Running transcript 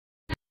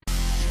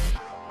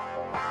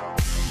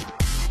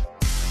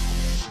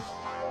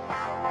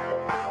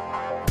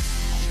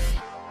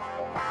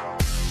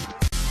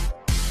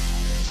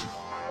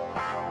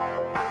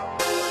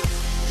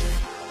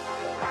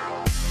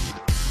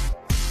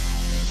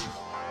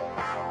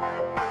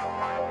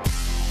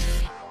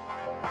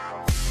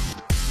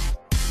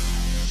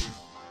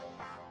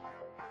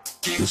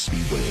The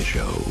Speedway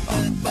Show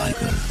on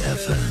Biker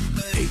FM,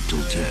 8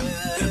 till 10,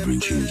 every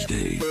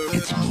Tuesday.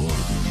 It's more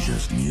than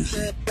just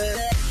music.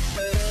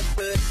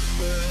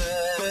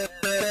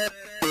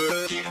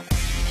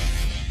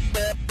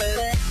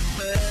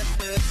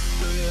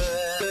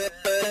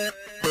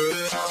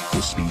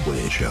 The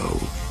Speedway Show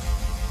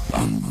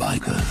on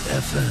Biker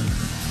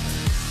FM.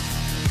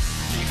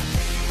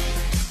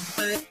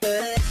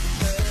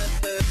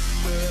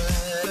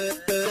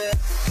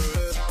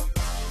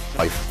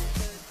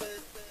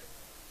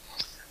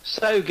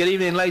 So, good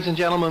evening, ladies and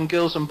gentlemen,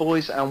 girls and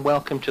boys, and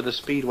welcome to the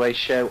Speedway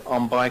Show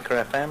on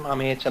Biker FM. I'm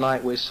here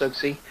tonight with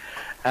Suggsy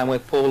and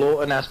with Paul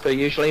Auty, as per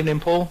usual. Evening,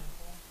 Paul.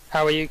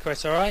 How are you,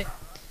 Chris? All right?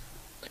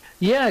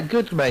 Yeah,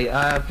 good, mate.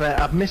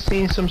 I've missed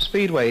seeing some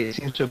Speedway. It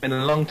seems to have been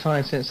a long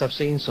time since I've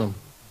seen some.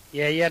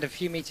 Yeah, you had a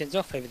few meetings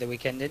off over the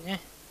weekend, didn't you?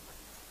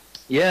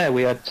 Yeah,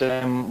 we had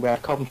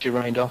Coventry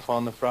rained off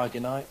on the Friday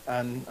night,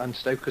 and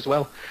Stoke as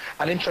well.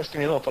 And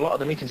interestingly enough, a lot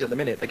of the meetings at the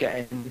minute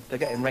they're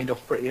getting rained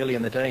off pretty early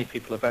in the day.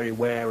 People are very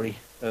wary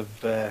of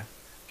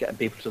getting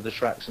people to the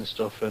tracks and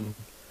stuff, and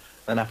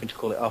then having to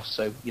call it off.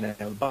 So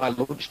by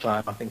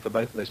lunchtime, I think for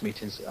both of those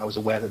meetings, I was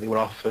aware that they were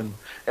off, and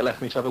it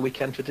left me to have a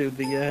weekend to do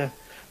the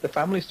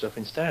family stuff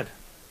instead.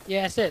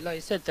 Yeah, that's it. Like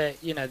you said, that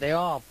they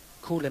are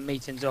calling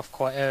meetings off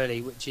quite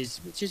early, which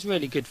is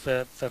really good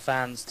for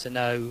fans to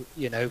know,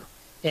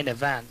 in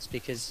advance,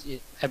 because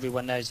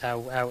everyone knows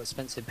how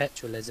expensive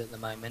petrol is at the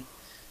moment.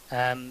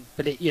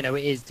 But it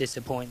is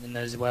disappointing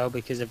as well,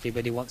 because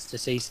everybody wants to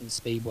see some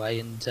Speedway,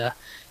 and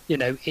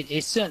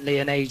it's certainly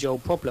an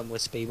age-old problem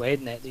with Speedway,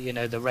 isn't it?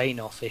 The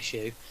rain-off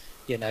issue.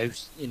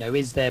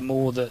 Is there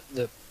more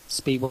that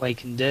Speedway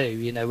can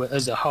do,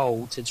 as a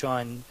whole, to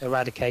try and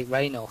eradicate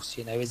rain-offs?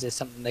 Is there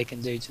something they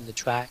can do to the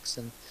tracks?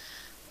 And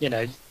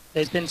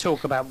there's been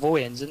talk about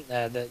Voyens, isn't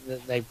there,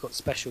 that they've got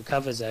special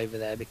covers over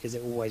there because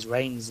it always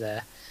rains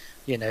there.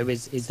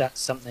 Is that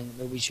something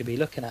that we should be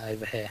looking at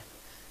over here?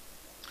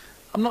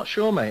 I'm not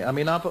sure, mate. I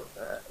mean, I've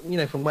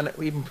from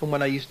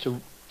when I used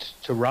to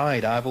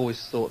ride, I've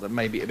always thought that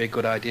maybe it'd be a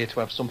good idea to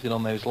have something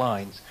on those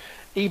lines,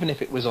 even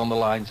if it was on the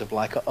lines of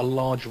like a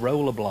large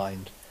roller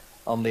blind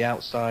on the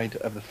outside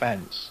of the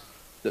fence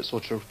that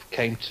sort of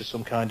came to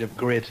some kind of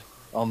grid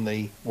on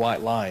the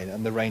white line,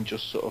 and the rain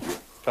just sort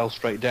of fell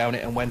straight down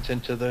it and went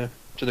into the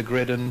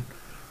grid, and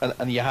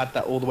you had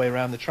that all the way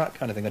around the track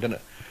kind of thing. I don't know.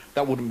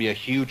 That wouldn't be a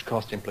huge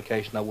cost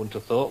implication, I wouldn't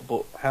have thought,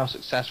 but how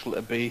successful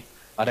it'd be,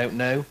 I don't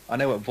know. I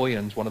know at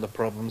Voyens one of the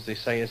problems they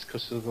say is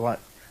because of the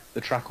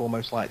track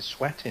almost like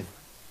sweating.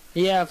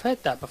 Yeah, I've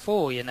heard that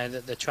before.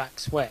 That the track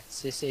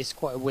sweats. It's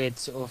quite a weird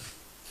sort of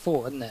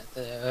thought, isn't it,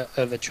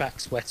 of a track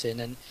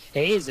sweating, and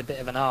it is a bit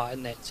of an art,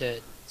 isn't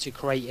it, to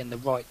creating the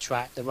right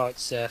track, the right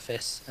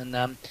surface. And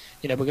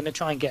we're going to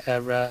try and get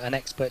an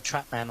expert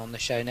trackman on the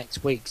show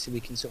next week, so we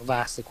can sort of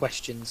ask the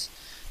questions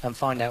and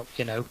find out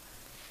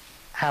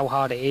how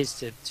hard it is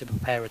to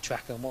prepare a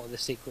track and what are the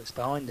secrets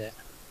behind it.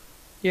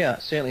 Yeah,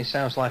 it certainly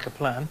sounds like a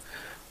plan.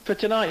 For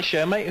tonight's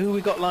show, mate, who we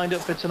got lined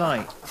up for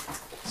tonight?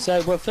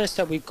 So, well, first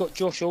up, we've got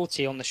Josh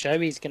Auty on the show.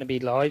 He's going to be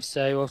live,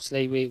 so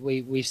obviously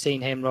we've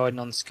seen him riding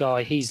on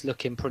Sky. He's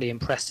looking pretty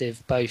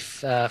impressive, both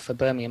for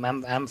Birmingham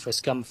and for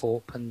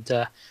Scunthorpe, and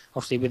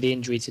obviously with the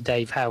injury to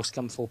Dave Howe,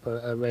 Scunthorpe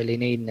are really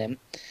needing him.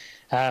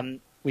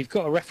 We've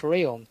got a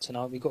referee on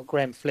tonight. We've got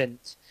Graham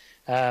Flint,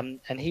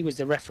 and he was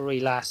the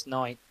referee last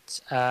night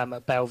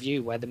at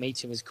Bellevue, where the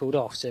meeting was called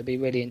off, so it'd be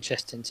really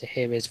interesting to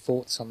hear his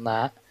thoughts on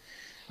that.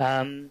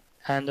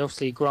 And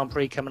obviously Grand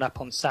Prix coming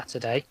up on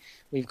Saturday.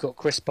 We've got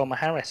Chris Bomber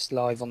Harris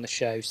live on the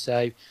show,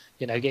 so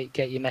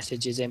get your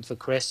messages in for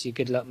Chris, your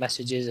good luck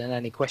messages, and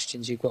any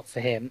questions you've got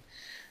for him.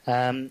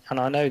 And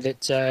I know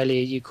that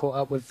earlier you caught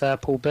up with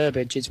Paul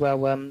Burbidge as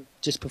well,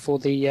 just before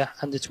the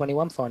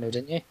under-21 final,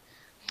 didn't you?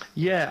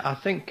 Yeah, I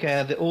think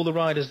that all the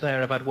riders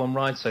there have had one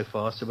ride so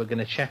far, so we're going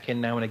to check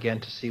in now and again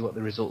to see what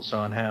the results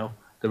are and how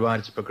the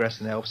riders are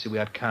progressing there. Obviously we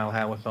had Kyle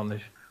Howarth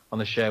on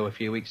the show a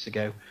few weeks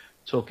ago,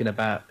 talking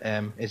about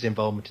his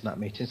involvement in that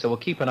meeting. So we'll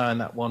keep an eye on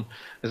that one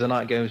as the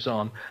night goes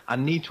on. I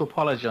need to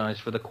apologise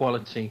for the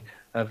quality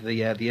of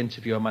the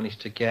interview I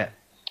managed to get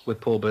with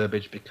Paul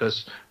Burbidge,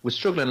 because we're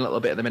struggling a little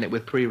bit at the minute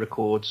with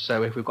pre-records.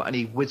 So if we've got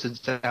any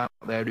wizards out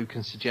there who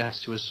can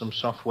suggest to us some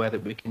software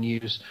that we can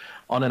use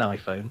on an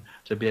iPhone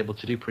to be able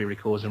to do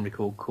pre-records and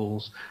record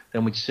calls,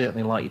 then we'd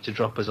certainly like you to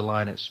drop us a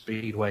line at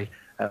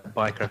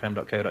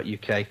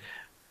speedway@bikerfm.co.uk.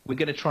 We're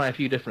going to try a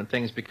few different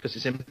things, because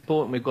it's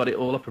important we've got it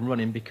all up and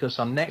running, because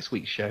on next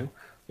week's show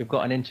we've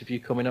got an interview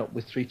coming up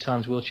with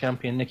 3-time world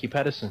champion Nicky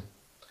Pedersen.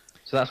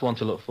 So that's one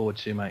to look forward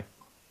to, mate.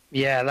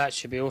 Yeah, that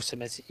should be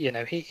awesome. It's,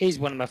 he's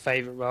one of my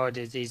favourite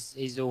riders.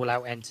 He's all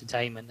out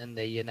entertainment, and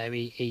he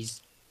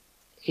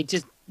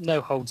just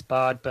no holds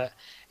barred, but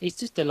he's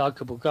just a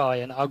likeable guy,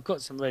 and I've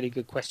got some really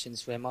good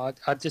questions for him. I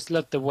just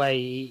love the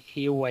way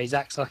he always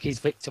acts like he's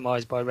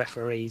victimised by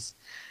referees.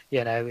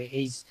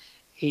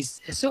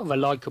 He's sort of a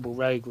likeable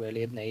rogue,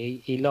 really, isn't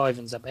he? He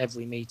livens up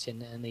every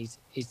meeting, and he's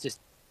just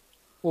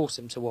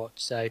awesome to watch.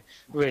 So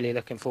really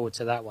looking forward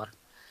to that one.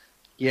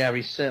 Yeah,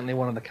 he's certainly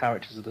one of the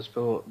characters of the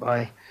sport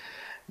by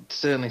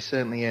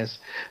Certainly is.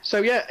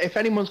 So yeah, if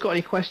anyone's got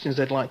any questions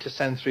they'd like to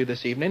send through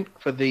this evening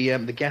for the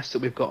guests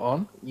that we've got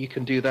on, you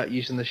can do that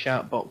using the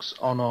shout box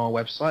on our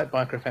website,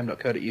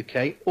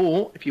 bikerfm.co.uk,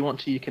 or if you want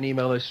to, you can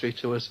email those through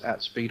to us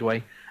at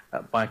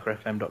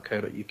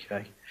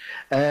speedway@bikerfm.co.uk.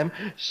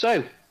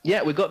 So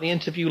yeah, we've got the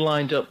interview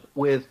lined up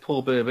with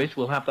Paul Burbidge.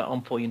 We'll have that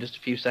on for you in just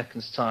a few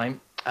seconds' time,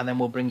 and then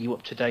we'll bring you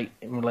up to date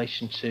in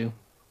relation to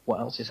what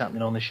else is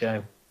happening on the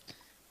show.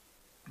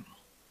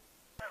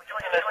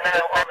 Joining us now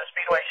on the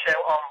Speedway Show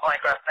on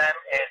Biker FM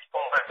is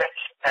Paul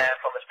Burbidge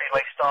from the Speedway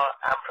Star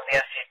and from the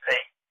SUP.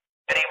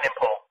 Good evening,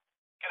 Paul.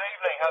 Good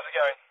evening, how's it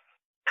going?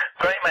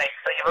 Great, mate.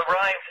 So you've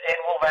arrived in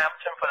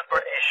Wolverhampton for the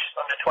British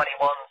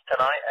under-21s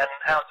tonight, and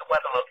how's the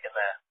weather looking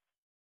there?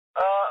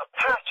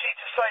 Patchy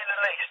to say the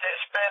least.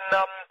 It's been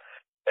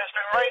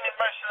raining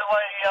most of the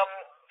way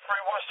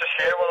through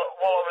Worcestershire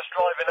while I was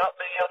driving up.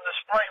 The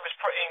spray was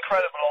pretty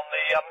incredible on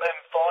the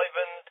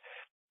M5,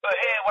 but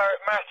here where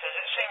it matters,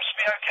 it seems to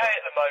be okay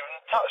at the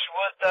moment. Touch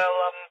wood,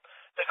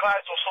 the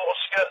clouds will sort of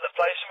skirt the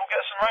place and we'll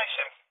get some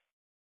racing.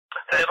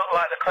 Does it look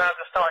like the crowds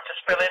are starting to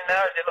spill in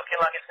now? Is it looking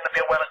like it's going to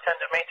be a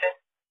well-attended meeting?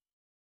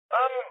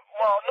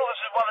 Well, not as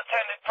well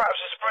attended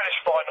perhaps as the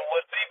British final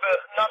would be, but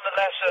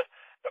nonetheless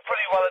a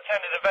pretty well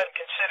attended event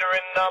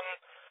considering a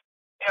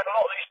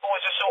lot of these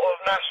boys are sort of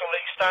National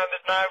League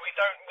standard now. We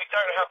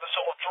don't have the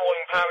sort of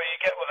drawing power you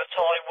get with a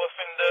Ty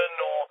Woofenden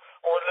or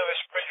a Lewis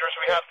Bridger as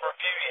we had for a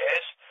few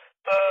years.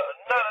 But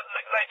no,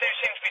 they do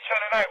seem to be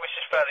turning out, which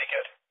is fairly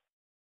good.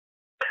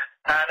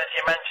 And as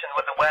you mentioned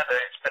with the weather,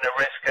 it's been a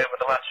risk over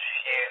the last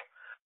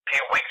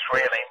few weeks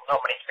really.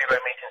 Not many speedway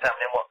meetings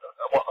happening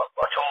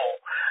at all.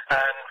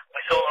 And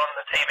we saw on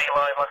the TV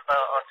live last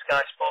night on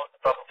Sky Sports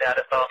the problems they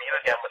had at Bellevue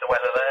again with the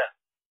weather there.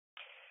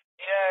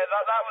 Yeah,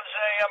 that was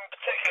a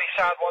particularly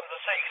sad one to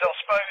see, because I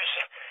suppose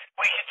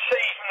we could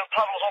see from the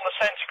puddles on the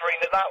centre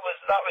green that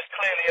was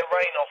clearly a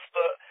rain-off,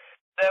 but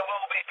there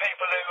will be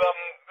people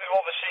who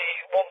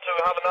obviously want to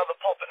have another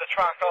pop at the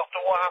track after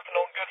what happened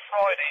on Good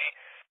Friday.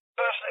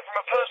 Personally,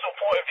 from a personal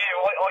point of view,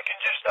 I can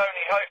just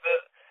only hope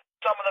that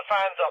some of the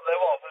fans up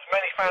there, well, as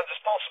many fans as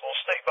possible,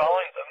 stick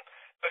behind them,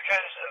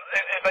 because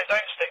if they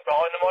don't stick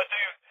behind them, I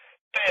do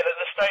fear that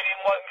the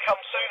stadium won't come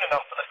soon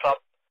enough for the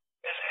club.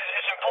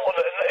 It's important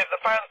that if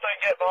the fans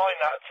don't get behind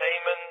that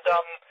team and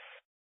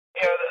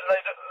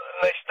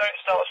they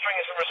don't start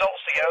stringing some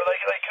results together,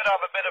 they could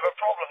have a bit of a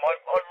problem. I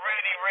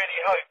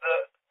really hope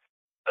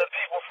that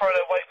people throw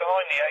their weight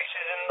behind the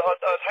Aces, and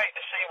I'd hate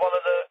to see one of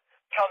the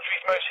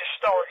country's most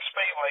historic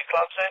speedway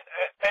clubs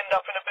end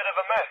up in a bit of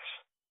a mess.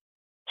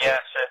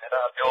 Yeah, certainly that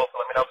would be awful.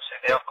 I mean, obviously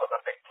they have got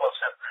that big plus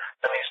of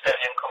the new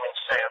stadium coming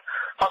soon.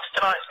 On to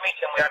tonight's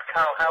meeting, we had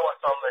Carl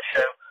Howarth on the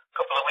show a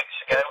couple of weeks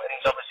ago, and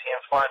he's obviously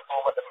in fine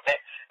form at the minute.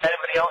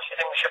 Anybody else you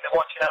think we should be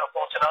watching out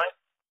for tonight?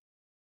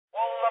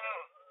 Well,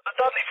 the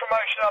Dudley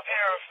promotion up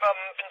here have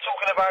been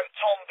talking about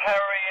Tom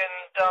Perry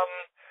and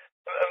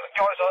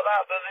guys like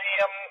that, but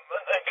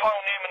and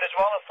Kyle Newman as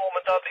well, a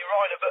former Dudley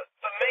rider. But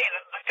for me,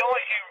 the guy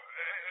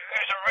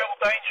who's a real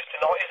danger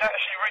tonight is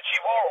actually Richie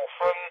Worrell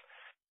from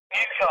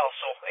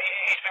Newcastle.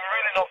 He's been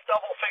reeling off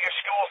double-figure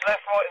scores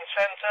left, right and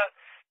centre.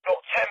 Got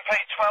 10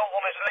 paid 12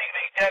 on his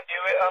league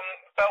debut at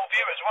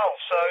Bellevue as well.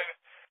 So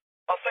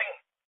I think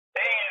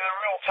he's a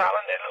real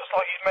talent. It looks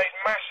like he's made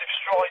massive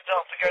strides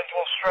after going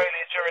to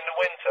Australia during the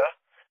winter.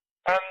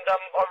 And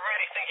I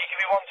really think he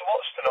could be one to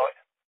watch tonight.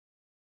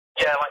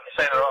 Yeah, like you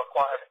say, there are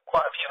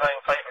quite a few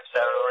home favourites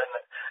there who are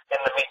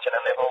in the meeting,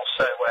 and they've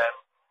also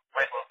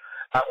ridden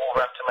at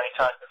Wolverhampton many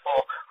times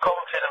before.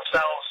 Coventry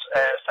themselves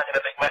sending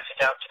a big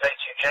message out today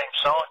to James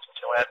Sargent,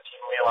 who I hadn't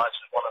even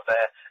realised was one of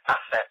their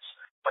assets.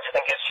 What do you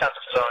think his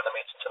chances are in the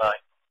meeting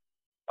tonight?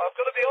 I've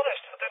got to be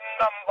honest, I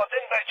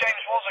didn't know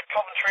James was a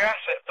Coventry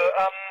asset, but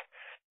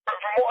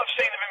from what I've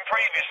seen of him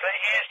previously,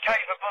 he is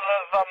capable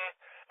of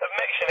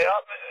mixing it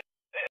up.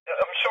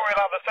 I'm sure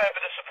he'll have a fair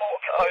bit of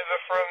support over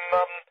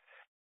from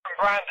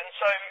Brandon,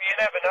 so you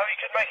never know, he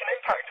could make an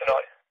impact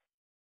tonight.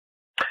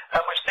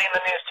 We've seen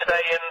the news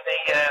today in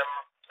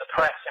the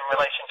press in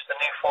relation to the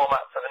new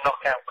format for the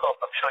Knockout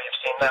Cup. I'm sure you've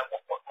seen that.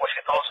 What's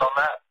your thoughts on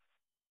that?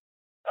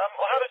 I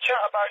had a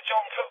chat about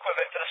John Cook with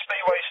it for the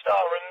Speedway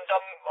Star, and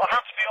I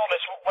have to be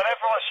honest,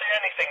 whenever I see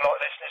anything like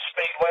this in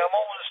Speedway, I'm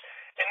always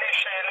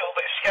initially a little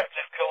bit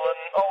sceptical,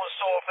 and I was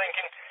sort of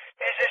thinking,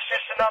 is this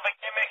just another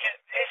gimmick?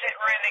 Is it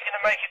really going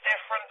to make a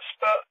difference?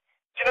 But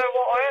you know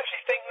what, I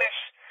actually think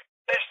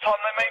this time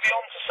they may be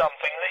onto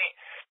something.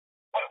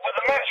 With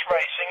the match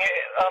racing,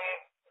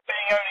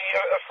 being only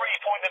a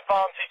 3-point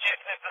advantage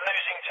if the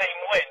losing team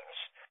wins,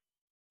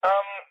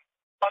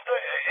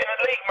 in a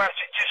league match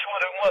it just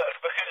wouldn't work,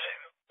 because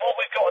what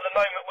we've got at the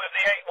moment with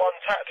the 8-1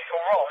 tactical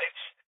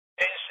rights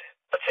is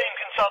a team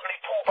can suddenly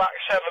pull back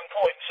 7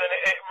 points, and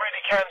it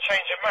really can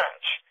change a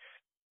match.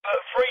 But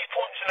 3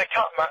 points in a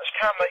cup match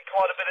can make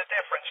quite a bit of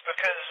difference,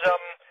 because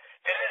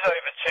it is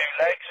over 2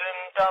 legs,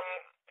 and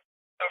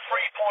 3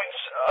 points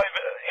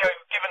over,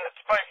 given that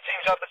both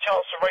teams have the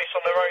chance to race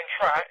on their own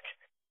track,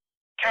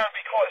 can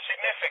be quite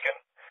significant.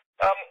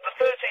 The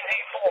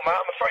 13-heat format,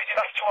 I'm afraid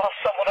you'd have to ask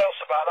someone else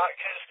about that,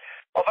 because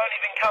I've only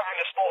been covering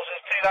the sport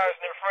since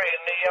 2003,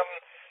 and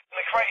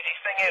the crazy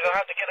thing is I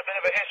had to get a bit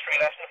of a history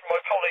lesson from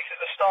my colleagues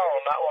at the Star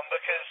on that one,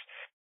 because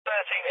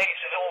 13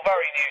 heats is all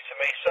very new to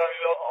me, so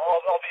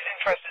I'll be as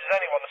interested as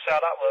anyone to see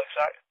how that works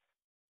out.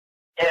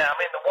 Yeah, I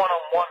mean, the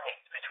one-on-one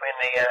heats between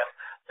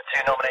the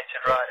two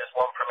nominated riders,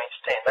 one from each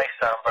team, they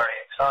sound very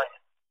exciting.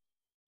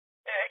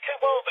 Yeah, it could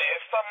well be.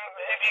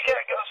 If you get,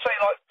 say,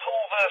 like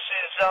Paul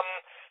versus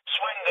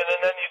Swindon,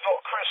 and then you've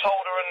got Chris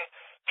Holder and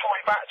Troy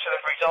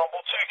Batchelor, for example,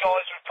 two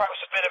guys with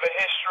perhaps a bit of a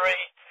history,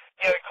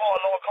 you know, quite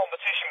a lot of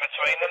competition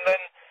between them,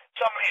 then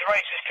some of these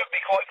races could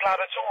be quite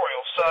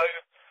gladiatorial, so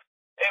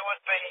it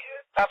would be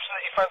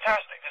absolutely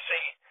fantastic to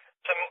see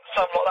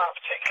something like that,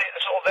 particularly at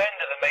the sort of end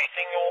of the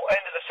meeting or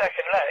end of the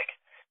second leg,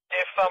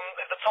 if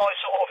the tie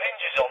sort of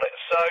hinges on it.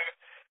 So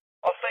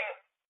I think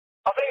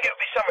it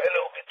would be something a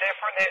little bit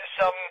different.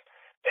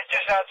 It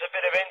just adds a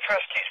bit of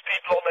interest, keeps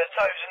people on their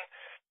toes, and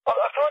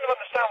I kind of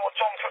understand what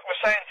John Cook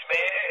was saying to me.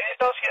 It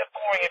does get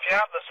boring if you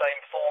have the same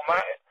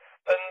format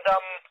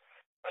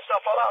and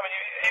stuff like that. I mean,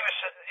 he was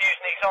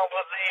using the example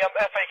of the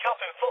FA Cup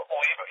in football.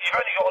 You've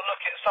only got to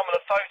look at some of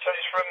the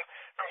photos from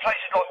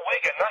places like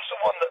Wigan. That's the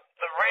one that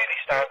really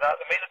stands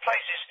out to me. The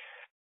place is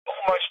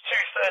almost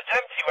 2/3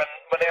 empty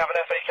when they have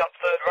an FA Cup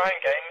third round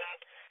game, and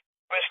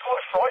it's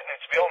quite frightening,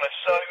 to be honest.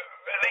 So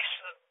at least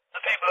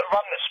the people that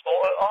run this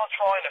sport are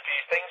trying a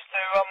few things to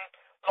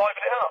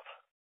liven it up.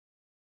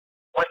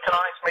 With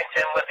tonight's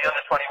meeting with the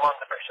under-21s,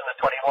 the British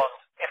under-21s,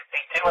 if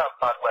they do have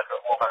bad weather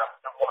at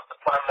Wolverhampton, what's the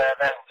plan there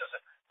then? Do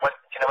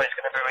you know when it's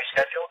going to be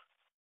rescheduled?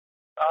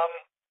 I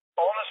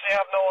honestly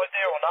have no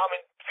idea on that. I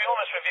mean, to be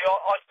honest with you,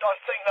 I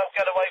think they'll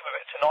get away with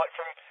it tonight.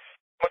 From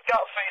my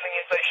gut feeling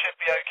is they should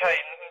be okay.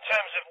 In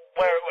terms of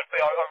where it would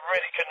be, I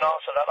really couldn't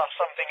answer that. That's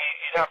something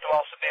you'd have to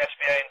ask the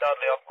BSBA and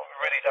Dudley. I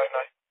really don't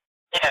know.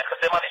 Yeah, because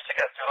they managed to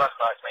get through last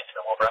night's meeting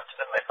at Wolverhampton,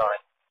 didn't they,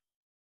 fine?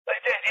 They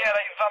did, yeah.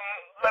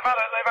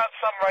 They've had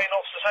some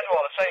rain-offs, the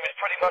same as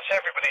pretty much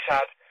everybody's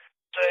had.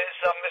 So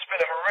it's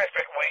been a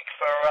horrific week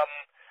for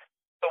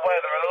the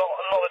weather.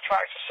 A lot of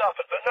tracks have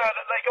suffered, but no,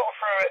 they got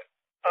through it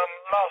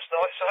last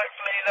night. So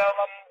hopefully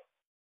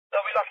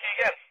they'll be lucky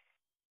again.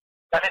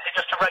 And is it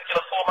just a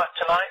regular format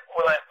tonight?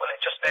 Will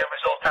it just be a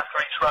result after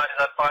each rider's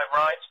had 5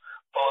 rides,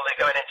 or are they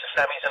going into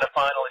semis and a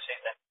final this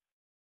evening?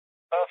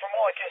 From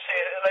what I can see,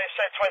 they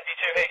said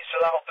 22 heats,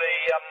 so that'll be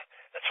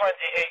the 20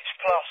 heats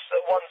plus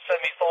one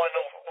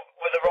semi-final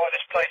with the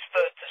riders placed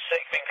 3rd to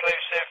 6th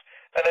inclusive,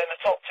 and then the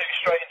top 2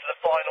 straight into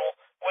the final.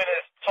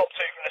 Winners, top 2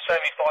 from the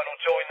semi-final,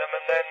 join them,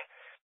 and then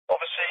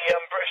obviously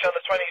British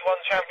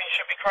Under-21 champions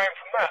should be crowned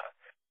from that.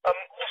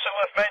 Also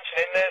worth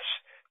mentioning, there's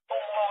 4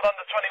 World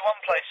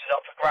Under-21 places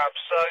up for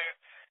grabs, so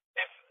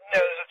if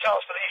there's a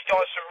chance for these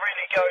guys to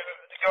really go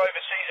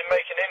overseas and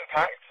make an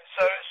impact.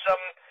 So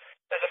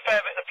there's a fair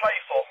bit to play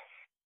for.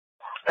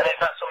 And is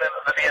that something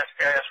that the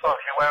BSBA as well,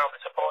 you're aware of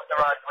the support the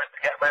riders with to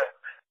get over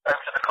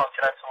to the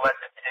continental leg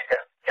if you do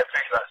get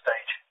through to that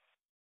stage?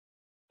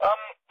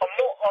 I'm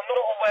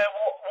not aware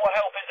what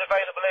help is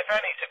available, if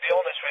any, to be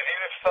honest with you.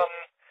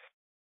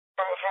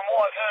 From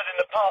what I've heard in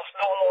the past,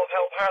 not a lot of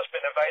help has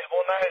been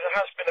available, and that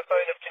has been a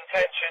bone of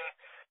contention,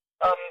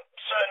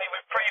 certainly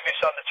with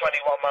previous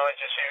under-21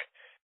 managers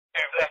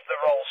who've left the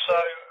role. So,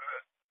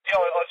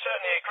 yeah, I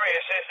certainly agree.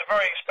 It's a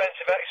very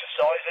expensive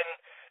exercise, and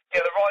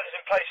the riders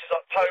in places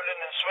like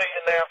Poland and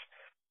Sweden, they have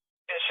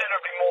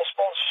considerably more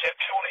sponsorship,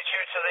 surely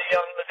due to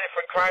the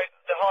different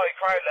the higher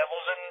crowd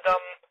levels,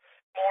 and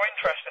more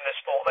interest in the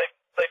sport.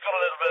 They've got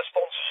a little bit of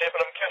sponsorship,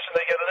 and I'm guessing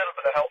they get a little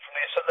bit of help from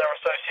their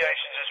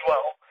associations as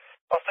well.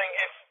 I think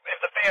if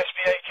the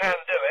BSBA can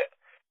do it,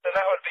 then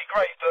that would be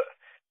great. But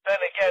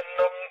then again,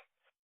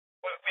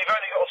 we've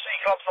only got to see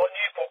clubs like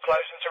Newport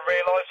closing to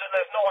realise that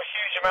there's not a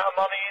huge amount of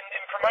money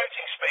in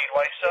promoting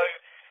Speedway. So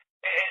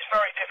it is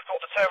very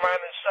difficult to turn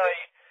around and say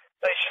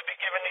they should be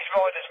giving these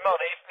riders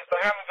money. If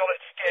they haven't got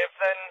it to give,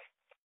 then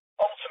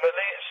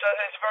ultimately it's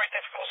a very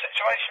difficult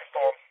situation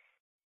for them.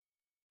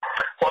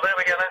 Well, there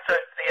we go. That's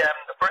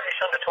the British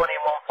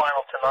Under-21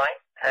 final tonight.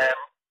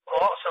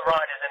 Lots of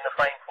riders in the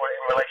frame for it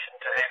in relation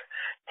to who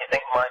you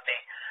think might be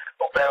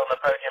up there on the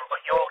podium.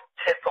 But your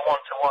tip for one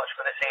to watch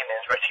for this evening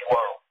is Richie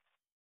Worrell.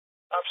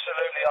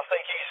 Absolutely. I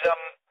think he's.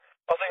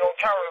 I think on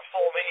current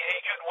form he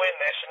could win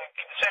this, and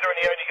considering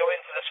he only got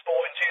into the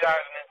sport in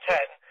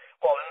 2010,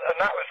 well, and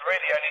that was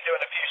really only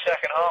doing a few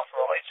second half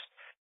rides.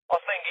 I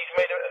think he's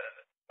made a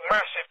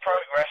massive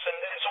progress, and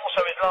it's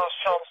also his last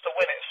chance to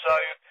win it. So.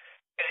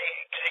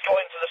 Because he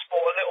got into the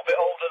sport a little bit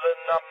older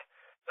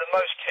than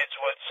most kids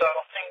would, so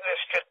I think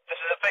this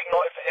is a big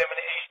night for him, and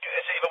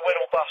it's either win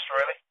or bust,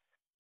 really.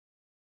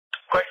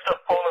 Great stuff,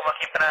 Paul, and we'll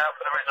keep an eye out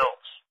for the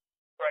results.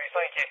 Great,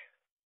 thank you.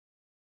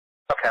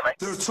 Okay, mate.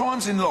 There are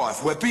times in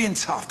life where being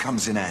tough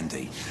comes in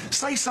handy.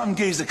 Say some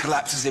geezer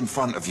collapses in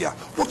front of you.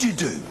 What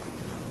do?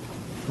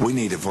 We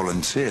need a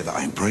volunteer that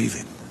ain't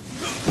breathing.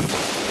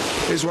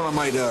 Here's one I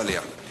made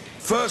earlier.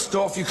 First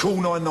off, you call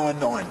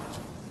 999.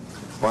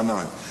 I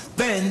know.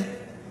 Then,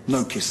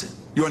 no kissing.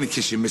 You only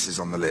kiss your missus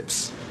on the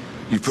lips.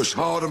 You push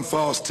hard and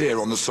fast here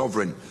on the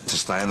Sovereign to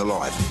stay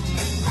alive.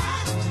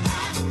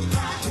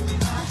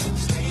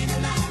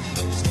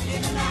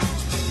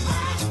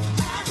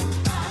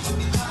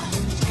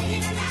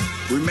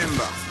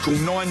 Remember, call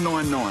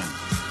 999.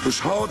 Push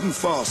hard and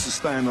fast to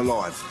staying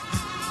alive.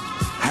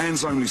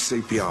 Hands only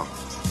CPR.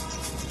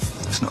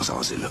 It's not as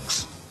hard as it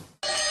looks.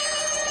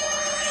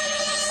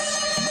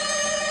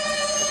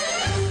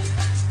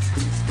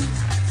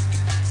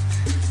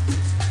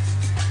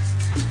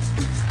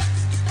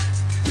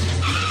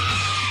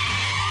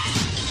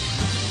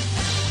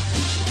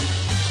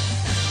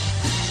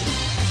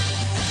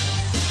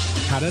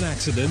 Had an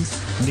accident?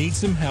 Need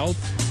some help?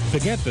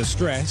 Forget the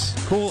stress.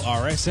 Call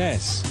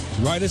RSS.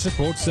 Rider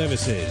Support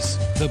Services.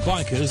 The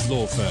Bikers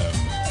Law Firm.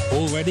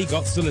 Already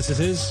got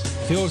solicitors?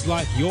 Feels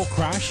like your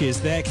crash is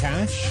their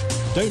cash?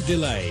 Don't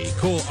delay.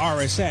 Call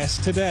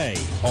RSS today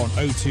on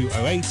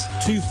 0208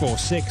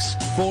 246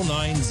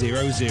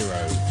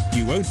 4900.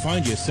 You won't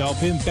find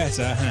yourself in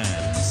better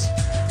hands.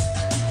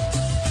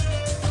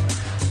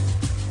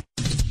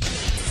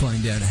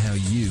 Find out how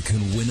you can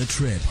win a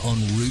trip on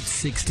Route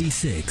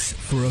 66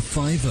 for a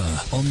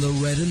 £5 on the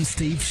Red and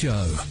Steve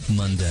Show.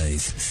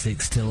 Mondays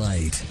 6 till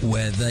 8,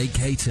 where they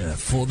cater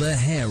for the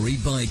hairy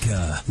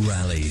biker.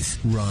 Rallies,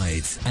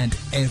 rides and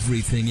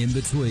everything in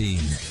between.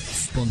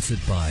 Sponsored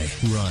by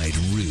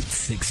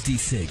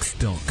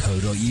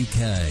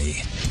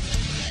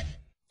rideroute66.co.uk.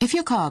 If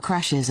your car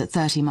crashes at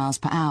 30 miles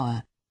per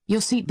hour, your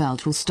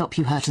seatbelt will stop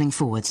you hurtling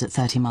forwards at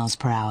 30 miles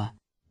per hour.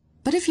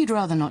 But if you'd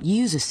rather not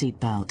use a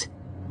seatbelt,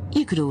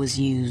 you could always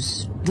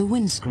use the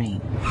windscreen.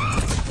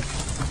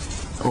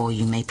 Or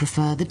you may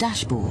prefer the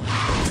dashboard.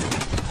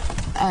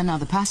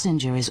 Another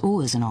passenger is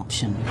always an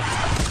option.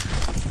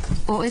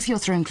 Or if you're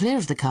thrown clear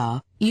of the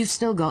car, you've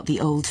still got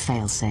the old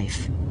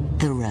failsafe,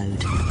 the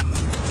road.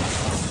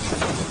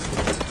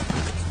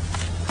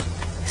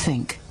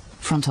 Think,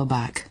 front or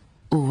back,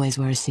 always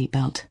wear a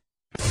seatbelt.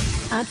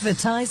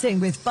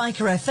 Advertising with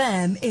Biker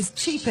FM is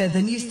cheaper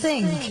than you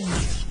think.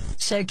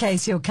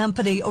 Showcase your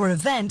company or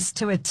events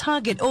to a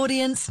target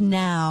audience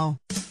now.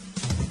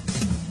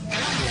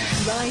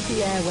 Ride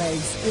the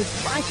airwaves with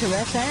Biker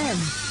FM.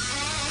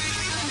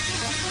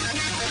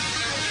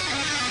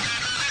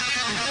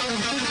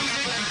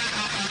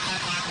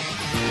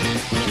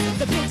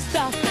 The big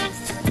stuff.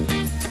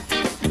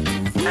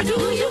 And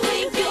who you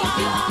think you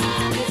are?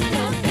 It's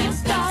the big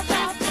stuff.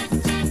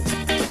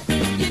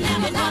 You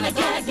never gonna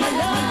get your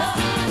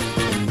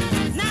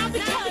love. Now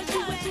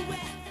because you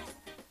went.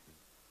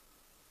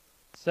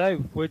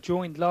 So we're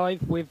joined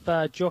live with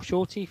Josh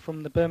Auty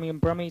from the Birmingham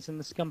Brummies and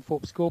the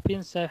Scunthorpe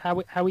Scorpions. So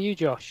how are you,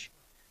 Josh?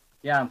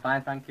 Yeah, I'm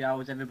fine, thank you. How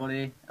is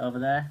everybody over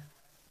there?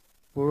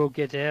 We're all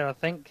good here, I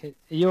think.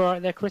 Are you all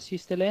right there, Chris? You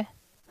still here?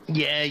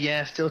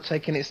 Yeah, still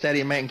taking it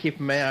steady, mate, and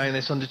keeping my eye on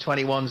this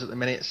under-21s at the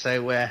minute.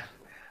 So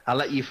I'll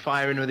let you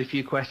fire in with a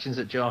few questions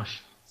at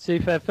Josh.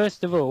 Super.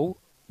 First of all,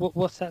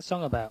 what's that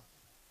song about?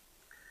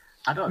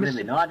 I don't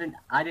really know. I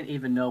didn't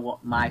even know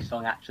what my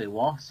song actually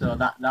was, so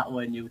that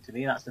were new to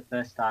me. That's the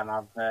first time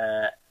I've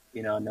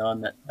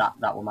known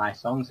that were my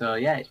song. So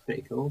yeah, it's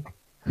pretty cool.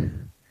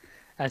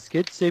 That's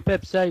good,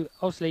 superb. So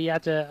obviously you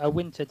had a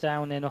winter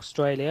down in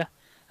Australia,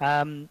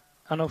 and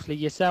obviously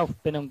yourself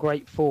been on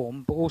great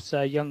form, but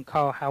also young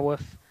Carl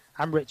Howarth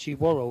and Richie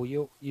Worrell.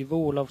 You've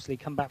all obviously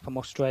come back from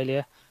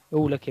Australia,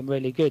 all looking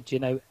really good. You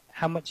know,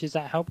 how much has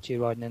that helped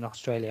you riding in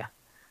Australia?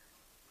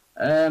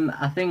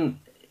 I think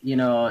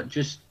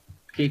just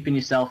keeping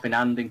yourself in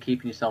hand and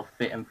keeping yourself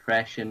fit and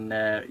fresh and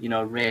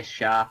race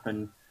sharp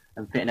and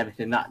fit and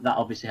everything, that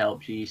obviously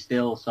helps you. You're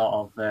still sort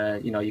of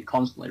you're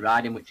constantly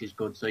riding, which is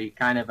good, so you're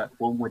kind of at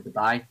one with the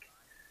bike.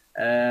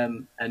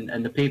 And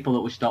the people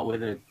that we start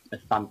with are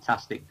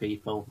fantastic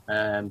people.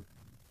 They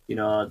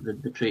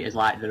treat us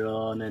like their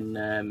own,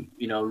 and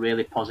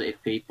really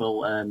positive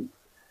people.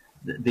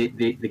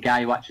 The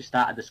guy who actually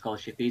started the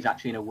scholarship, he's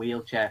actually in a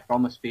wheelchair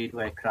from a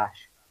speedway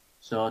crash.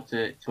 So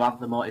to have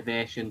the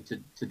motivation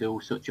to do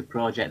such a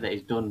project that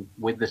he's done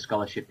with the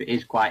scholarship, it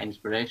is quite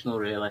inspirational,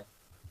 really.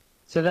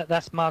 So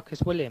that's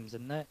Marcus Williams,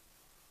 isn't it?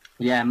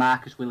 Yeah,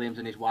 Marcus Williams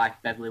and his wife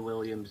Beverly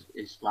Williams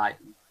is like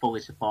fully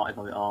supportive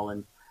of it all,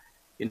 and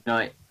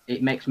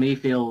it makes me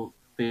feel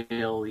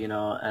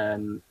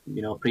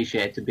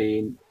appreciated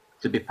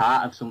to be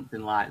part of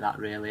something like that,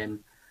 really. And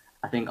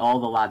I think all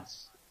the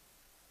lads,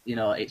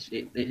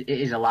 it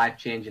is a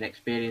life-changing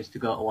experience to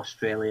go to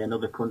Australia,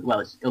 another country, well,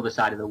 it's the other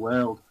side of the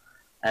world,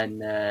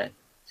 and to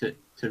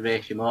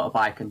race your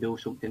motorbike and do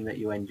something that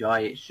you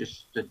enjoy. It's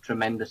just a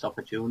tremendous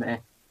opportunity.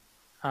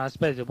 I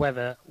suppose the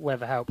weather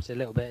helps a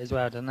little bit as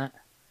well, doesn't it?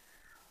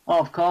 Oh,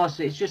 of course.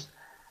 It's just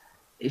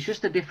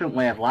a different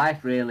way of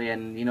life, really,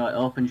 and it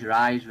opens your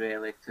eyes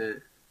really to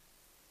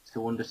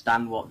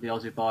understand what the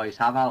Aussie boys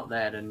have out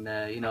there, and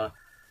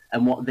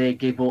and what they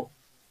give up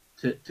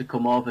to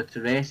come over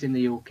to race in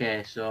the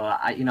UK. So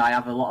I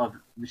have a lot of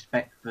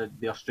respect for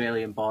the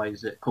Australian boys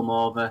that come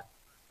over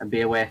and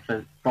be away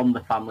from the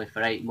family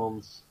for 8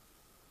 months,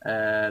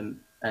 and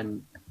to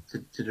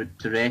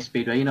race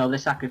speedway. They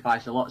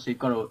sacrifice a lot, so you've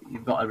got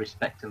to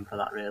respect them for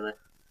that, really.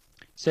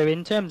 So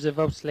in terms of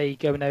obviously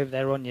going over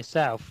there on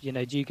yourself,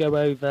 do you go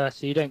over?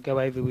 So you don't go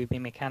over with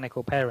your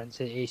mechanical parents.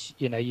 It's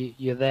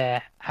you're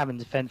there having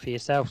to fend for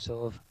yourself,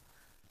 sort of.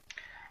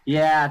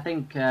 Yeah, I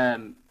think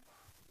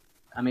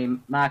I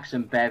mean, Marcus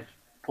and Bev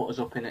put us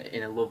up in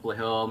a lovely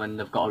home, and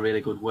they've got a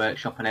really good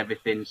workshop and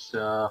everything.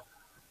 So,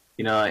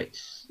 you know,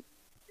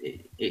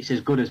 it's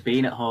as good as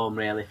being at home,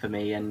 really, for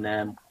me.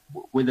 And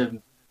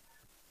with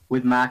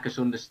Marcus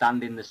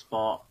understanding the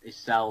sport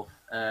himself,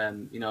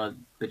 you know,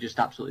 they're just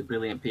absolutely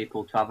brilliant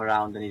people to have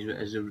around, and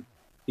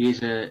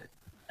he's an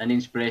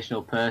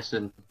inspirational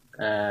person.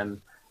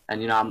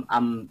 And you know,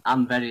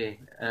 I'm very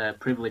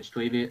privileged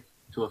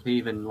to have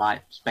even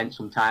like spent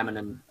some time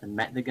and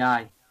met the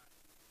guy.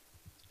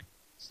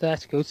 So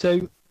that's cool.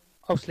 So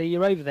obviously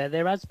you're over there.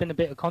 There has been a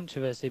bit of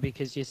controversy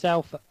because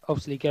yourself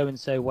obviously going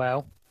so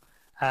well,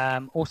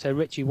 also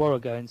Richie Worrell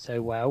going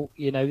so well.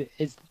 You know,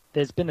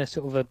 there's been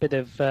a bit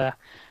of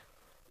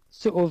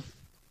sort of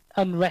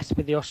unrest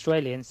with the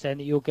Australians saying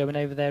that you're going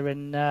over there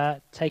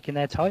and taking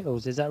their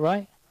titles. Is that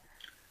right?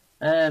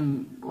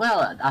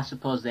 Well, I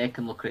suppose they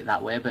can look at it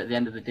that way, but at the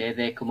end of the day,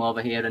 they come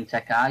over here and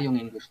take our young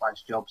English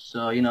lads' jobs.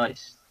 So, you know,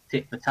 it's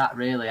tit for tat,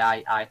 really,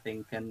 I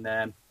think.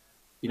 And,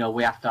 you know,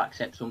 we have to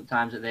accept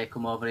sometimes that they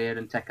come over here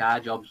and take our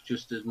jobs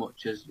just as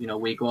much as, you know,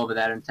 we go over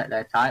there and take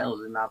their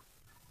titles. And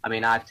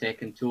I've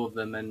taken 2 of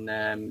them,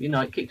 and, you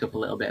know, it kicked up a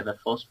little bit of a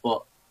fuss,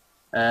 but,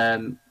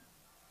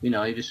 you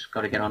know, you just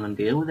got to get on and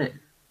deal with it.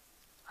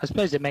 I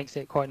suppose it makes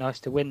it quite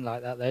nice to win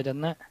like that, though,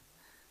 doesn't it?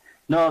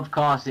 No, of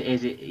course it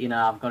is. You know,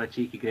 I've got a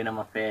cheeky grin on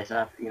my face,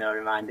 you know,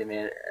 reminding me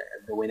of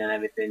the win and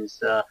everything.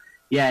 So,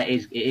 yeah,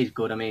 it is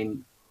good. I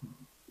mean,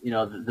 you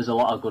know, there's a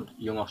lot of good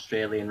young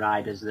Australian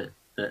riders that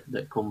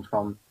come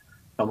from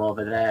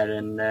over there,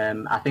 and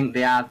I think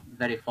they are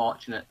very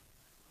fortunate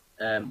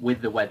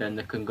with the weather, and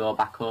they can go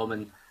back home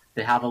and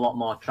they have a lot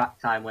more track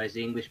time, whereas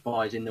the English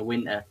boys in the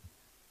winter,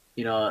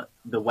 you know,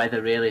 the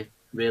weather really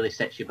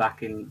sets you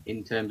back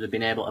in terms of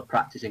being able to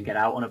practice and get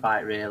out on a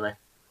bike, really.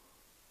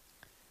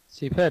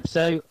 Superb.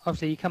 So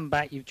obviously you come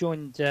back, you've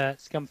joined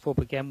Scunthorpe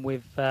again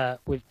with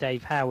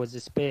Dave Howe as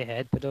a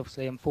spearhead, but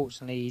obviously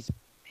unfortunately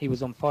he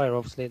was on fire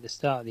obviously at the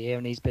start of the year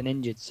and he's been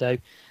injured. So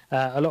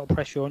a lot of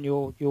pressure on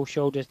your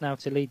shoulders now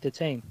to lead the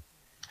team.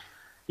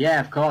 Yeah,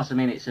 of course. I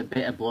mean, it's a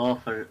bitter blow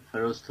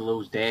for us to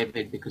lose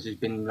David because he's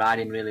been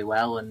riding really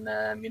well, and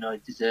you know, he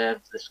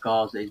deserves the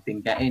scores that he's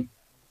been getting.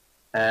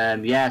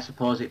 Yeah, I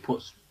suppose it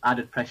puts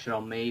added pressure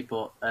on me,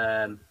 but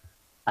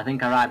I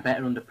think I ride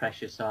better under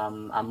pressure, so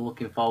I'm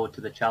looking forward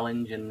to the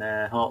challenge, and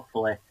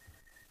hopefully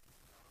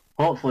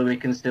we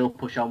can still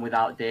push on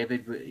without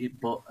David.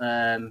 But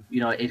you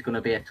know, it is going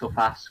to be a tough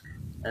ask.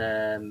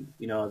 You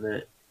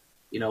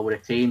know, we're a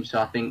team, so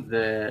I think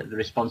the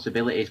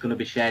responsibility is going to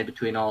be shared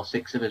between all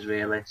 6 of us,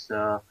 really.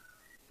 So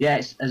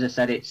yeah, as I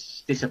said,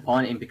 it's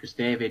disappointing because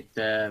David,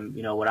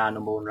 you know, we're our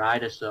 #1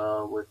 rider,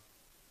 so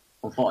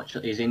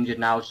unfortunately he's injured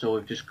now, so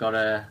we've just got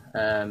to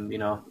you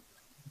know,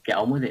 get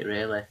on with it,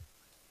 really.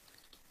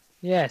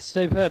 Yeah,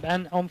 superb.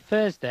 And on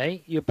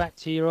Thursday, you're back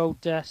to your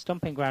old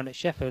stomping ground at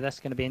Sheffield. That's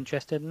going to be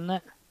interesting, isn't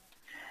it?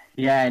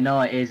 Yeah,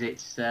 no, it is.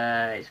 It's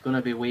going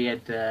to be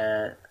weird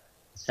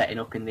setting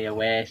up in the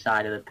away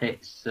side of the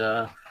pits.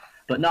 So,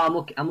 but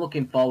no, I'm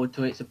looking forward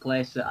to it. It's a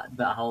place that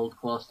I hold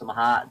close to my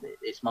heart.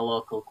 It's my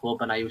local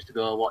club, and I used to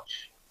go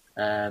watch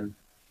when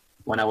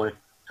I was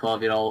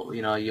 12-year-old.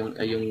 You know,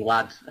 a young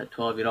lad at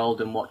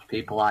 12-year-old, and watch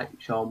people like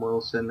Sean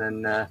Wilson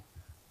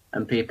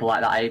and people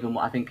like that. I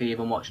think I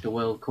even watched the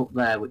World Cup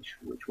there, which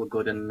were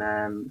good.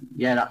 And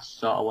yeah, that's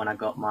sort of when I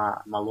got my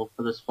love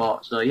for the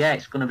sport. So yeah,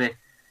 it's gonna be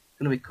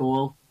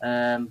cool.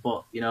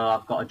 But you know,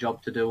 I've got a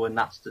job to do, and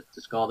that's to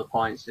score the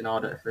points in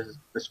order for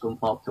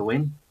Scunthorpe to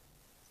win.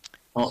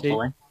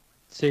 Hopefully.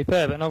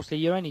 Superb. And obviously,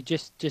 you're only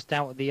just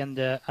out of the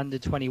under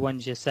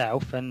 21s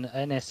yourself. And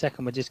in a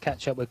second, we'll just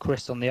catch up with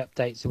Chris on the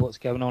updates of what's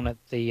going on at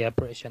the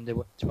British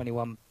under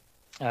 21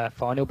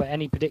 final. But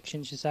any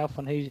predictions yourself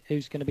on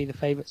who's going to be the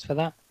favourites for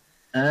that?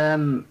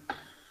 I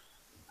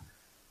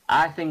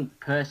think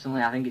personally,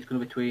 it's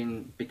going to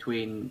be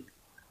between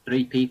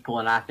 3 people,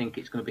 and I think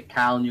it's going to be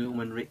Kyle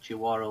Newman, Richie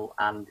Worrell,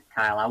 and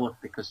Kyle Howarth,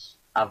 because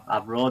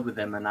I've rode with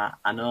them and I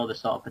know the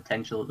sort of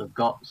potential that they've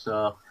got.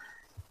 So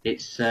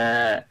it's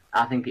I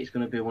think it's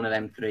going to be one of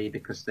them 3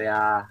 because they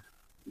are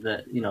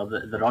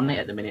they're on it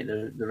at the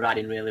minute. They're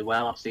riding really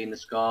well. I've seen the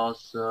scores,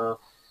 so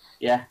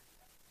yeah.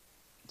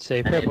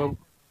 Super. Well,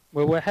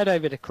 we'll head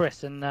over to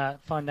Chris and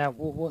find out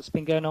what's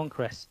been going on,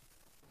 Chris.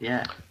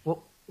 Yeah.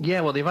 Well,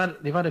 they've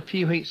had a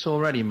few heats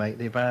already, mate.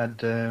 They've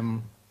had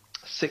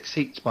 6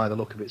 heats by the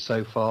look of it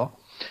so far.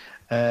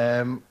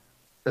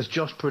 As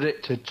Josh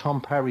predicted, Tom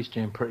Parry's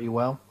doing pretty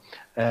well.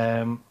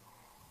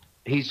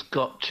 He's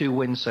got 2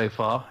 wins so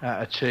far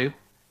out of 2.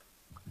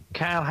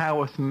 Kyle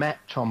Howarth met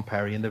Tom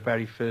Parry in the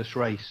very first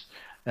race,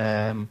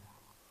 and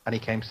he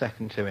came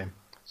second to him.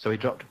 So he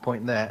dropped a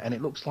point there, and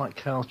it looks like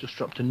Kyle's just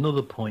dropped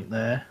another point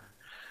there.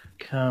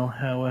 Kyle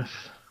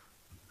Howarth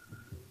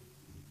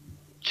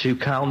to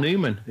Kyle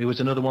Newman, who was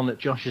another one that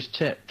Josh has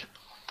tipped.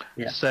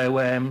 Yeah.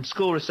 So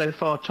scorers so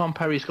far, Tom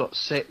Parry's got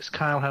 6,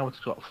 Kyle Howard's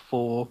got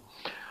 4.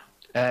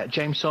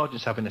 James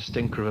Sargent's having a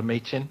stinker of a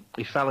meeting.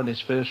 He fell in his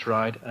first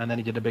ride, and then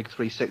he did a big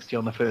 360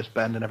 on the first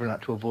bend, and everyone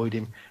had to avoid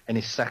him in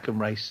his second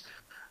race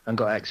and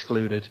got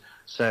excluded.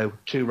 So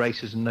 2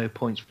 races and no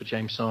points for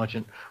James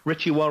Sargent.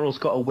 Richie Worrell's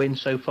got a win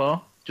so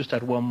far, just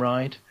had 1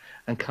 ride,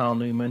 and Carl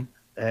Newman,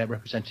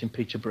 representing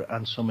Peterborough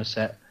and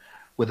Somerset,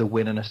 with a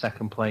win and a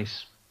 2nd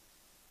place.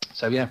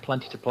 So yeah,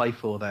 plenty to play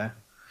for there.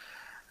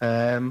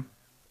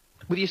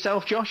 With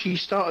yourself, Josh, you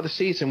started the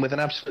season with an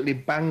absolutely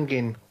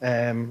banging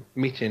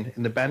meeting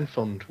in the Ben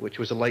Fund, which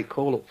was a late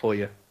call-up for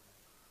you.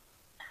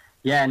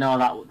 Yeah, no,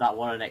 that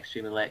was an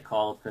extremely late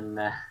call-up, and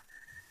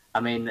I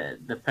mean,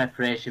 the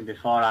preparation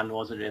beforehand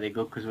wasn't really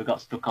good because we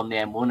got stuck on the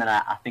M1, and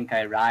I think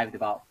I arrived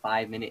about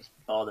 5 minutes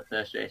before the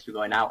first race was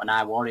going out, and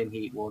I were in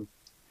Heat 1.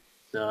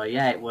 So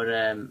yeah, it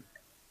were,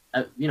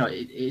 you know,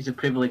 it's a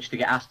privilege to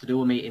get asked to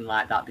do a meeting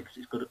like that because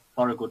it's good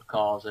for a good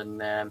cause,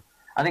 and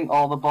I think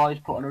all the boys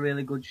put on a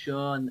really good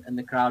show, and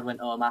the crowd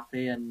went home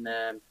happy, and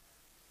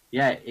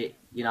yeah,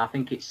 you know, I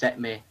think it set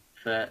me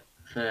for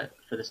the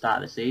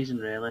start of the season,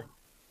 really.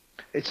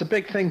 It's a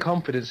big thing,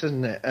 confidence,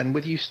 isn't it? And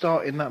with you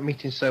starting that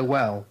meeting so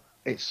well,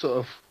 it's sort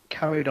of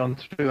carried on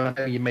through. I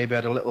know you maybe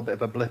had a little bit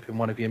of a blip in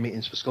one of your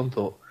meetings for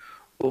Scunthorpe,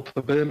 but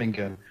for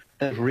Birmingham,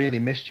 they've really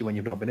missed you when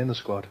you've not been in the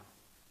squad.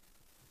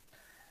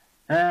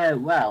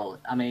 Well,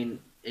 I mean,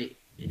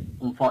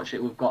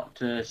 unfortunately, we've got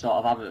to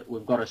sort of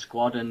we've got a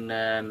squad,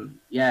 and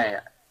yeah,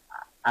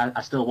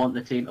 I still want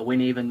the team to win,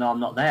 even though I'm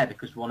not there,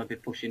 because we want to be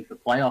pushing for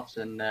playoffs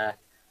and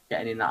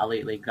getting in that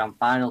Elite League Grand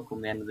Final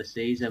come the end of the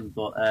season.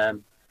 But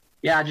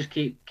yeah, I just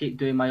keep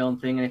doing my own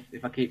thing, and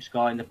if I keep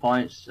scoring the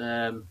points,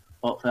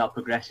 hopefully I'll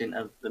progress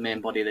into the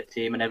main body of the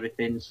team and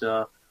everything.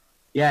 So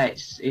yeah,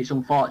 it's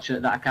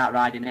unfortunate that I can't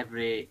ride in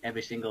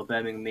every single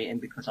Birmingham meeting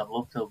because I'd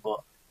love to, but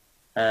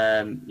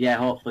yeah,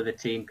 hopefully the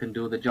team can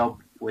do the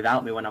job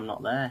without me when I'm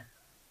not there.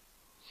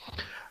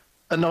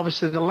 And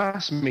obviously the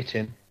last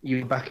meeting, you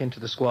were back into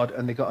the squad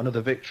and they got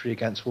another victory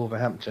against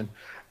Wolverhampton,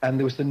 and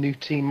there was the new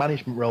team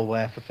management role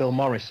there for Phil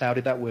Morris. How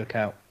did that work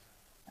out?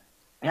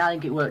 Yeah, I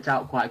think it worked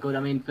out quite good. I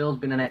mean, Phil's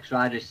been an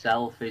ex-rider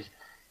himself.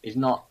 He's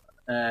not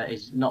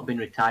been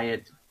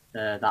retired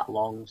that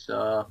long,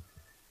 so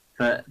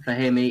for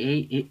him,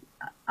 he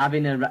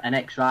having an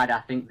ex-rider, I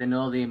think they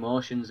know the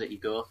emotions that you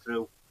go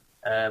through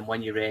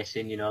when you're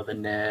racing. You know, the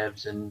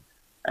nerves and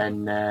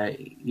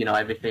you know,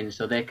 everything.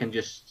 So they can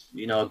just,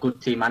 you know, a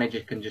good team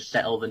manager can just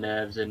settle the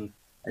nerves and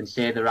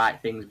say the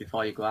right things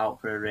before you go out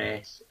for a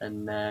race,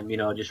 and you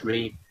know, just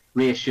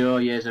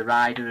reassure you as a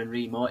rider and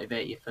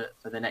re-motivate you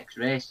for the next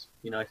race.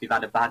 You know, if you've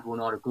had a bad one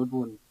or a good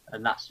one,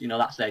 and that's, you know,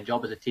 that's their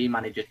job as a team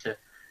manager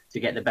to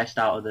get the best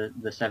out of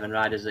the 7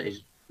 riders that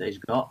he's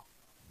got.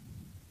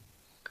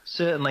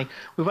 Certainly.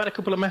 We've had a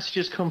couple of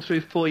messages come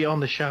through for you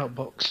on the shout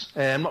box.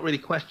 Not really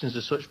questions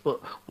as such,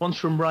 but one's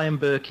from Ryan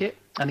Burkitt,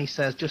 and he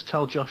says, just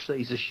tell Josh that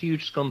he's a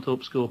huge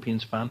Scunthorpe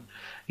Scorpions fan.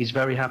 He's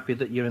very happy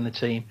that you're in the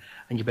team,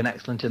 and you've been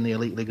excellent in the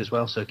Elite League as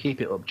well, so keep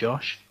it up,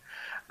 Josh.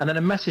 And then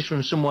a message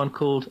from someone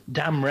called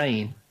Damn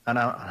Rain, and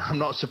I'm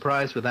not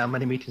surprised with how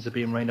many meetings are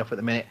being rained off at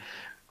the minute.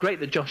 Great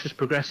that Josh is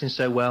progressing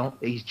so well.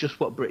 He's just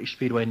what British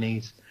Speedway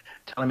needs.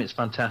 Tell him it's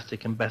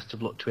fantastic and best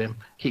of luck to him.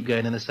 Keep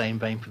going in the same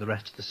vein for the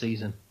rest of the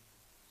season.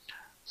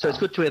 So it's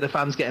good to hear the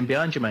fans getting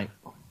behind you, mate.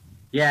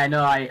 Yeah,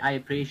 no, I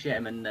appreciate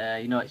him,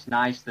 and you know, it's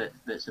nice that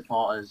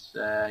supporters,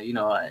 you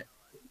know,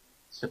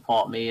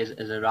 support me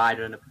as a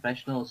rider and a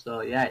professional.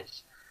 So yeah,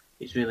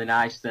 it's really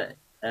nice that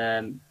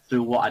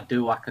through what I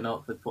do, I can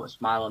hopefully put a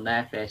smile on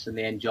their face and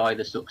they enjoy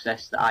the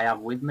success that I have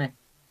with me.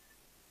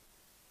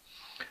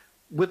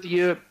 With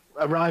you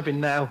arriving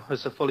now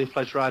as a fully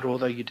fledged rider,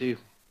 although you do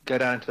go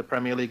down to the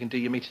Premier League and do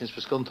your meetings for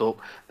Scunthorpe,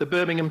 the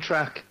Birmingham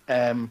track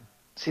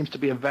seems to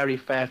be a very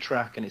fair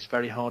track, and it's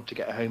very hard to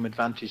get a home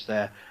advantage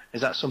there.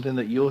 Is that something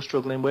that you're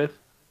struggling with?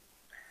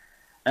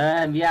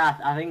 Yeah,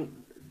 I think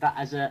that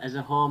as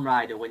a home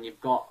rider, when you've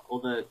got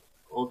other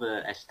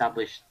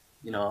established,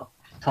 you know,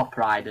 top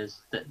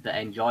riders that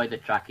enjoy the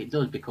track, it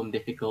does become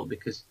difficult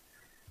because,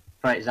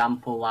 for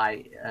example,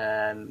 like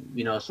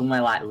you know,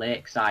 somewhere like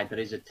Lakeside, there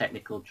is a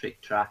technical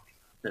trick track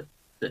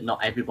that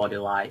not everybody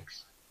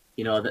likes.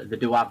 You know, they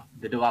do have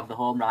the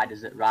home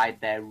riders that ride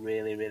there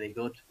really, really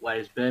good.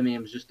 Whereas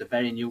Birmingham's just a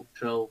very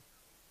neutral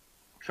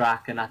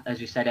track, and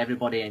as you said,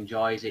 everybody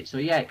enjoys it. So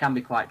yeah, it can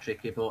be quite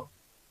tricky, but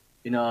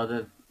you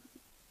know,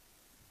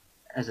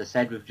 as I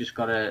said, we've just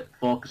got to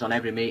focus on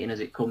every meeting as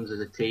it comes as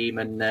a team,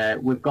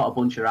 and we've got a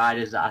bunch of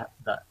riders that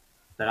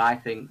I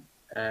think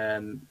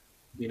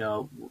you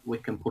know, we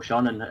can push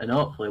on and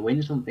hopefully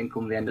win something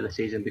come the end of the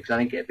season, because I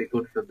think it'd be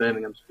good for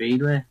Birmingham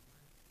Speedway.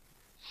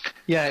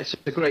 Yeah, it's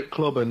a great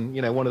club, and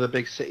you know, one of the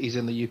big cities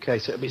in the UK,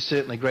 so it'd be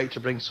certainly great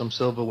to bring some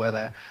silverware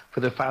there for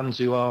the fans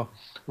who are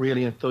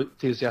really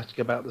enthusiastic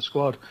about the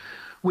squad.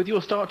 With your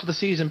start to the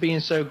season being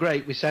so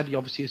great, we said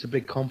obviously it's a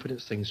big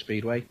confidence thing,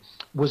 Speedway.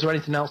 Was there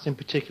anything else in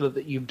particular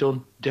that you've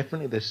done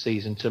differently this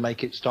season to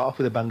make it start off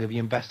with a bang? Have you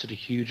invested a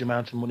huge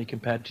amount of money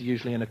compared to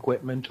usually in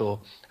equipment, or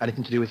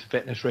anything to do with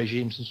fitness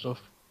regimes and stuff?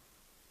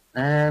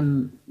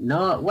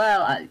 No,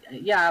 well,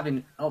 yeah,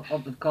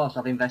 of course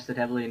I've invested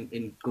heavily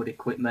in good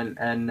equipment,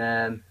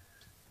 and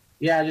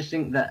yeah, I just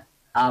think that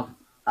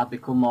I've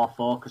become more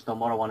focused on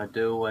what I want to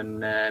do,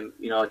 and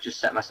you know, just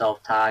set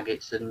myself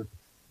targets and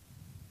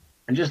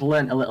just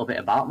learnt a little bit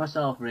about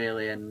myself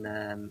really,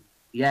 and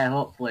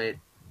hopefully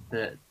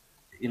the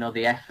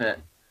the effort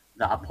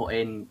that I put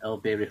in will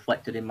be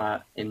reflected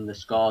in the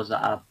scores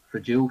that I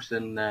produce,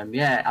 and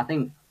I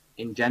think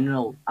in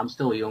general I'm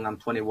still young. I'm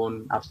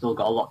 21. I've still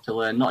got a lot to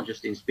learn, not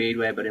just in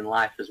Speedway but in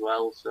life as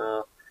well.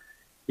 So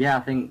I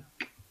think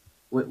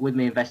with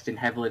me investing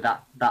heavily,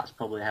 that's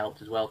probably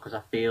helped as well, because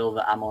I feel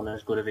that I'm on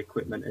as good of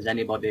equipment as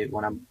anybody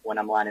when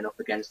I'm lining up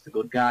against the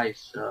good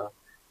guys. So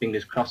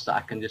fingers crossed that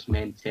I can just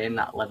maintain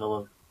that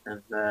level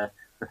of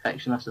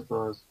perfection, I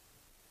suppose.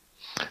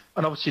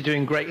 And obviously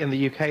doing great in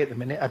the UK at the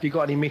minute. Have you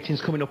got any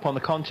meetings coming up on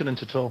the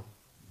continent at all?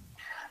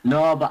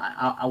 No, but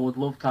I would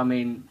love to. I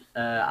mean,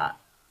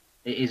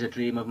 it is a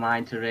dream of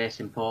mine to race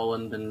in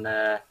Poland, and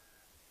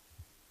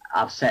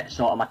I've set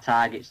sort of my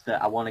targets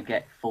that I want to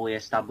get fully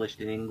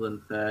established in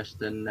England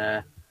first, and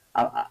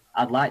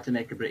I'd like to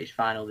make a British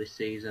final this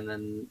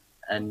season,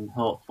 and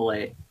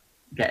hopefully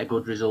get a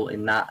good result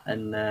in that.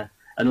 And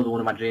another one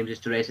of my dreams is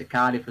to race at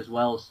Cardiff as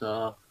well.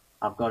 So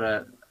I've got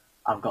to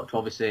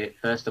obviously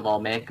first of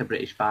all make a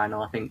British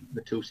final. I think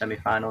the 2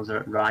 semi-finals are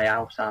at Rye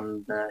House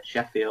and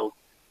Sheffield,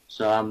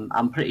 so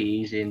I'm pretty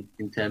easy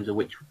in terms of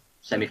which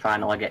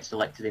semi-final I get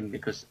selected in,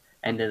 because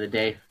end of the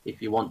day, if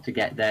you want to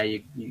get there,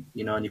 you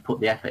know, and you put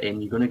the effort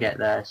in, you're going to get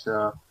there.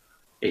 So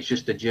it's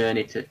just a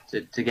journey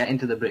to get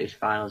into the British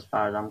final as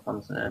far as I'm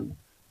concerned.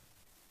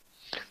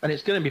 And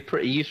it's going to be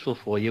pretty useful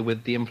for you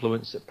with the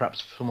influence that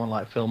perhaps someone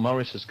like Phil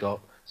Morris has got,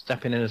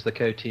 stepping in as the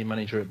co-team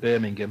manager at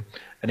Birmingham,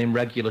 and in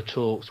regular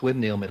talks with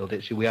Neil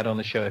Middleditch, who we had on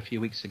the show a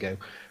few weeks ago.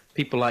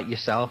 People like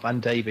yourself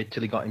and David,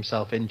 till he got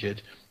himself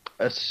injured,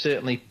 are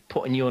certainly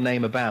putting your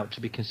name about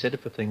to be considered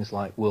for things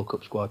like World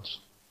Cup squads.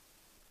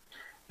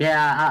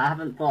 Yeah, I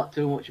haven't thought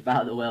too much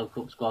about the World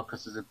Cup squad,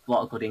 because there's a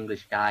lot of good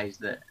English guys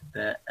that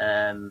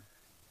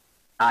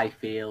I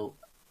feel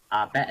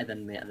are better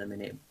than me at the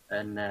minute,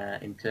 and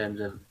in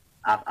terms of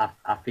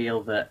I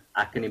feel that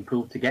I can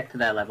improve to get to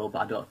their level,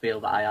 but I don't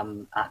feel that I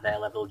am at their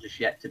level just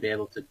yet to be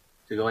able to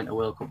go into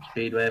World Cup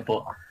Speedway.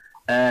 But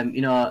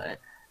you know,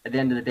 at the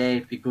end of the day,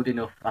 if you're good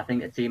enough, I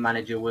think a team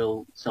manager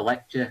will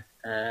select you.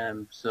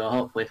 So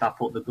hopefully, if I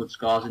put the good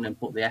scores in and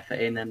put the effort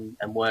in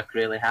and work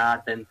really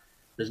hard, then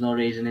there's no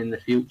reason in the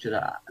future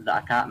that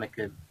I can't make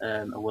a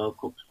World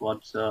Cup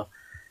squad. So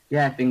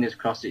yeah, fingers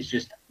crossed. It's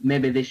just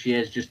maybe this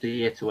year's just a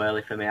year too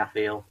early for me, I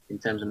feel, in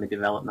terms of my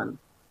development.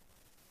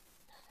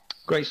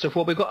 Great stuff.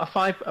 Well, we've got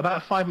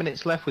about 5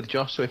 minutes left with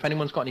Josh, so if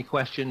anyone's got any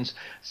questions,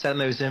 send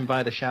those in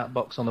via the shout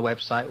box on the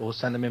website, or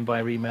send them in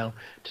via email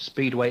to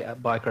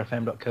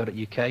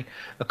speedway@bikerfm.co.uk.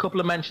 A couple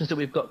of mentions that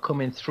we've got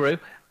coming through,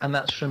 and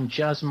that's from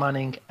Jazz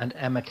Manning and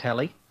Emma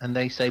Kelly, and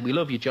they say, "We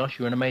love you, Josh.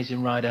 You're an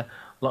amazing rider.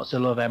 Lots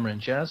of love, Emma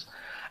and Jazz."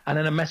 And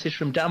then a message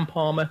from Dan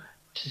Palmer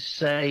to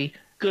say,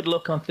 "Good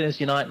luck on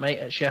Thursday night, mate,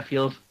 at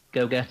Sheffield.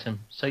 Go get him."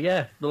 So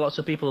yeah, there are lots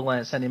of people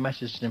sending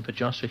messages in for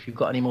Josh. So if you've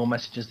got any more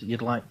messages that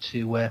you'd like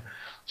to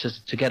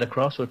get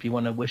across, or if you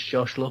want to wish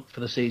Josh luck for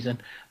the season,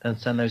 then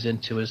send those in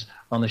to us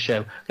on the show.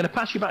 I'm going to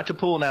pass you back to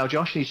Paul now,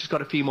 Josh. He's just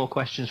got a few more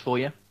questions for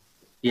you.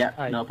 Yeah,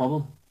 no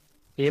problem.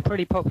 You're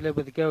pretty popular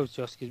with the girls,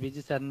 Josh, because we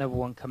just had another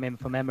one come in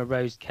from Emma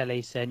Rose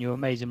Kelly saying you're an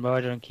amazing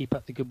rider and keep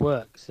up the good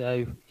work.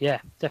 So yeah,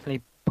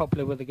 definitely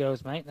popular with the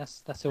girls, mate.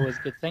 That's always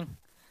a good thing.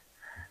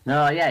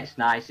 No, yeah, it's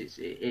nice. It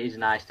is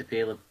nice to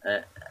feel,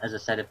 as I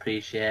said,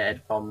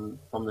 appreciated from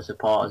the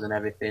supporters and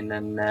everything.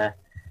 And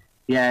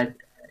yeah,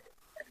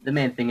 the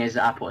main thing is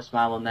that I put a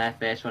smile on their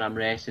face when I'm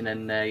racing,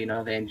 and you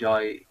know, they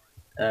enjoy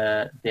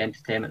the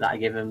entertainment that I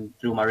give them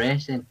through my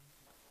racing.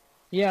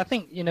 Yeah, I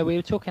think, you know, we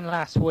were talking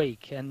last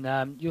week, and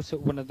you're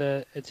sort of one of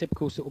a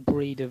typical sort of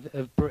breed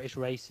of British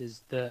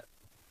racers that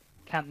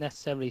can't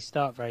necessarily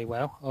start very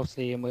well,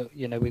 obviously, and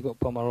we've got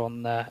Bomber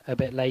on a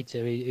bit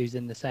later, who's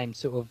in the same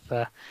sort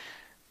of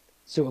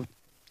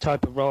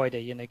type of rider,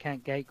 you know,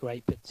 can't gate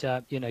great, but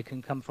you know,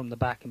 can come from the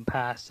back and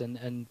pass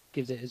and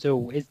gives it his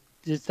all.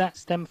 Does that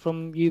stem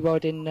from you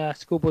riding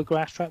schoolboy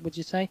grass track, would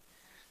you say?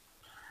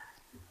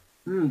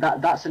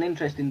 That's an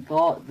interesting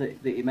thought that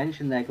you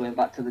mentioned there, going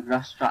back to the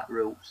grass track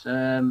routes.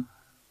 It's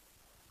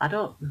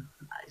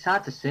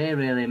hard to say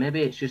really.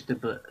 Maybe it's just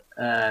you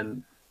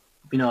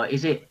know,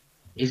 is it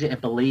a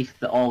belief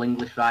that all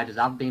English riders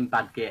have been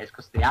bad gators?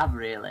 Because they have,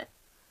 really.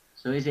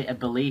 So is it a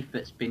belief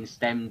that's been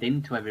stemmed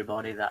into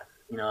everybody that,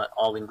 you know,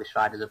 all English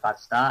riders are bad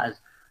starters?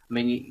 I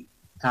mean,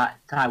 Ty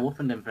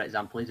Wuffenden, for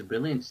example, he's a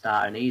brilliant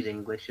starter and he's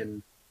English,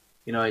 and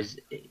you know,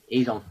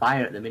 he's on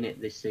fire at the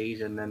minute this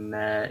season.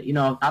 And you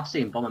know, I've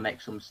seen Bomber make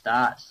some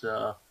starts,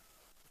 so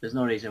there's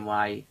no reason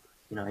why,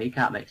 you know, he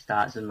can't make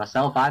starts. And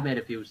myself, I've made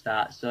a few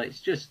starts. So it's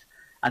just,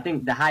 I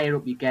think the higher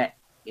up you get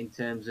in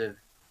terms of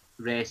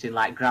racing,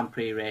 like Grand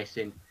Prix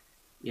racing,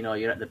 you know,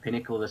 you're at the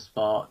pinnacle of the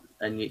sport,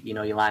 and you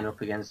know, you line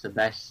up against the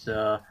best.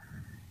 So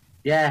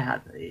yeah,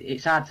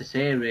 it's hard to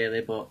say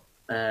really, but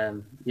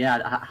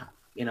yeah,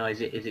 you know,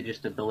 is it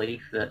just a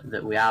belief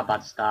that we are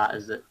bad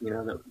starters, that, you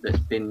know, that's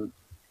been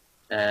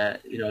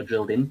you know,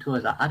 drilled into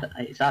us?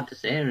 It's hard to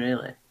say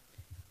really.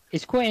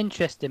 It's quite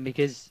interesting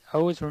because I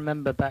always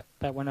remember back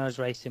when I was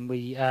racing,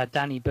 we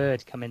Danny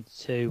Bird come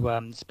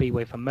into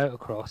Speedway for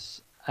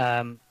motocross,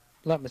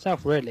 like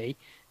myself really,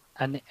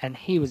 and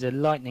he was a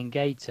lightning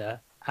gator,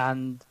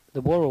 and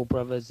the Worrell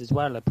brothers as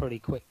well are pretty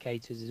quick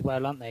gators as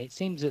well, aren't they? It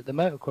seems that the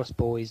motocross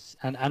boys,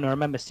 and I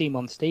remember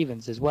Simon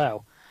Stevens as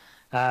well,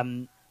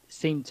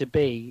 seem to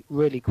be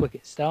really quick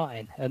at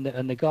starting, and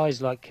the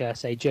guys like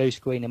say Joe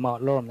Screen and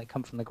Mark Lorham that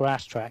come from the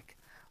grass track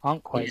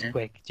aren't quite as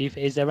quick.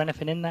 Is there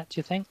anything in that, do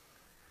you think?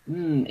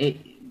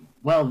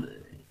 Well,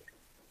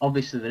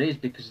 obviously there is,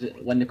 because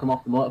when they come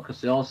off the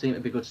motocross, they all seem to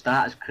be good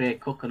starters. Craig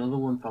Cook, another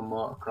one from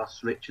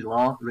motocross, Richard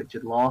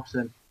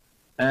Lawson.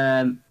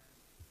 I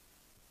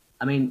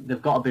mean,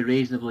 they've got to be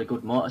reasonably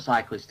good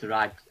motorcyclists to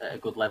ride at a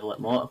good level at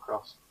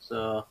motocross.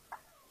 So,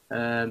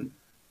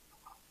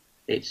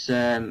 it's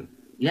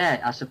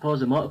I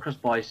suppose the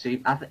motocross boys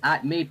seem.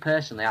 Me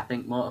personally, I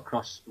think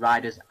motocross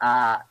riders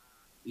are,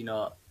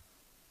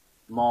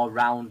 more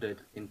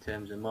rounded in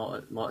terms of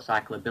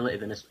motorcycle ability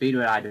than a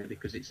speedway rider,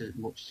 because it's a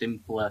much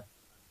simpler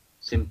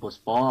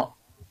sport.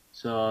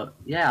 So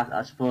yeah,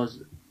 I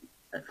suppose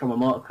from a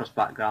motocross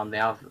background they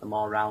have a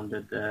more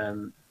rounded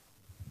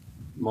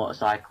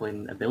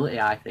motorcycling ability,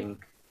 I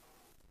think.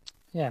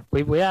 Yeah,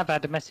 we have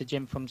had a message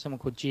in from someone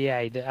called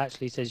GA that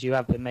actually says you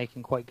have been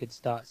making quite good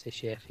starts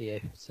this year for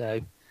you.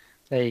 So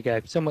there you go.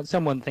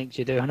 Someone thinks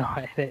you're doing all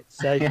right at it.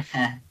 So.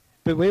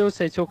 But we're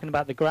also talking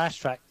about the grass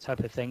track type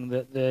of thing,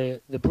 that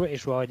the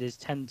British riders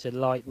tend to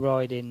like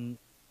riding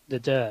the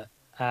dirt,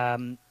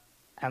 and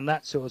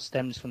that sort of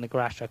stems from the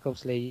grass track.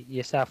 Obviously,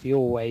 yourself, you're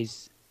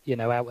always,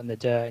 out in the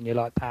dirt, and you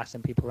like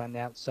passing people around the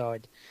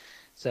outside.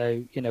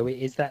 So,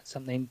 is that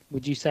something,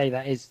 would you say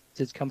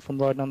does come from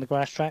riding on the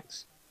grass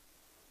tracks?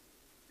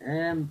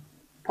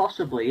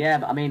 Possibly, yeah.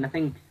 But I mean, I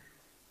think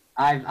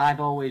I've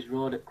always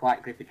rode at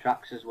quite grippy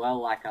tracks as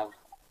well. Like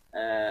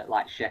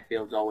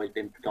Sheffield's always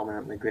been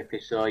predominantly grippy,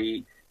 so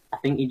I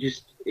think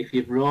if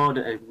you've rode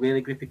at a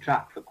really grippy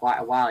track for quite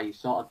a while, you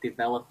sort of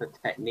develop a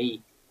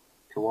technique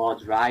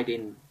towards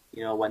riding,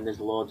 when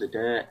there's loads of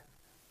dirt.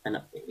 And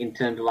in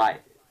terms of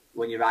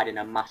when you're riding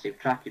a massive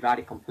track, you ride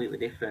it completely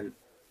different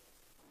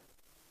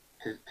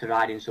to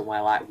riding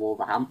somewhere like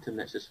Wolverhampton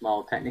that's a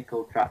small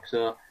technical track.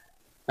 So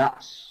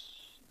that's,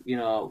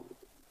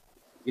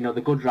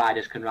 the good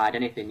riders can ride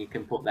anything. You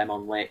can put them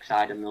on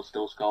Lakeside and they'll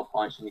still score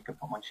points, and you can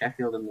put them on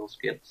Sheffield and they'll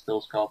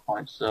still score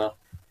points. So,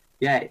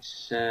 yeah,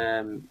 it's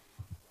I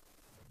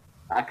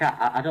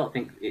don't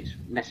think it's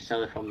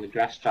necessarily from the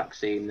grass track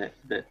scene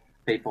that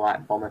people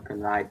like Bomber can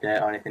ride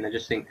dirt or anything. I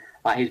just think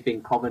he's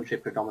been Coventry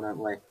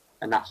predominantly,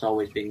 and that's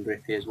always been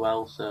grippy as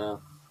well. So,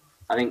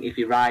 I think if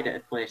you ride at a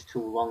place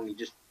too long, you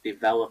just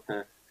develop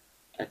a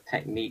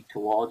technique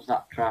towards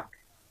that track.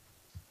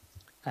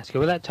 That's good.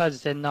 Well, that ties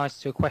us in nice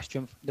to a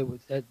question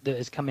that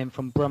has come in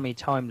from Brummy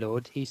Time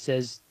Lord. He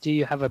says, do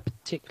you have a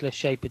particular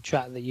shape of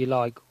track that you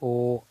like,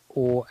 or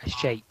a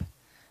shape?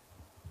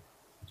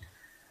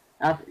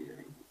 Of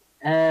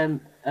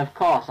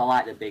course, I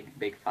like the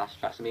big fast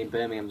tracks. I mean,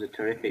 Birmingham's a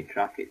terrific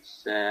track.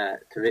 It's as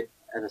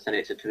I said,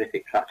 it's a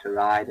terrific track to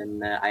ride,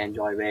 and I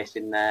enjoy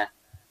racing there.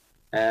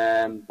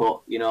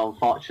 But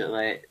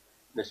unfortunately,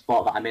 the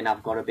sport that I'm in,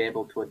 I've got to be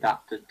able to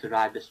adapt to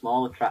ride the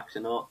smaller tracks,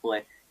 and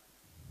hopefully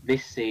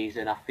this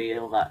season I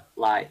feel that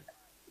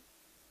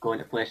going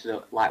to places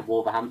like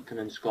Wolverhampton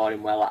and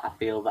scoring well, I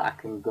feel that I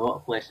can go to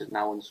places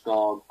now and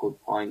score good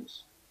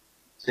points.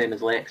 Same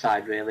as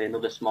Lakeside, really,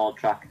 another small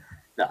track,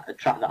 a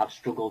track that I've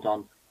struggled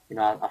on.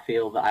 I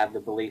feel that I have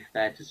the belief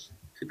there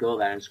to go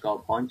there and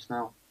score points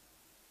now.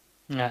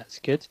 That's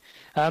good.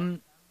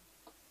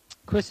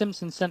 Chris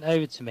Simpson sent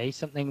over to me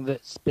something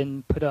that's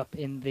been put up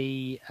in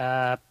the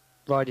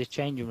riders'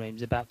 changing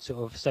rooms about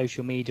sort of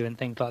social media and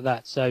things like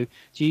that. So,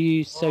 do you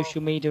use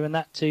social media and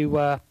that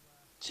to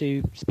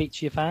speak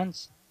to your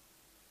fans?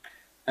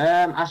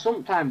 I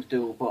sometimes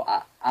do,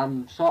 but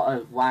I'm sort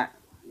of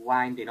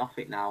winding off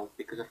it now,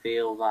 because I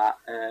feel that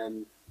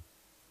it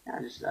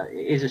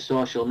is a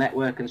social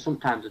network, and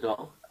sometimes I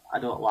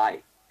don't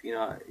like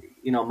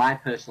my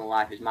personal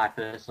life is my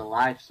personal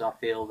life, so I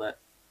feel that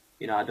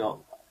I don't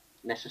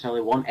necessarily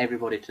want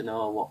everybody to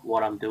know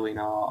what I'm doing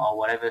or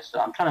whatever.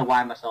 So I'm trying to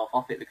wind myself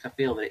off it, because I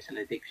feel that it's an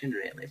addiction,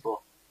 really. But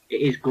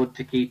it is good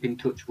to keep in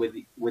touch with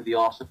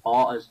your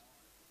supporters,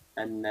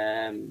 and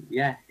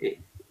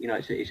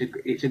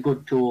it's a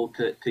good tool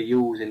to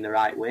use in the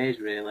right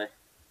ways, really.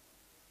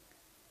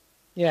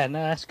 Yeah,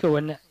 no, that's cool.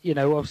 And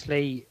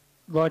obviously,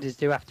 riders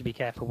do have to be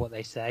careful what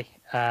they say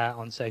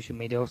on social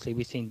media. Obviously,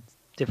 we've seen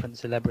different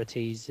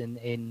celebrities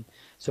in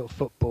sort of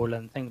football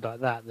and things like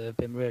that have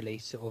been really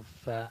sort of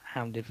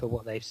hounded for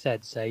what they've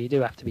said. So you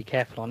do have to be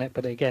careful on it.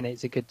 But again,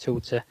 it's a good tool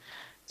to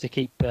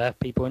keep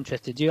people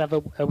interested. Do you have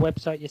a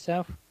website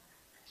yourself?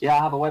 Yeah,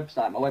 I have a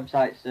website. My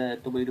website's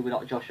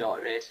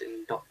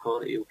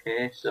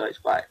www.joshautyracing.co.uk. So it's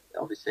quite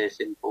obviously a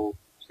simple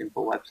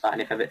website.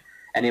 And if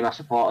any of my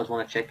supporters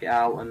want to check it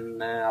out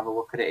and have a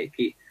look at it,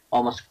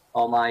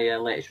 all my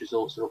latest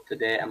results are up to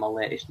date, and my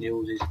latest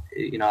news is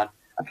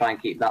I try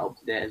and keep that up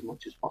to date as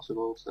much as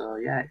possible. So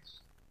yeah,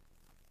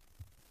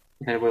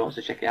 if anybody wants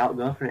to check it out,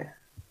 go for it.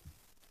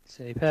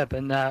 Superb.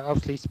 And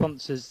obviously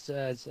sponsors,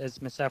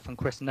 as myself and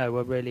Chris know,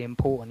 are really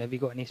important. Have you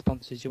got any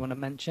sponsors you want to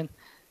mention?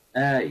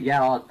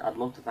 Yeah, I'd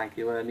love to, thank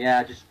you.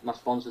 Yeah, just my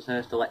sponsors,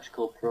 Hurst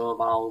Electrical,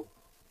 ProValve,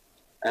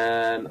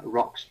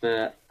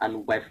 Roxpert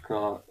and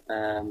Wevco,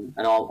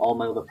 and all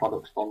my other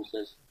product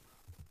sponsors.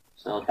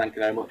 So thank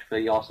you very much for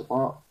your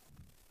support.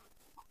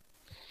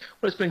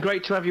 Well, it's been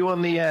great to have you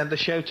on the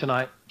show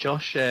tonight,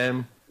 Josh.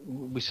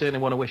 We certainly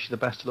want to wish you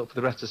the best of luck for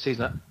the rest of the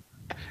season.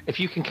 If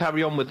you can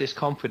carry on with this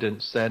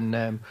confidence,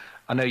 then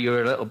I know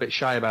you're a little bit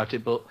shy about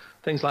it, but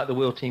things like the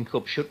World Team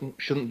Cup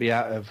shouldn't be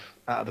out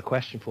of the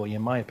question for you,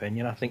 in my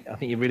opinion. I think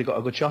you've really got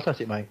a good shot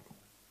at it, mate.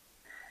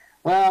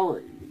 Well,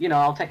 you know,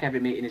 I'll take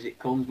every meeting as it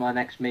comes. My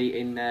next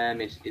meeting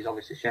is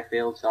obviously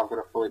Sheffield, so I've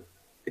got to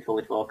be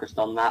fully focused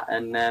on that.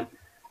 And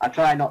I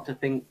try not to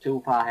think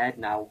too far ahead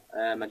now.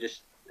 I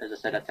just, as I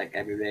said, I take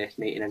every race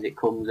meeting as it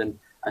comes, and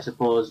I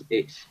suppose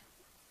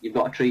you've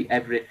got to treat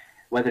every,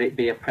 whether it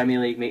be a Premier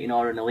League meeting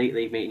or an Elite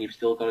League meeting, you've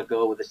still got to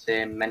go with the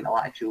same mental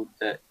attitude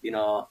that, you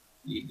know,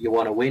 you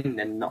want to win,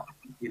 and not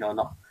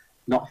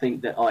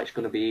think that, it's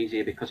going to be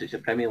easier because it's a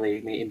Premier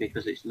League meeting,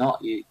 because it's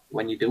not.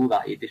 When you do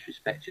that, you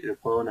disrespect your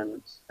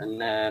opponents.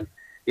 And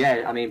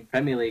yeah, I mean,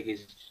 Premier League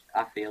is,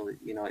 I feel,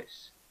 you know,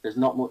 there's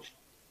not much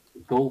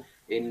gulf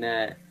in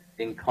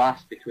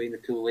class between the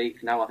two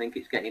leagues now. I think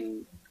it's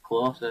getting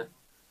closer.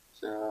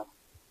 So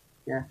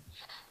yeah,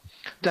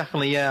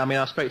 definitely. Yeah, I mean,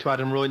 I spoke to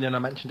Adam Royne and I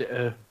mentioned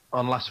it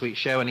on last week's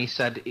show, and he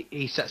said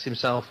he sets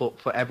himself up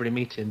for every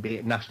meeting, be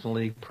it National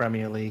League,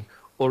 Premier League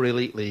or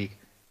Elite League,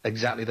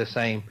 exactly the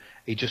same.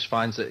 He just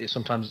finds that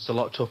sometimes it's a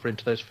lot tougher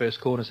into those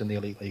first corners in the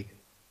Elite League.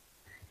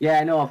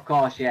 Yeah, no, of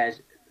course, yeah.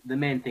 The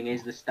main thing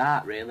is the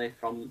start, really,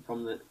 from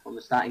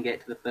the starting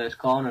gate to the first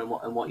corner,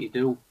 and what you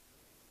do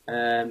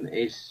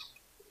is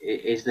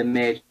the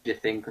major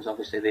thing, because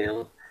obviously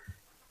the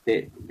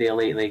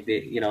Elite League,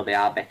 they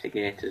are better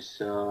gators.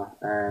 So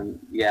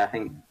yeah, I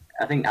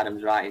think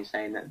Adam's right in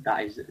saying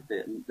that is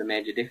the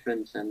major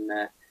difference. And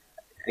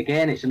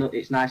again,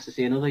 it's nice to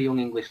see another young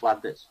English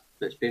lad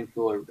that's been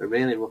through a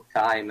really rough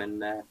time,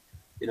 and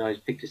he's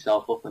picked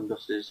himself up and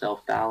dusted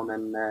himself down,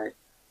 and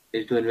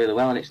he's doing really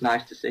well, and it's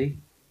nice to see.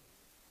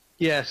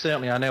 Yeah,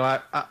 certainly. I know.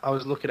 I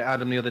was looking at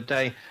Adam the other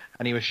day,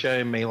 and he was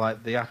showing me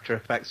like the after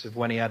effects of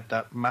when he had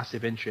that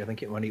massive injury. I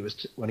think when he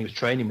was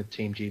training with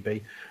Team GB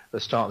at the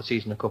start of the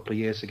season a couple of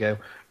years ago,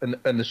 and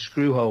the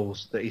screw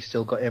holes that he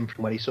still got in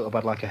from when he sort of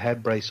had like a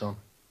head brace on.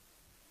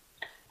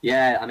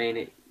 Yeah, I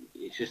mean,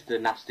 it's just a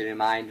nasty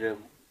reminder of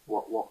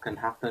what can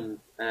happen.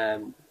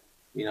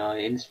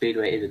 In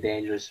Speedway, it is a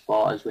dangerous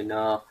sport, as we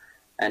know,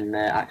 and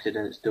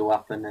accidents do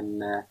happen,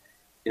 and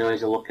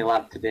he's a lucky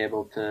lad to be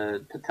able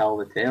to tell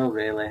the tale,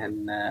 really.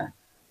 And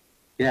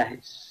yeah,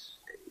 it's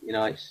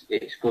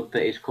good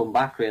that he's come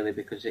back, really,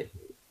 because it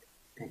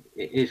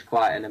is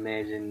quite an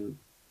amazing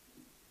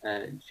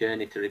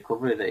journey to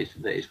recovery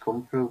that he's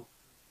come through.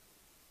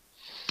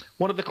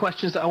 One of the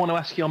questions that I want to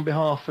ask you on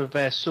behalf of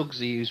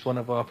Suggsy, who's one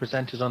of our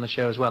presenters on the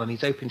show as well, and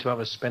he's hoping to have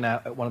a spin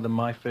out at one of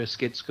My First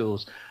Skid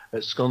schools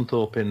at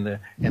Scunthorpe in the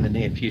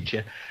near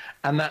future,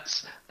 and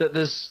that's that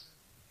there's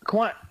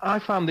quite. I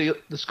found the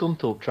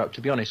Scunthorpe track,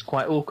 to be honest,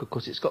 quite awkward,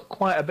 because it's got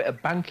quite a bit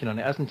of banking on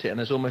it, hasn't it? And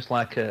there's almost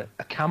like a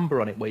camber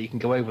on it where you can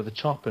go over the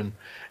top. And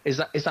is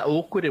that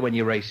awkward when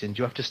you're racing? Do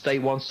you have to stay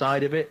one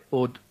side of it,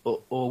 or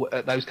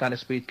at those kind of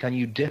speeds can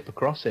you dip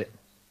across it?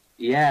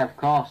 Yeah, of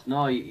course.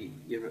 No,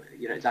 you're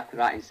exactly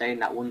right in saying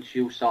that. Once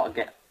you sort of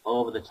get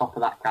over the top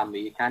of that camber,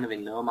 you're kind of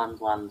in no man's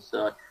land.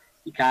 So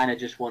you kind of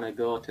just want to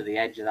go to the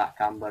edge of that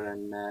camber,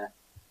 and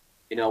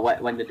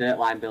when the dirt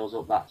line builds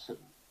up, that's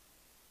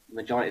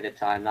majority of the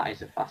time that is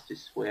the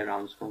fastest way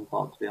around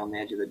Scunthorpe, to be on the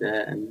edge of the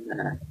dirt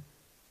and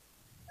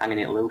hanging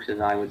it loose, as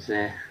I would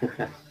say.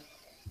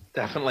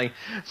 Definitely.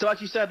 So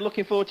as you said,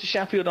 looking forward to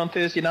Sheffield on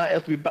Thursday night.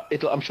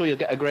 I'm sure you'll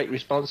get a great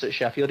response at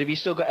Sheffield. Have you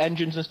still got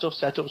engines and stuff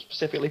set up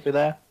specifically for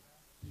there?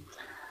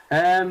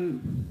 No,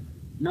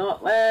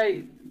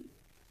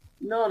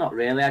 not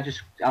really.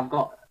 I've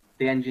got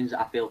the engines that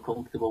I feel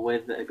comfortable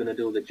with that are going to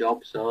do the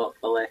job. So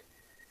hopefully,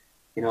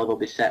 they'll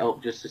be set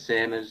up just the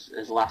same as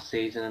last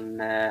season,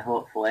 and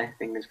hopefully,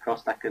 fingers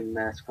crossed, I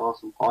can score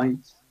some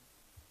points.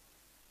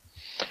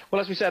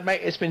 Well, as we said,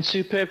 mate, it's been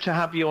superb to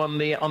have you on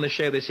the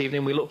show this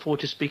evening. We look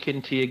forward to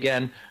speaking to you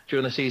again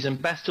during the season.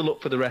 Best of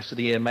luck for the rest of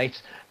the year,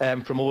 mate,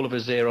 from all of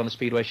us here on the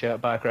Speedway Show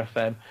at Biker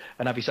FM,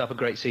 and have yourself a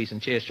great season.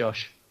 Cheers,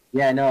 Josh.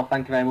 Yeah, no,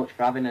 thank you very much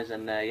for having us,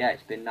 and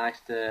it's been nice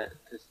to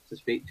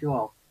speak to you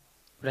all.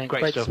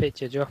 Great to speak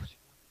to you, Josh.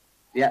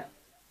 Yeah,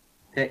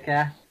 take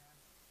care.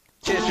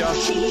 Cheers,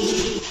 Josh.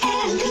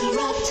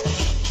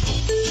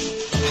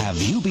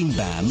 Have you been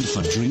banned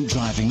for drink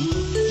driving?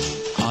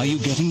 Are you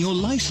getting your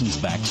license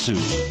back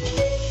soon?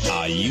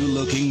 Are you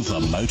looking for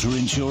motor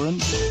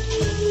insurance?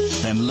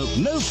 Then look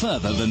no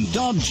further than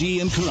dodgy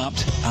and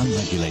corrupt,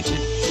 unregulated.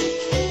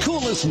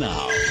 Call us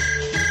now.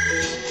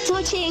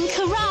 Dodgy and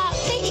corrupt,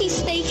 Vicky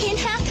speaking,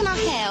 how can I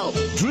help?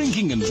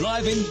 Drinking and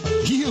driving,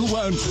 you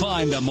won't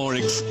find a more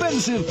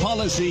expensive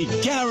policy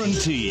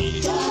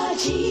guaranteed.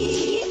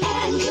 Dodgy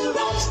and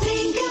corrupt,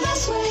 think of us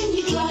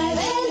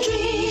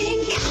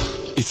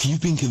If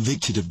you've been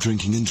convicted of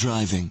drinking and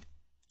driving,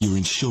 your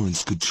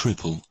insurance could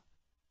triple.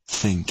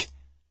 Think.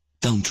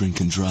 Don't drink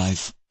and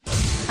drive.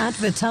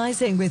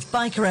 Advertising with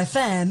Biker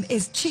FM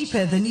is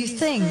cheaper than you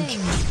think.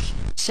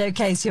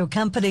 Showcase your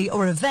company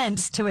or event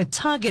to a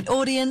target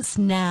audience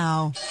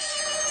now.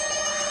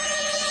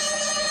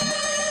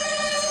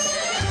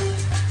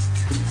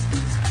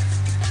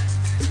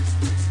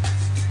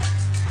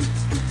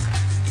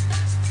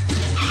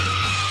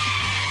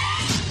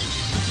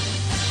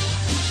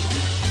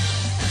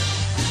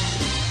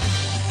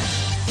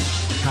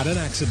 Had an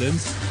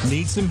accident?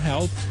 Need some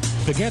help?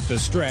 Forget the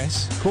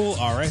stress. Call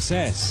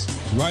RSS.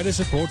 Rider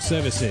Support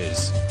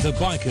Services. The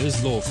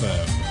Bikers Law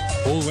Firm.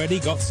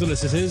 Already got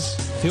solicitors?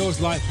 Feels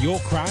like your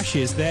crash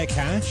is their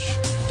cash?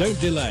 Don't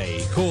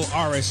delay. Call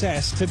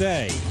RSS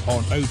today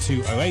on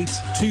 0208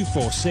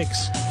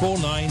 246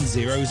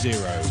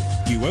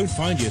 4900. You won't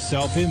find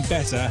yourself in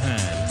better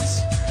hands.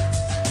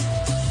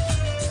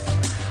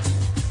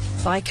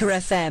 Biker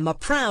FM are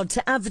proud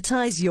to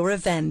advertise your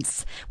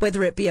events,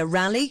 whether it be a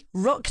rally,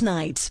 rock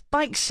night,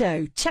 bike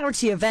show,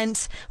 charity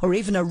event, or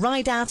even a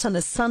ride out on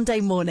a Sunday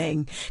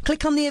morning.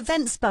 Click on the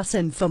events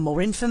button for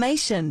more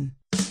information.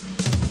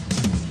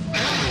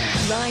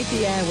 Ride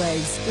the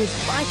airwaves with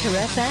Biker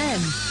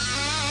FM.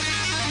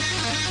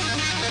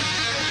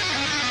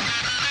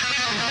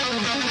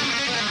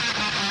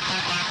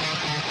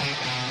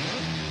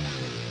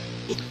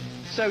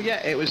 So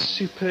yeah, it was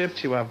superb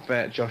to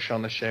have Josh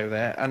on the show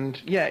there, and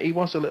yeah, he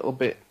was a little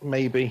bit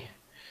maybe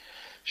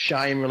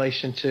shy in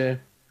relation to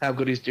how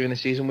good he's doing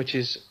this season, which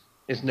is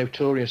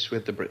notorious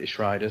with the British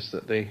riders,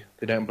 that they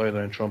don't blow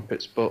their own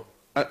trumpets, but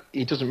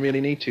he doesn't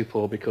really need to,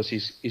 Paul, because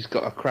he's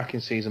got a cracking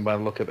season by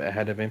the look of it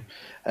ahead of him,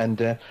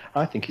 and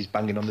I think he's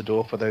banging on the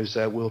door for those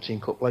World Team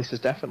Cup places,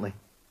 definitely.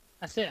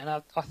 That's it, and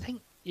I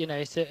think, you know,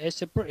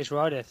 it's a British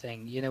rider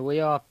thing. You know,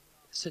 we are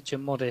such a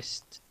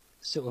modest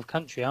sort of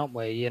country, aren't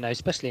we? You know,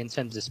 especially in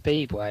terms of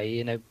Speedway.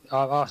 You know,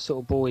 our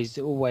sort of boys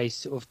always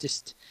sort of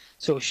just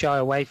sort of shy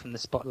away from the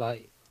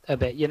spotlight a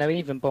bit. You know,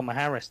 even Bomber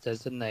Harris does,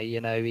 doesn't he?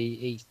 You know,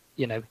 he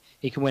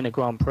can win a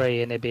Grand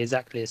Prix and it'd be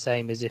exactly the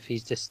same as if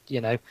he's just, you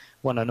know,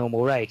 won a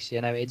normal race.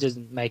 You know, it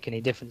doesn't make any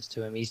difference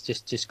to him. He's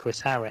just Chris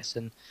Harris,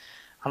 and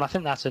I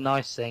think that's a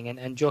nice thing.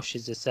 And Josh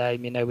is the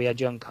same. You know, we had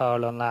John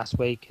Carl on last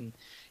week and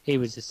he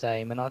was the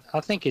same. And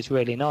I think it's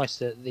really nice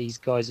that these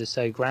guys are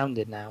so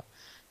grounded now.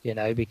 You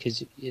know,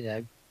 because, you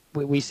know,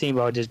 we've seen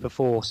riders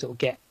before sort of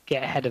get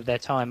ahead of their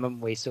time,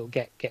 haven't we? Sort of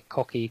get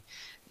cocky,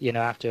 you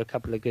know, after a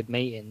couple of good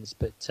meetings.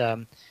 But,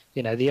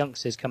 you know, the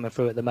youngsters coming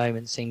through at the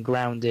moment seem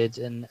grounded,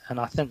 and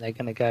I think they're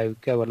going to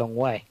go a long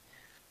way.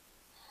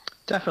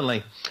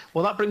 Definitely.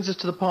 Well, that brings us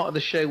to the part of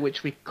the show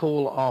which we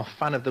call our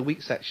Fan of the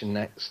Week section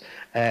next.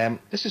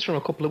 This is from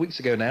a couple of weeks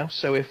ago now,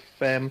 so if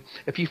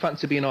you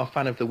fancy being our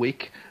Fan of the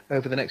Week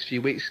over the next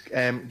few weeks,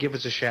 give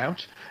us a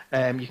shout.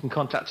 You can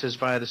contact us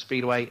via the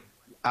Speedway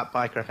at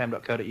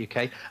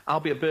bikerfm.co.uk. I'll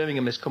be at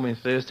Birmingham this coming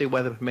Thursday,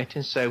 weather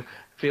permitting, so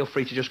feel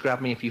free to just grab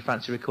me if you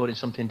fancy recording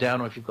something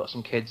down, or if you've got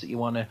some kids that you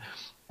want to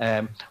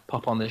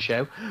pop on the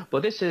show.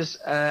 But this is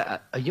a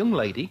young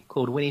lady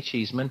called Winnie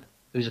Cheeseman,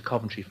 who's a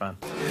Coventry fan.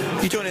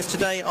 You join us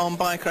today on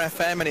Biker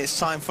FM, and it's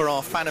time for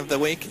our Fan of the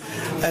Week.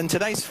 And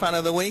today's Fan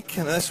of the Week,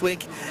 and this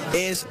week,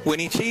 is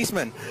Winnie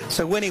Cheeseman.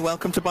 So Winnie,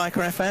 welcome to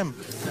Biker FM.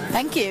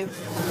 Thank you.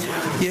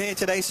 You're here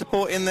today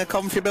supporting the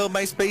Coventry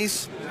Build-Based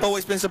Bees?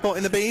 Always been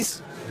supporting the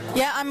Bees?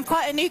 Yeah, I'm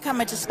quite a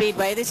newcomer to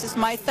Speedway. This is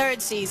my third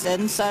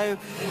season, so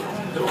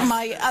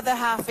my other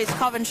half is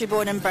Coventry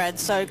born and bred,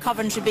 so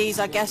Coventry Bees,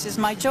 I guess, is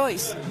my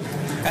choice.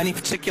 Any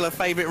particular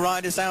favourite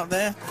riders out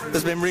there?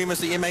 There's been rumours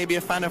that you may be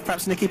a fan of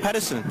perhaps Nicky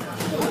Pedersen.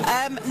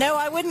 No,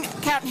 I wouldn't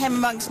count him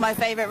amongst my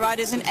favourite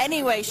riders in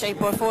any way,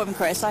 shape or form,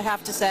 Chris, I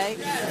have to say.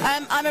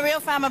 I'm a real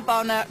fan of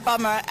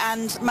Bomber,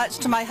 and much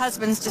to my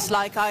husband's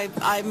dislike,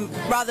 I'm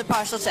rather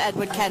partial to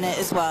Edward Kennett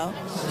as well.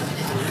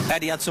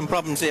 Eddie had some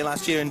problems here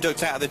last year and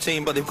ducked out of the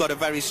team, but they've got a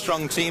very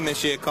strong team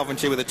this year,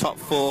 Coventry, with the top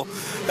four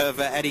of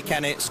Eddie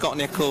Kennett, Scott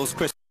Nichols,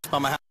 Chris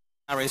Bomber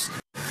Harris,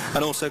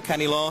 and also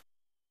Kenny Lawson,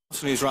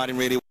 who's riding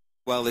really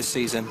well this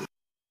season.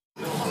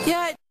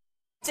 Yeah,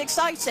 it's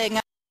exciting.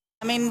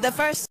 I mean, the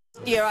first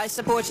year I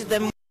supported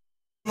them,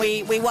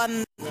 we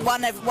won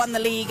the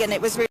league, and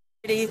it was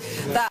really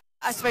that,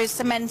 I suppose,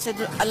 cemented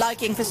a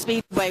liking for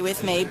Speedway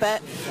with me.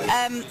 But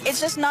it's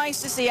just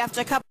nice to see,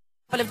 after a couple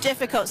of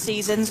difficult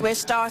seasons, we're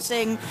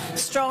starting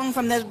strong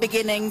from the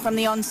beginning, from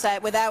the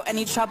onset, without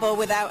any trouble,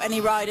 without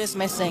any riders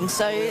missing.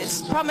 So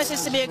it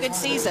promises to be a good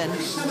season.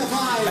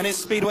 And is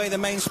Speedway the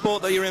main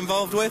sport that you're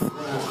involved with?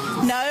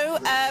 No,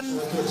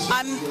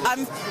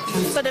 I'm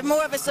sort of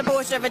more of a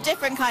supporter of a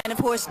different kind of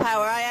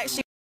horsepower. I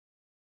actually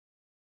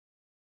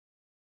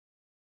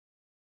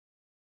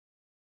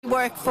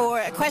work for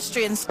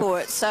equestrian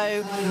sports,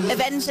 so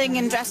eventing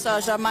and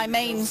dressage are my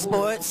main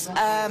sports.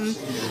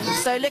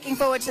 So looking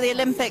forward to the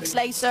Olympics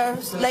later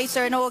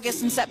in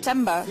August and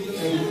September.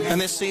 And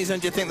this season,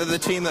 do you think that the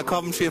team that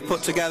Coventry have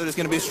put together is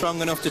going to be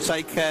strong enough to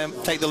take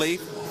the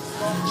lead?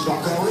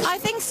 I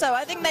think so.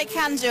 I think they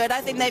can do it.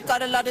 I think they've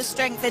got a lot of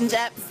strength in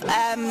depth.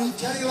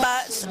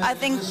 But I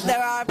think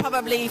there are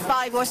probably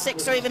 5 or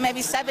 6 or even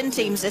maybe 7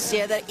 teams this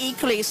year that are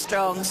equally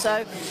strong.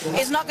 So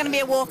it's not going to be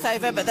a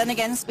walkover, but then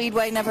again,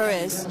 Speedway never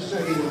is.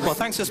 Well,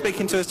 thanks for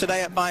speaking to us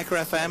today at Biker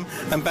FM,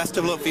 and best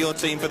of luck for your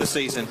team for the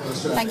season.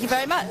 Thank you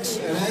very much.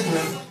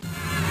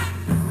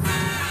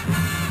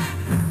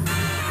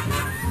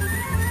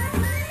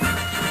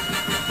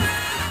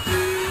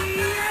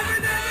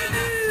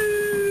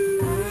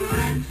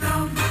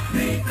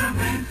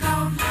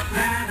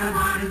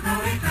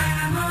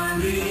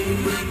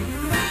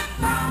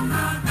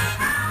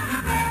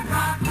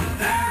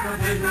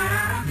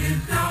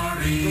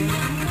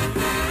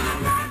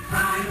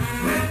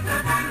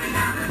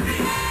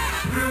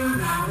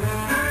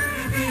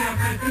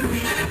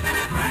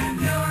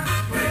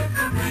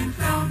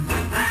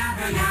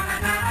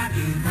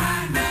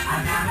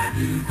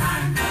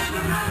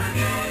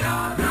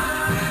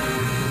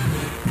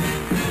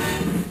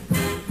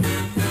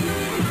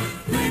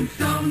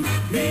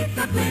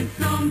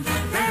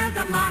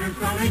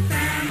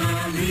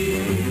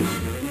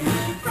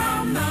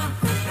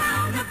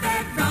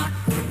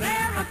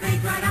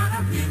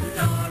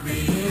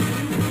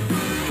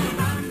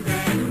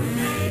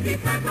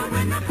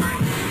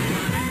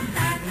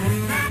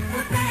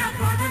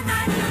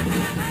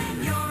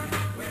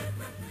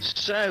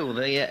 So,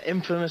 the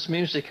infamous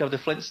music of the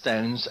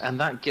Flintstones, and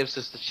that gives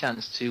us the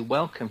chance to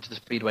welcome to the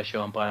Speedway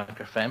Show on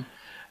Biker FM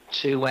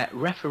to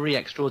referee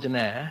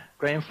extraordinaire,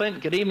 Graham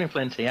Flint. Good evening,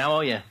 Flinty. How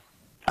are you?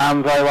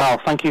 I'm very well.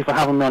 Thank you for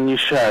having me on your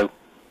show.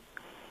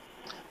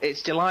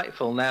 It's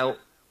delightful. Now,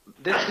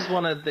 this is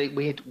one of the...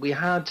 We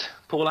had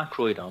Paul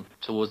Ackroyd on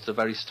towards the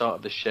very start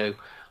of the show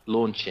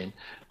launching,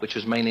 which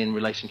was mainly in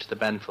relation to the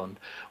Ben Fund.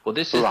 Well,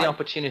 this is the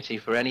opportunity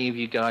for any of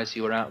you guys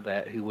who are out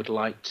there who would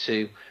like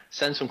to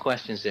send some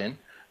questions in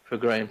for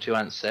Graham to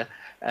answer,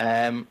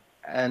 and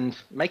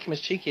make him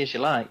as cheeky as you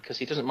like, because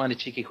he doesn't mind a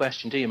cheeky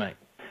question, do you, mate?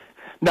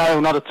 No,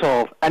 not at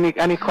all.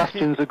 Any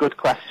question's a good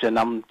question.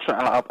 I'm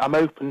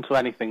open to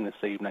anything this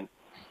evening.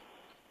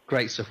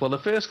 Great stuff. Well, the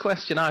first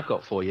question I've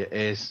got for you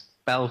is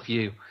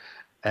Bellevue.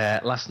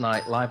 Last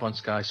night, live on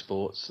Sky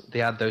Sports, they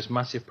had those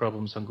massive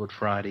problems on Good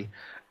Friday,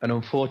 and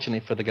unfortunately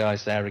for the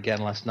guys there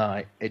again last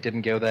night, it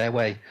didn't go their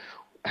way.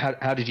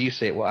 How did you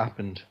see it? What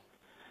happened?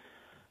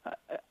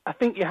 I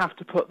think you have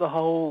to put the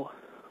whole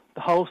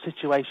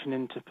situation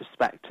into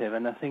perspective,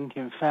 and I think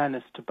in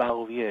fairness to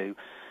Bellevue,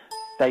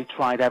 they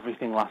tried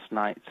everything last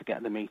night to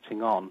get the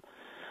meeting on.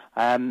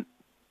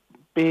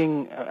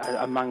 Being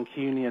a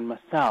Mancunian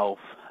myself,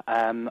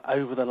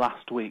 over the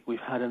last week we've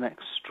had an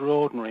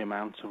extraordinary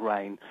amount of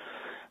rain,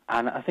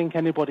 and I think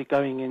anybody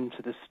going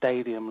into the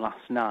stadium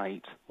last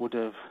night would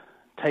have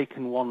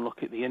taken one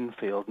look at the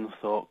infield and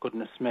thought,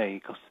 goodness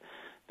me, because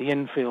the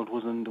infield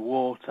was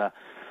underwater.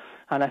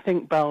 And I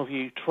think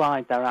Bellevue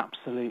tried their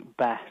absolute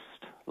best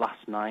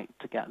last night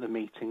to get the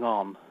meeting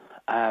on.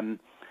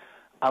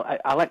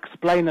 I'll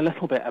explain a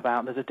little bit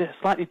about, there's a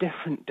slightly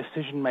different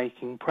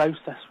decision-making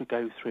process we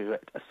go through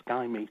at a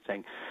Sky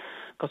meeting,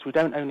 because we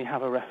don't only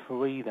have a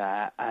referee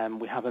there,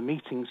 we have a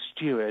meeting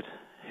steward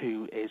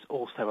who is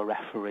also a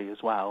referee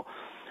as well,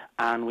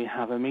 and we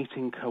have a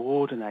meeting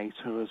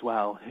coordinator as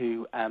well,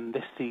 who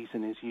this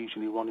season is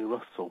usually Ronnie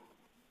Russell.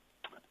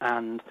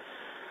 And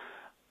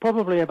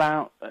probably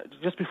about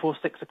just before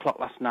 6 o'clock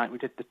last night, we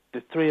did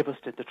the three of us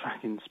did the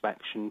track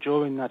inspection.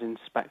 During that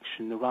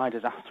inspection, the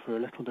riders asked for a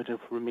little bit of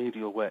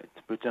remedial work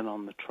to be done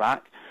on the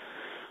track,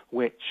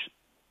 which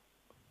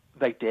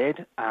they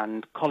did,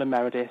 and Colin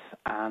Meredith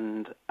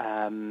and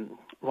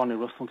Ronnie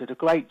Russell did a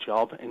great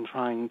job in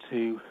trying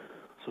to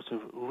sort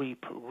of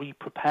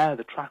re-prepare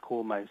the track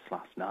almost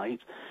last night.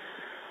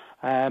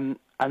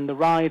 And the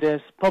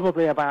riders,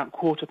 probably about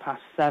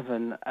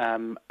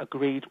 7:15,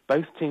 agreed,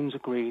 both teams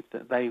agreed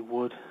that they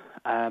would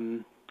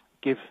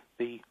give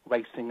the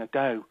racing a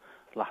go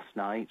last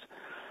night.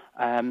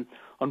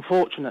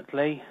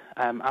 Unfortunately,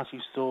 as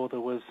you saw,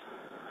 there was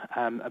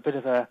a bit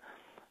of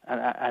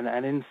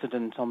an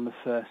incident on the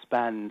first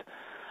bend,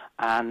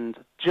 and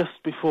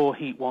just before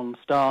Heat 1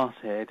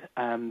 started,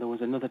 there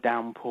was another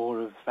downpour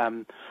of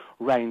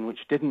rain,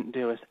 which didn't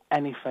do us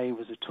any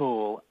favours at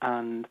all,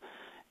 and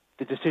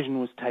the decision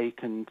was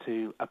taken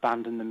to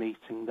abandon the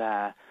meeting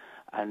there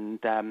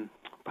and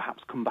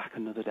perhaps come back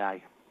another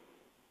day.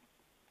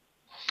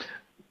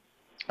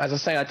 As I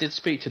say, I did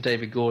speak to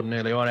David Gordon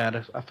earlier on. I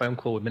had a phone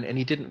call with him, and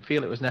he didn't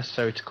feel it was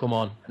necessary to come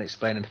on and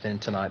explain anything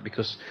tonight,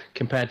 because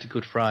compared to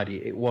Good Friday,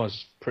 it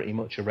was pretty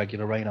much a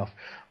regular rain-off.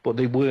 But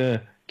they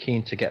were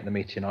keen to get the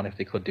meeting on if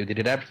they could do. They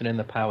did everything in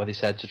their power, they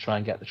said, to try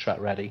and get the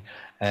track ready.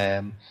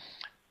 And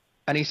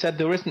he said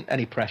there isn't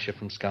any pressure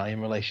from Sky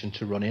in relation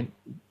to running.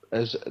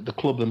 As the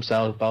club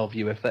themselves,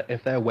 Bellevue,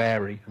 if they're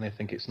wary and they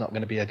think it's not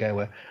going to be a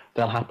goer,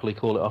 they'll happily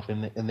call it off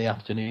in the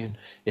afternoon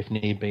if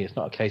need be. It's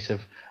not a case of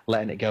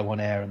letting it go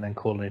on air and then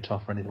calling it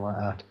off or anything like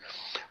that.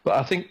 But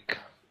I think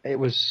it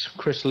was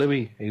Chris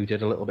Louis who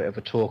did a little bit of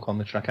a talk on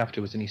the track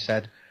afterwards, and he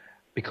said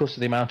because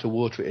of the amount of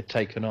water it had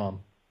taken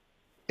on,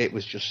 it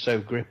was just so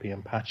grippy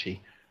and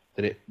patchy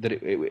that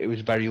it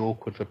was very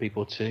awkward for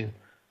people to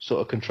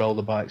sort of control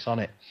the bikes on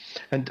it.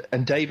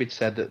 And David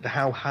said that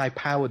how high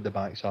powered the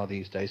bikes are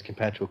these days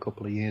compared to a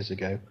couple of years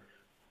ago,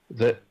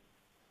 that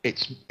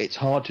it's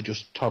hard to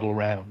just toddle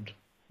around.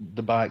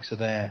 The bikes are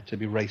there to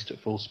be raced at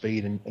full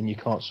speed, and you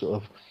can't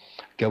sort of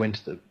go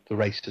into the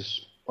race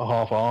as a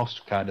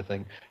half-arsed kind of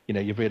thing. You know,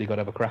 you've really got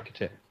to have a crack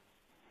at it.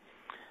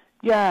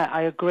 Yeah,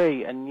 I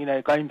agree. And, you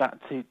know, going back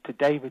to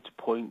David's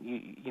point,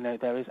 you know,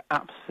 there is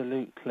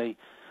absolutely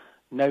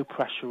no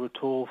pressure at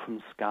all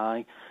from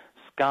Sky.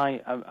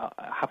 Sky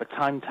have a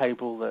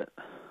timetable that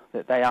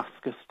they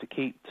ask us to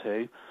keep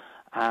to,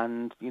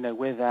 and, you know,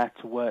 we're there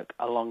to work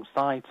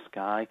alongside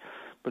Sky.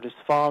 But as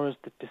far as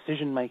the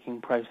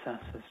decision-making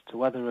process as to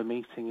whether a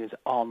meeting is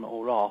on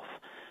or off,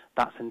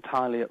 that's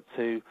entirely up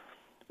to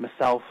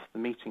myself, the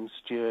meeting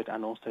steward,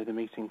 and also the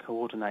meeting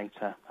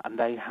coordinator, and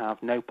they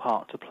have no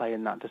part to play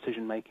in that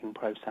decision-making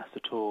process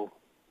at all.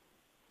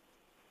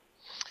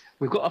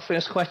 We've got our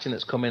first question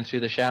that's come in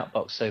through the shout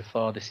box so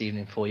far this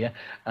evening for you,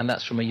 and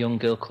that's from a young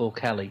girl called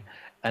Kelly,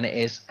 and it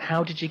is,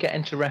 how did you get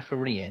into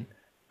refereeing,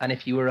 and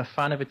if you were a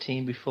fan of a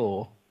team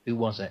before, who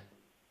was it?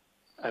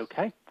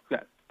 Okay,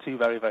 yeah, two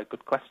very, very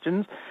good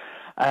questions.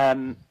 How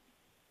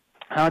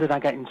did I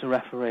get into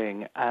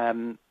refereeing?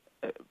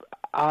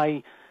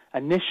 I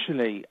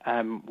initially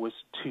was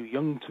too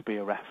young to be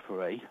a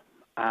referee,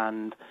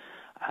 and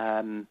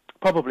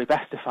probably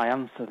best if I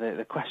answer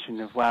the question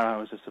of where I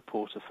was a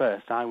supporter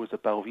first. I was a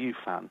Bellevue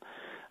fan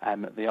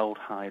at the old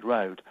Hyde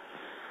Road,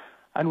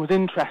 and was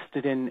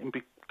interested in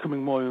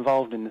becoming more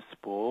involved in the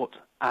sport,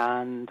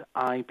 and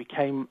I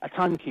became a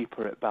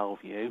timekeeper at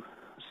Bellevue.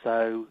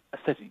 So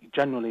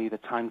generally the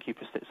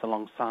timekeeper sits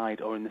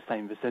alongside or in the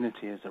same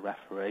vicinity as a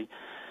referee.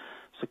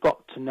 So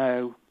got to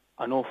know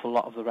an awful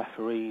lot of the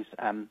referees.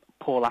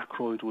 Paul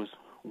Ackroyd was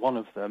one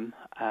of them,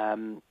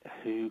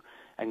 who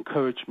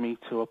encouraged me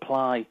to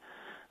apply,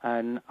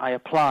 and I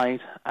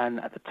applied, and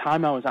at the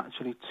time I was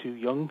actually too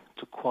young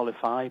to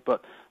qualify,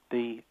 but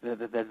the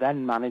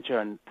then manager,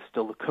 and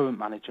still the current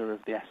manager of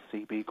the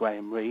SCB,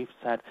 Graham Reeves,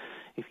 said,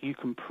 if you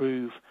can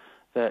prove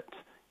that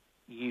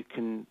you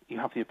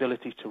have the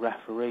ability to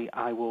referee,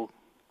 I will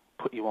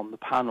put you on the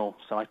panel.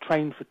 So I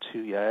trained for 2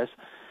 years,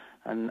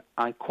 and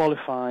I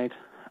qualified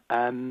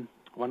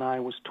when I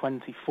was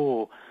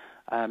 24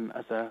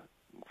 as a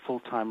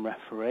full-time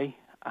referee,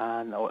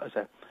 or as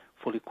a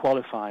fully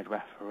qualified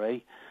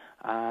referee,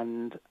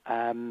 and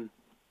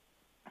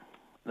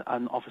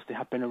obviously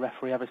have been a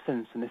referee ever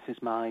since. And this is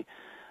my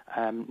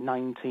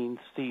 19th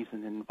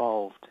season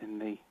involved in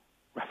the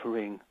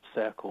refereeing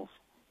circles.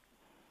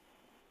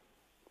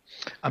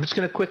 I'm just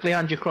going to quickly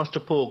hand you across to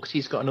Paul, because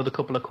he's got another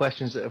couple of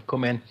questions that have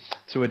come in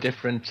through a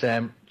different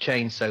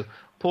chain. So,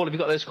 Paul, have you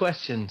got those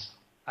questions?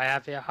 I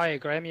have, yeah. Hiya,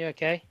 Graham, you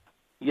okay?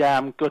 Yeah,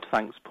 I'm good,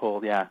 thanks,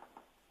 Paul, yeah.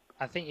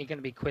 I think you're going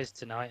to be quizzed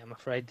tonight, I'm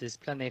afraid. There's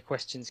plenty of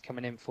questions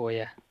coming in for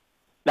you.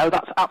 No,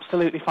 that's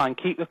absolutely fine.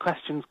 Keep the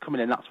questions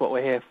coming in. That's what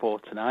we're here for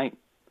tonight.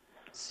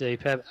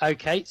 Superb.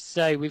 Okay,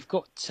 so we've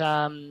got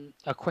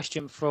a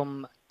question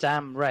from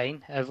Dan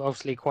Rain,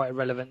 obviously quite a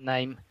relevant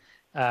name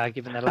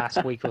given the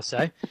last week or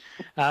so.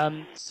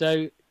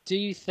 So, do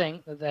you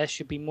think that there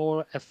should be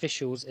more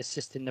officials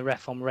assisting the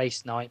ref on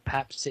race night,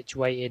 perhaps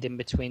situated in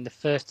between the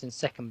first and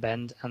second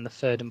bend and the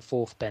third and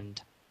fourth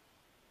bend?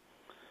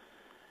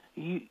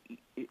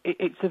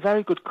 It's a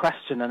very good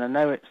question, and I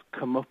know it's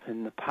come up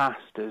in the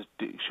past as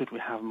should we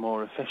have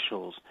more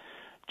officials.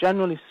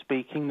 Generally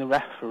speaking, the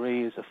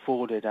referee is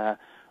afforded a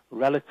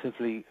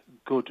relatively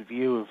good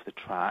view of the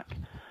track,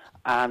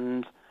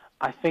 and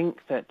I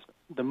think that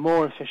the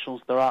more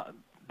officials there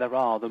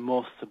are, the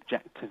more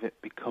subjective it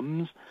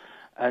becomes.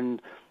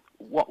 And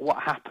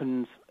what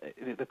happens,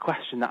 the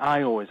question that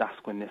I always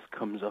ask when this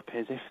comes up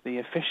is, if the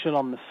official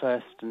on the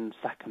first and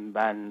second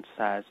bend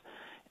says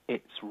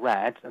it's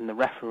red and the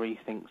referee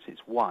thinks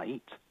it's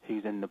white,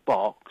 who's in the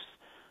box,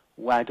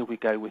 where do we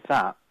go with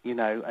that? You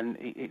know, and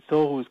it's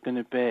always going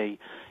to be,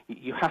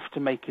 you have to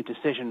make a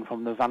decision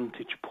from the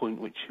vantage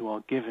point which you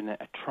are given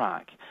at a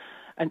track.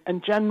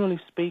 And generally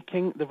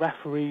speaking, the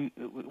referee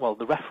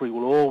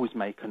will always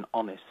make an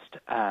honest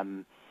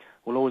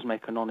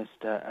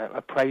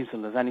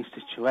appraisal of any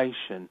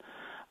situation,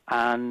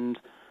 and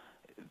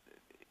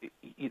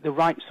the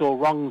rights or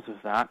wrongs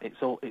of that,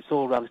 it's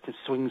all relative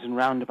swings and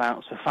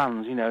roundabouts for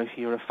fans. You know, if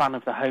you're a fan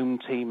of the home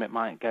team, it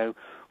might go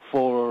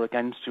for or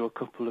against you a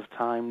couple of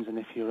times, and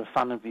if you're a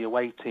fan of the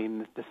away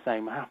team, the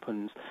same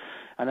happens.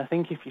 And I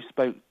think if you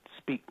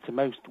speak to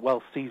most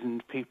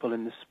well-seasoned people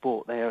in the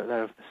sport,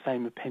 they're of the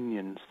same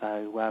opinion.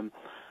 So,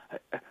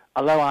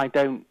 although I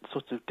don't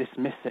sort of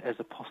dismiss it as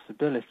a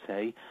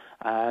possibility,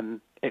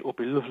 it would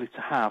be lovely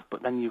to have,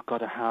 but then you've got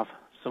to have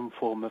some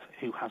form of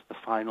who has the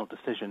final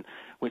decision,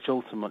 which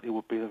ultimately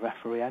would be the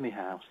referee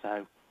anyhow.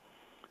 So,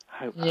 I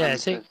hope that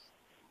answers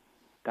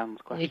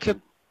Dan's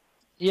question.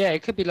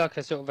 It could be like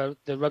a sort of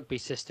the rugby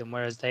system,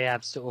 whereas they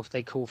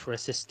call for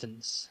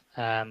assistance,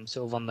 sort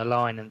of on the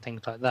line and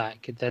things like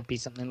that. Could there be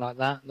something like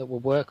that will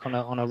work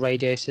on a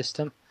radio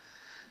system?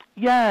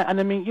 Yeah, and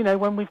I mean,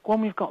 when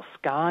we've got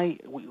Sky,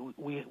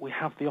 we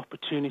have the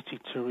opportunity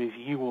to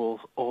review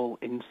all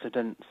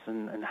incidents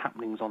and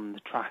happenings on the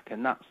track,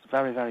 and that's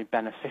very, very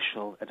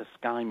beneficial at a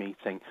Sky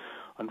meeting.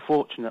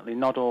 Unfortunately,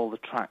 not all the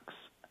tracks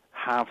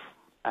have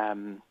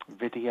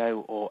video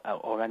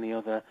or any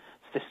other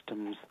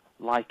systems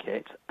like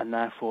it, and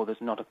therefore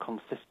there's not a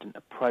consistent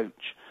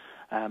approach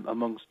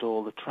amongst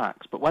all the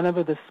tracks. But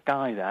whenever there's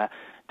Sky there,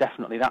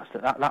 definitely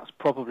that's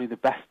probably the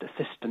best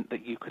assistant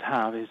that you could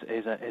have is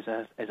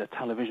a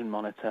television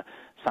monitor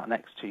sat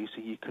next to you,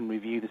 so you can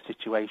review the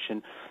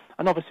situation.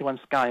 And obviously when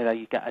Sky are there,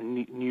 you get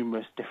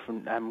numerous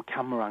different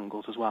camera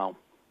angles as well.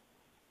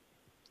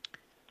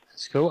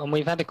 That's cool. And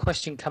we've had a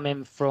question come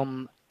in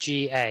from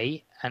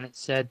GA, and it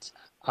said,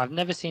 I've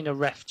never seen a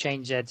ref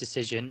change their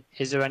decision.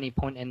 Is there any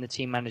point in the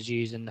team manager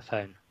using the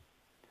phone?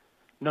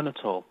 None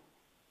at all.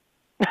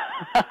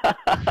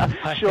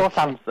 Short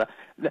answer.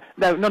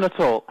 No, none at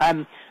all.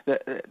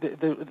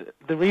 The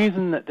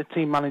reason that the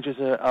team managers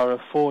are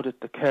afforded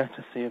the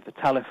courtesy of the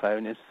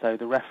telephone is so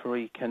the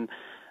referee can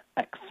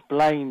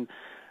explain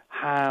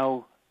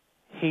how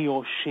he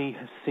or she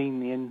has seen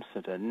the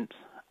incident,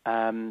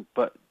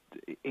 but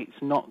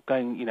it's not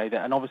going,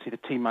 and obviously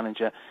the team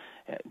manager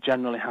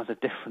generally has a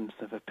difference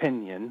of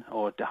opinion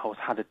or has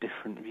had a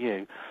different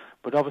view,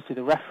 but obviously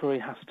the referee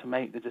has to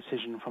make the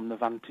decision from the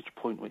vantage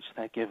point which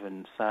they're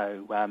given.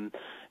 So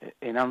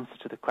in answer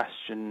to the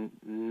question,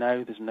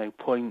 no, there's no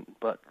point,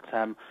 but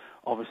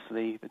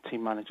obviously the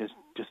team manager's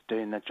just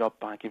doing their job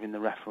by giving the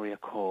referee a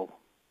call.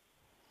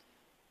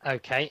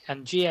 Okay,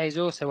 and GA's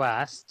also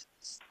asked,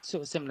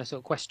 sort of similar sort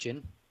of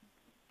question,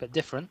 but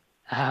different.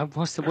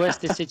 What's the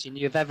worst decision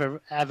you've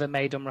ever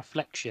made on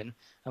reflection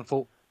and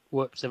thought,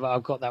 whoops,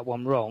 I've got that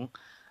one wrong?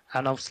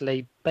 And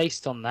obviously,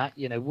 based on that,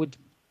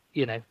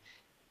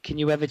 can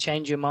you ever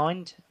change your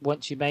mind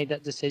once you made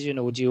that decision,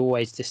 or do you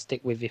always just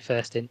stick with your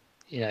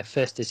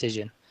first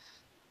decision?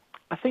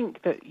 I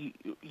think that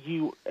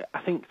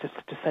I think to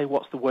say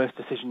what's the worst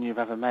decision you've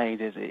ever made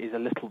is a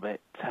little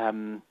bit.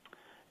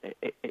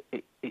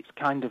 It's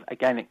kind of,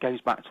 again, it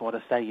goes back to what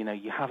I say.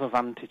 You have a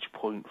vantage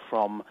point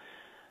from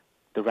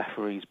the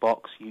referee's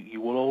box.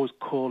 You will always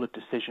call a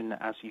decision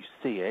as you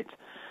see it.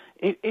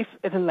 If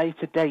at a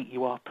later date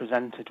you are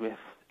presented with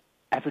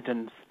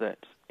evidence that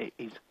it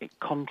is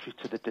contrary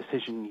to the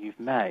decision you've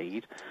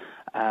made,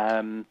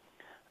 then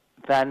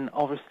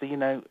obviously,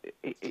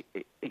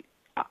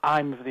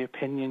 I'm of the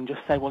opinion,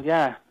 just say, well,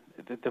 yeah,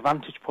 the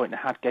vantage point I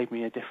had gave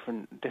me a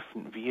different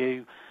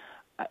view.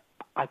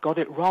 I got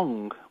it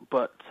wrong,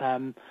 but,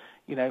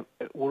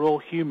 we're all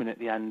human at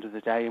the end of the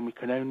day, and we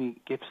can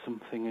only give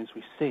something as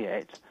we see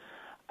it.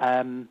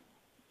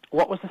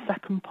 What was the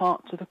second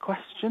part to the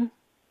question?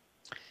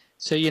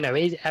 So,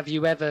 have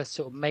you ever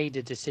sort of made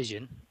a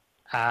decision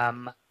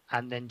and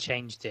then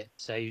changed it?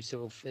 So you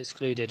sort of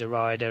excluded a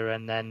rider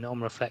and then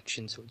on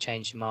reflection sort of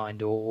changed your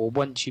mind? Or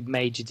once you've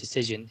made your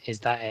decision,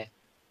 is that it?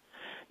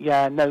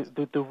 Yeah, no,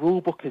 the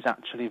rule book is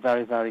actually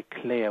very, very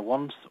clear.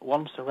 Once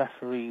a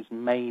referee's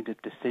made a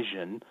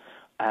decision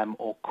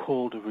or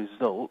called a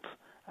result,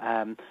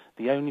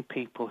 the only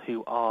people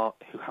who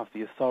have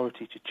the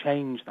authority to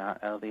change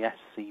that are the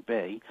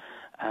SCB,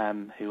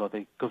 who are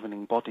the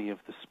governing body of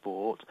the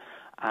sport,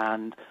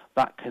 and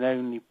that can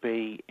only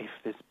be if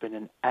there's been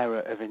an error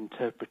of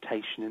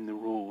interpretation in the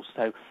rules.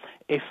 So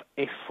if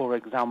for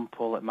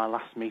example, at my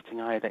last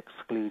meeting I had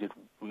excluded,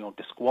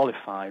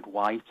 disqualified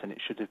white and it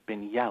should have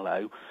been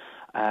yellow,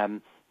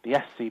 the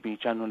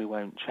SCB generally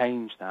won't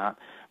change that.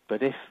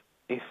 But if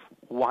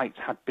white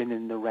had been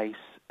in the race,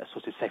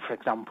 sort of say, for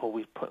example,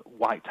 we put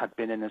white had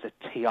been in as a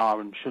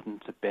TR and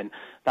shouldn't have been,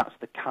 that's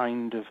the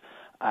kind of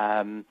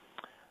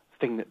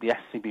thing that the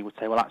SCB would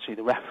say, well, actually,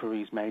 the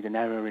referee's made an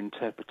error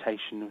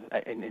interpretation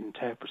in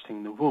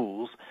interpreting the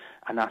rules,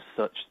 and as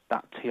such,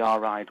 that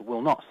TR ride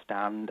will not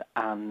stand,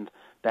 and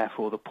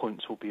therefore the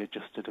points will be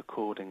adjusted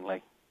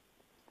accordingly.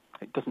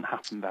 It doesn't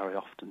happen very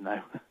often,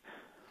 though.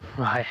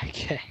 Right,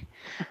 okay.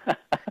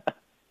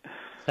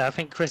 So I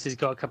think Chris has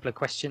got a couple of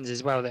questions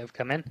as well that have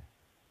come in.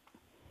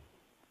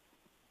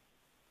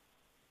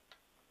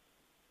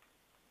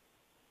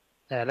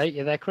 Hello,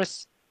 you there,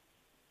 Chris?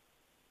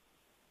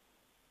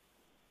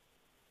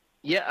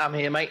 Yeah, I'm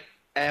here, mate.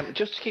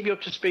 Just to keep you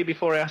up to speed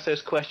before I ask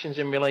those questions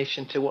in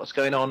relation to what's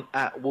going on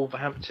at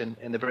Wolverhampton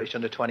in the British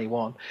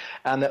Under-21,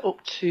 and they're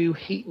up to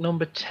heat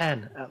number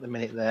 10 at the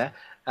minute there,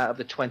 out of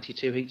the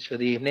 22 heats for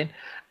the evening.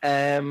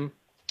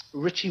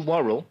 Richie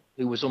Worrell,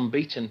 who was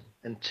unbeaten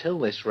until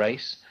this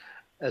race,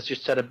 has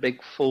just had a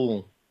big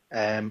fall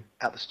at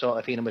the start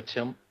of heat number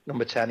 10.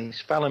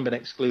 He's fell and been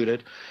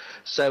excluded.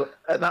 So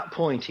at that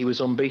point, he was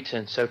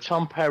unbeaten. So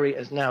Tom Perry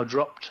has now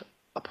dropped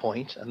a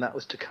point, and that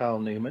was to Carl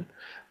Newman.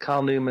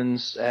 Carl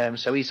Newman's,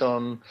 so he's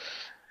on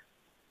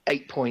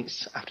 8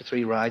 points after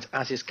 3 rides,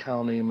 as is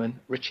Carl Newman.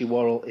 Richie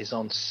Worrell is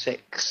on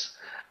 6,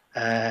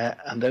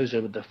 and those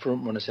are the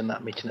front runners in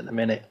that meeting at the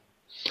minute.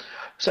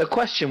 So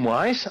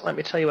question-wise, let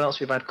me tell you what else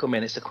we've had come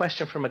in. It's a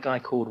question from a guy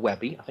called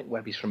Webby. I think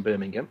Webby's from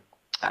Birmingham.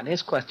 And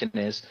his question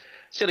is,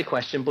 silly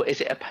question, but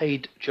is it a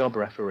paid job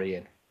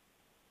refereeing?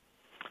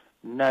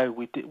 No,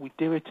 we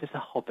do it as a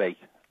hobby,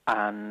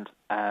 and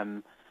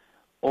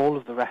all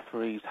of the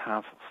referees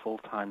have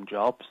full-time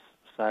jobs.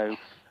 So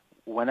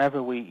whenever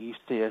you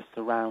see us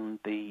around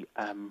the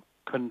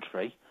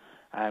country,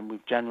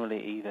 we've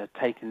generally either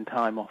taken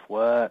time off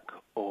work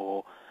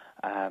or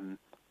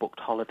booked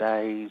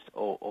holidays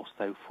or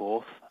so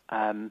forth.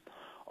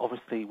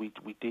 Obviously,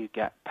 we do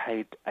get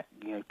paid,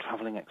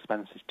 travelling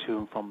expenses to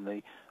and from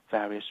the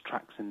various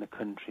tracks in the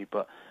country,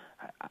 but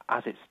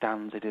as it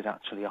stands, it is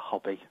actually a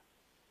hobby.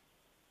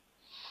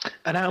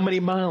 And how many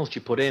miles do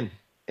you put in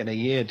a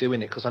year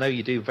doing it? Because I know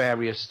you do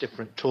various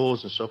different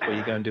tours and stuff where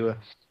you go and do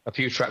a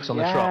few tracks on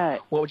the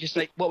trot. What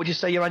would you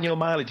say your annual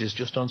mileage is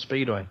just on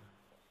Speedway?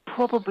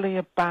 Probably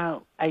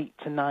about 8,000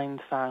 to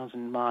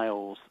 9,000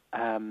 miles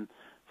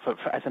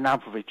as an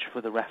average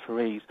for the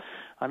referees.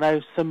 I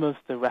know some of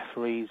the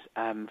referees,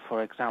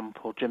 for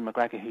example, Jim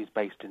McGregor, who's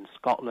based in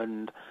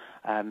Scotland,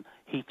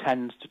 he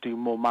tends to do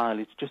more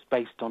mileage just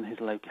based on his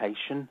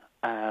location,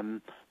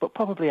 but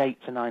probably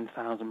 8,000 to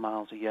 9,000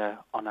 miles a year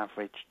on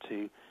average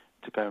to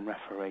go and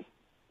referee.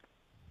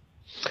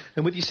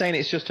 And with you saying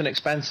it's just an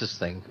expenses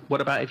thing,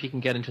 what about if you can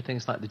get into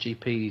things like the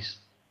GPs?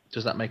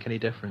 Does that make any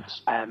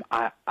difference?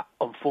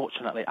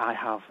 Unfortunately, I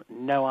have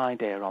no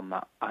idea on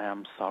that. I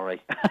am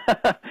sorry.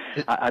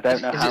 I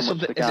don't know how much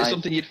the guys... Is it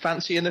something you'd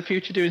fancy in the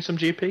future, doing some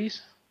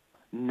GPs?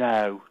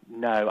 No.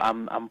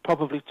 I'm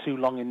probably too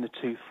long in the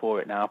tooth for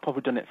it now. I've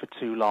probably done it for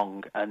too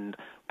long and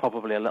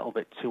probably a little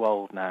bit too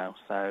old now.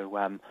 So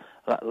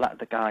let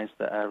the guys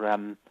that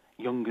are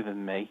younger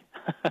than me...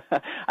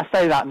 I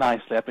say that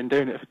nicely. I've been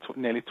doing it for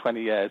nearly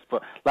 20 years,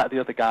 but let the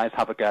other guys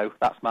have a go.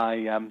 That's my...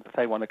 if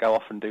they want to go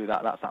off and do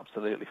that, that's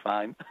absolutely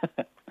fine.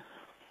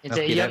 Is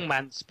it a young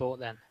man's sport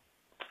then?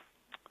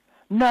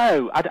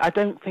 No, I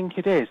don't think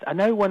it is. I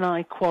know when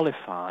I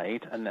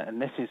qualified, and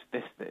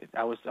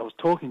I was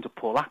talking to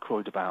Paul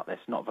Ackroyd about this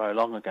not very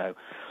long ago.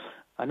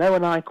 I know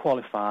when I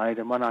qualified,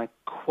 and when I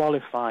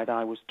qualified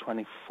I was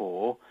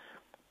 24.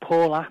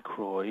 Paul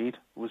Ackroyd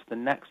was the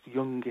next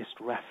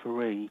youngest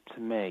referee to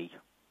me.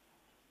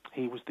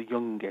 He was the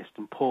youngest,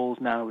 and Paul's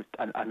now,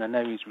 and I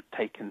know he's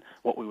taken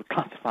what we would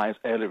classify as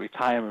early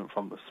retirement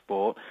from the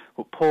sport,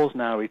 but Paul's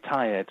now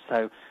retired,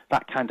 so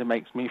that kind of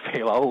makes me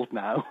feel old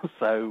now.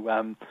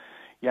 So,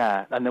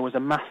 yeah, and there was a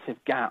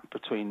massive gap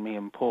between me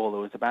and Paul.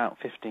 There was about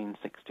 15,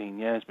 16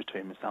 years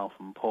between myself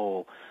and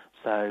Paul.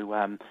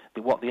 So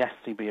what the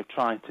SCB have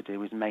tried to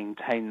do is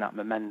maintain that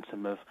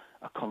momentum of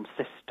a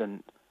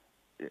consistent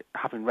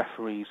having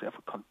referees, that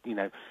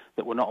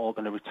we're not all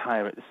going to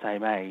retire at the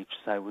same age.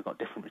 So we've got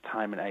different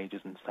retirement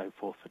ages and so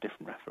forth for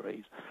different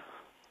referees.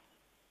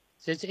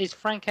 So is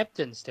Frank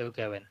Ebden still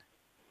going?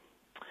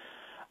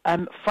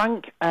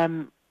 Frank,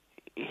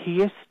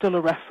 he is still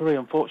a referee.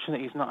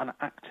 Unfortunately, he's not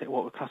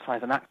what we classify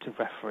as an active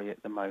referee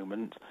at the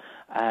moment.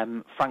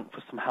 Frank,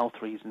 for some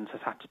health reasons, has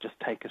had to just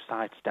take a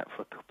sidestep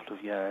for a couple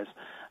of years.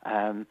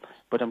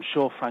 But I'm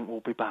sure Frank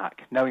will be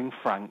back. Knowing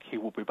Frank, he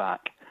will be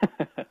back.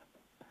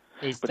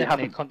 He's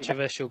definitely a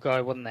controversial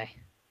guy, wasn't he?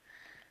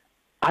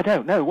 I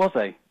don't know, was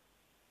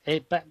he?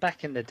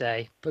 Back in the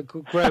day, but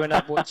growing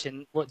up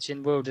watching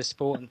World of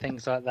Sport and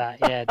things like that,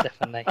 yeah,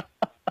 definitely.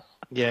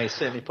 Yeah, he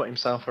certainly put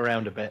himself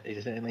around a bit. He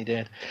certainly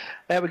did.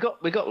 We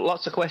got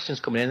lots of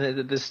questions coming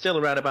in. There's still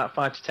around about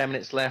 5 to 10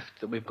 minutes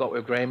left that we've got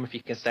with Graham. If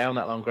you can stay on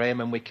that long,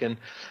 Graham, and we can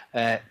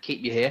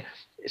keep you here.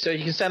 So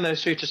you can send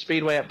those through to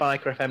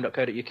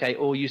speedway@bikerfm.co.uk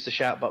or use the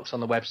shout box on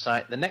the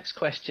website. The next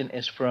question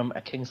is from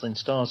a Kings Lynn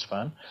Stars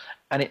fan,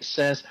 and it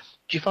says,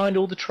 do you find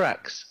all the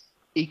tracks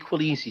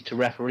equally easy to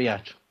referee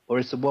at? Or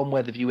is there one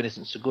where the viewing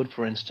isn't so good,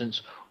 for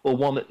instance, or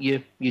one that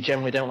you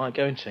generally don't like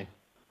going to?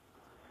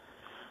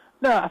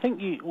 No, I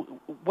think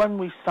when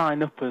we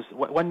sign up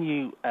when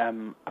you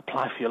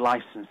apply for your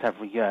licence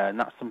every year, and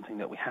that's something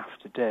that we have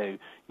to do,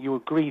 you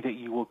agree that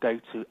you will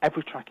go to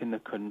every track in the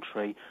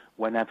country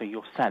whenever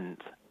you're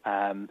sent.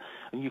 And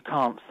you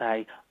can't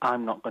say,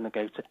 I'm not going to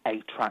go to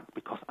a track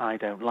because I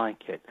don't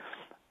like it.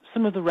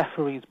 Some of the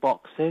referees'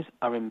 boxes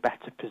are in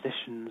better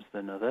positions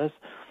than others.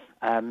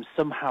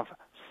 Some have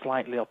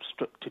slightly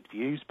obstructed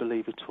views,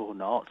 believe it or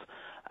not.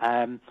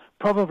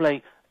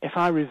 Probably, if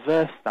I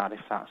reverse that,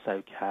 if that's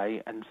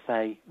okay, and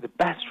say the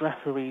best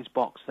referee's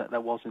box that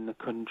there was in the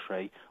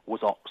country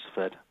was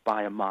Oxford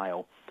by a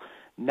mile.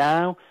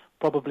 Now,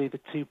 probably the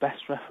two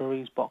best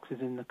referees'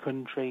 boxes in the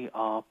country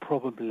are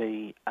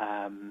probably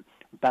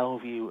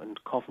Bellevue and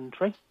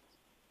Coventry.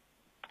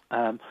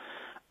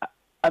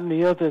 And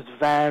the others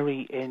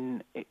vary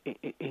in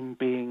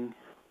being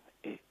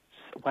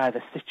where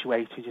they're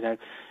situated.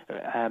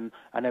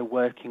 I know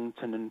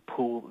Workington and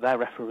Poole, their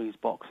referees'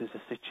 boxes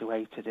are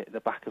situated at the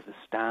back of the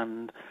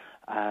stand.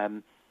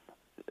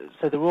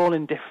 So they're all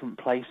in different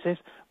places.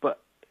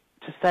 But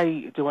to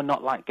say, do I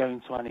not like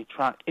going to any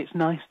track? It's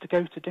nice to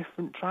go to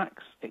different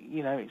tracks.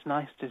 It's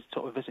nice to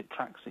sort of visit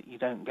tracks that you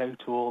don't go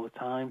to all the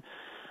time.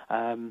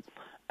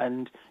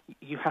 And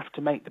you have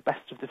to make the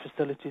best of the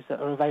facilities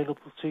that are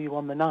available to you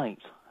on the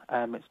night.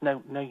 It's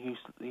no use,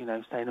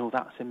 saying, oh,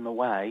 that's in my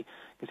way,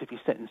 because if you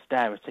sit and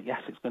stare at it,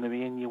 yes, it's going to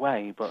be in your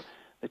way, but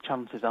the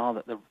chances are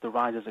that the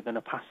riders are going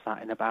to pass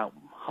that in about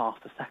half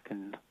a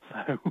second.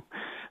 So,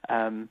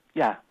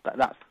 yeah,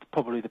 that's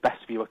probably the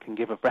best view I can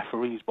give of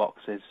referees'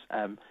 boxes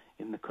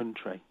in the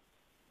country.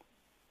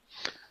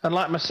 And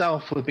like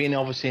myself, with being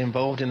obviously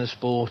involved in the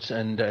sport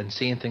and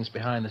seeing things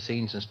behind the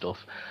scenes and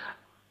stuff,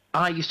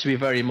 I used to be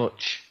very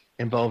much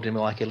involved in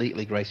like elite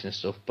league racing and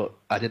stuff, but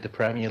I did the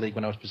Premier League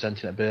when I was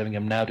presenting at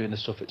Birmingham, now doing the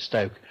stuff at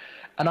Stoke.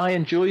 And I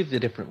enjoy the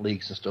different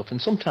leagues and stuff,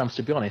 and sometimes,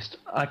 to be honest,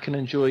 I can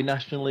enjoy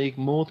National League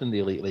more than the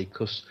Elite League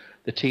because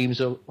the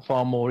teams are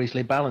far more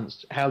easily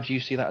balanced. How do you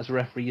see that as a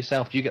referee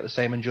yourself? Do you get the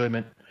same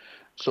enjoyment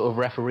sort of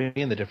refereeing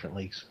in the different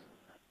leagues?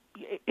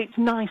 It's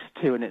nice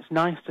too, and it's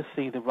nice to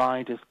see the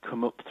riders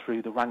come up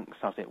through the ranks,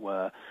 as it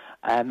were.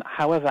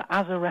 However,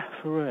 as a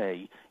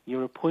referee,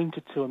 you're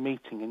appointed to a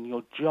meeting and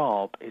your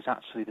job is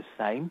actually the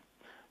same.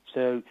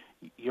 So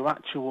your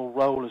actual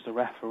role as a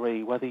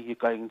referee, whether you're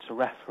going to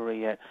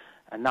referee at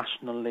a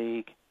National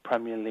League,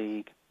 Premier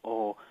League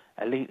or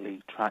Elite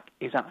League track,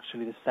 is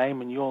actually the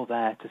same, and you're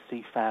there to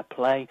see fair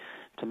play,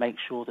 to make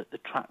sure that the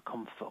track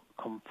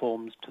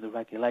conforms to the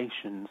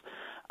regulations.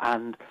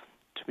 And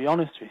to be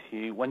honest with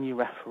you, when you're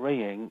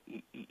refereeing,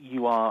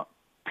 you are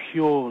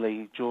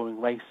purely, during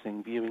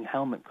racing, viewing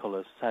helmet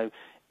colours. So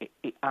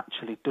it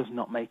actually does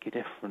not make a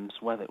difference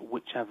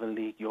whichever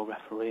league you're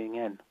refereeing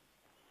in.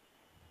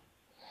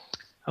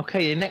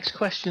 Okay, the next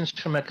question's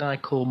from a guy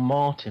called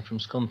Martin from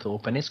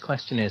Scunthorpe, and his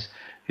question is,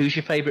 who's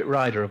your favourite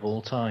rider of all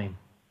time?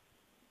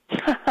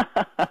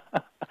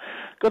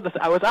 Goodness,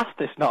 I was asked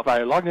this not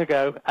very long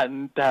ago,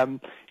 and I'm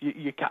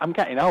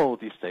getting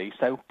old, you see,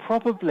 so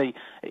probably,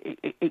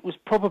 it was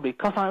probably,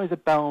 because I was a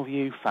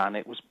Bellevue fan,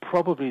 it was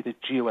probably the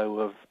duo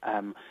of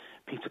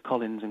Peter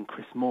Collins and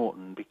Chris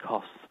Morton,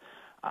 because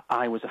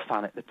I was a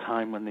fan at the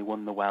time when they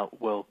won the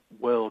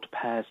World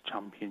Pairs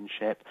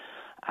Championship,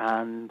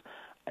 and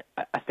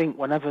I think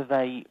whenever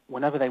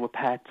they were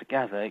paired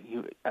together,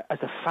 as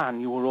a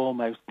fan, you were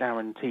almost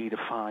guaranteed a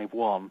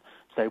 5-1.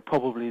 So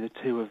probably the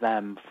two of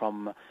them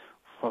from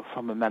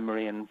a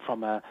memory and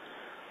from an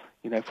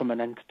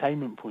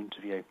entertainment point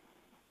of view.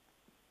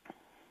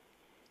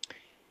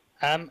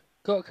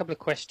 Got a couple of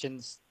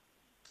questions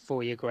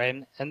for you,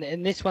 Graham,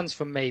 and this one's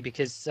from me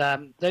because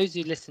those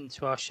who listened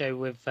to our show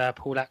with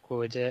Paul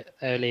Ackroyd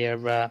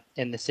earlier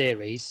in the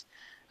series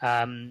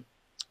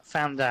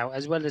found out,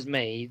 as well as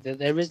me, that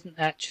there isn't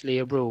actually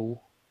a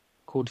rule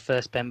called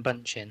first bend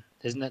bunching.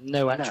 There's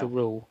no actual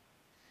rule.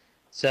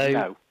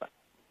 So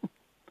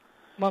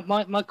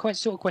my quite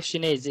sort of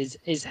question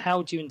is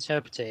how do you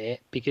interpret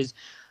it? Because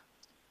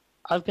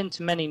I've been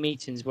to many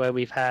meetings where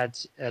we've had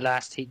a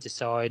last heat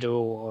decide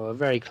or a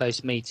very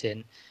close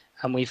meeting,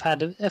 and we've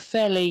had a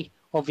fairly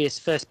obvious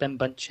first bend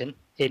bunching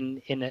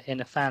in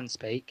a fan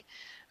speak,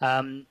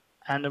 and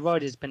the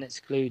rider's been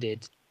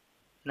excluded.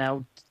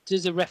 Now,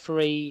 does a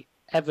referee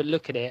ever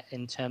look at it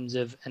in terms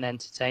of an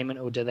entertainment,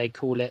 or do they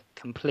call it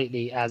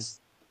completely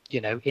as,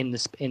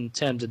 in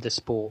terms of the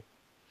sport?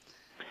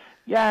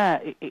 Yeah,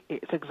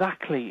 it's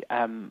exactly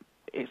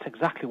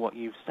what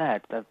you've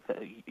said. That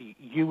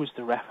you as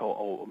the ref,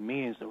 or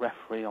me as the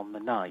referee on the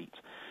night,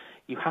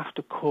 you have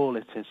to call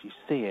it as you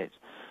see it.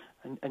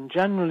 And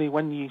generally,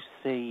 when you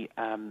see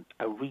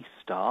a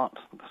restart,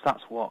 because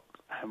that's what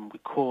we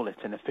call it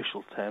in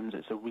official terms,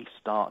 it's a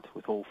restart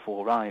with all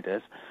four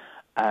riders.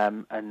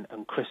 And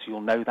Chris,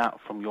 you'll know that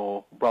from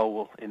your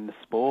role in the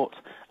sport,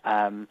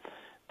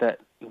 that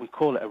we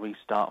call it a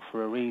restart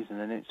for a reason.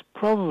 And it's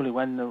probably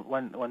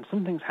when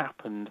something's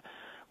happened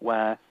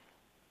where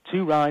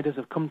two riders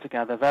have come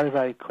together very,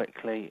 very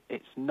quickly,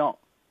 it's not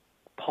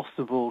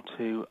possible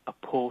to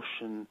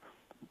apportion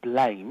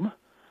blame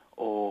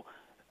or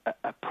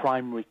a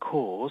primary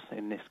cause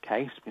in this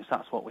case, because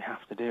that's what we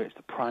have to do, it's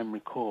the primary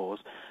cause,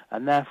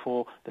 and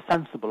therefore the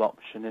sensible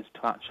option is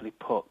to actually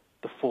put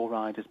the four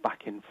riders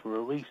back in for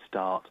a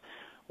restart.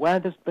 Where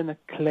there's been a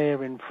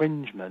clear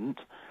infringement,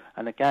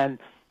 and again,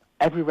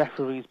 every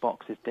referee's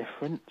box is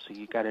different, so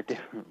you get a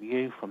different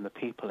view from the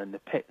people in the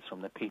pits,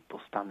 from the people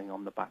standing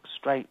on the back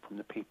straight, from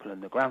the people in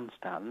the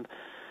grandstand.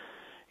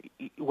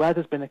 Where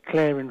there's been a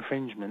clear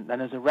infringement,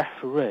 then as a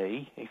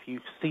referee, if you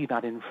see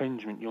that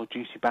infringement, you're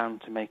duty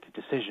bound to make a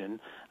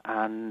decision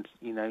and,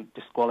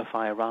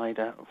 disqualify a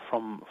rider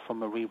from a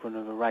rerun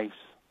of a race.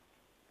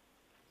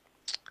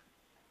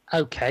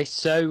 Okay,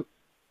 so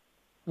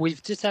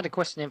we've just had a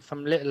question in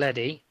from Little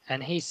Eddie,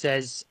 and he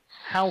says,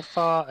 how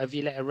far have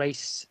you let a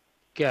race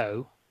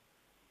go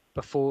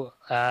before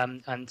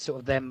and sort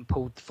of then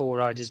pulled four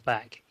riders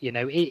back?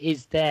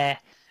 Is there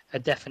a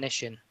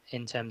definition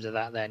in terms of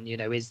that then?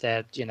 Is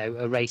there,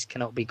 a race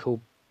cannot be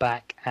called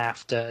back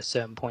after a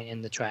certain point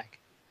in the track?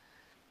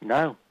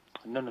 No,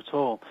 none at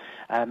all.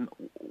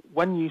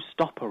 When you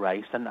stop a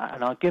race, and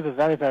I'll give a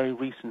very, very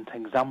recent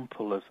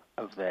example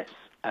of this.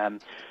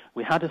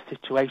 We had a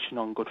situation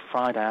on Good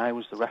Friday. I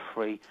was the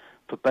referee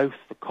for both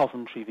the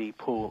Coventry v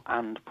Poole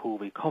and Poole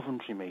v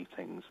Coventry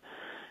meetings.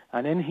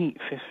 And in Heat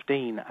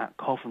 15 at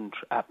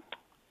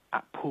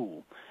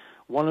Poole,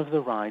 one of the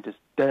riders'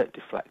 dirt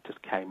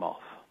deflectors came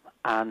off.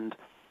 And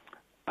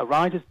a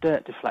rider's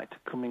dirt deflector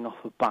coming off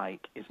a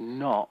bike is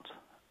not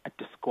a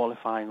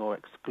disqualifying or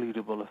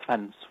excludable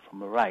offence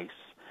from a race.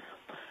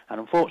 And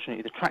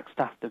unfortunately, the track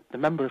staff, the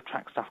member of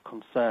track staff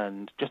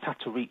concerned, just had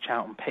to reach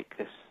out and pick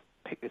this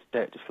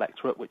dirt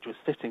deflector up, which was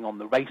sitting on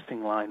the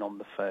racing line on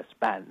the first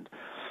bend.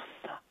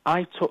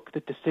 I took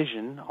the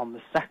decision on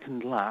the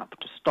second lap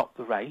to stop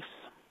the race.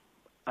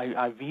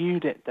 I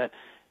viewed it that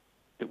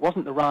it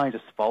wasn't the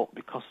rider's fault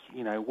because,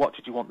 what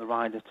did you want the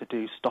rider to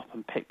do? Stop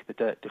and pick the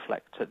dirt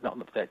deflector, not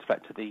the dirt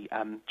deflector, the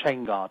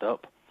chain guard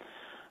up.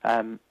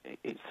 So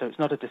it's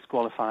not a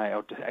disqualifying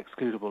or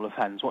excludable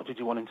offence. What did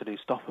you want him to do?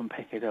 Stop and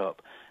pick it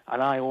up.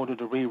 And I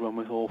ordered a rerun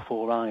with all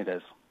 4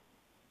 riders.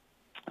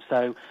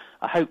 So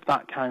I hope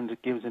that kind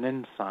of gives an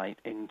insight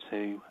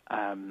into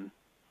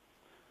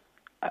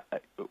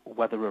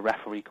whether a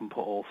referee can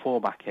put all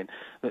 4 back in.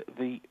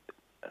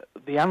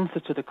 The answer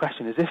to the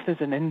question is, if there's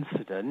an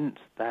incident,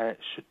 there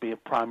should be a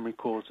primary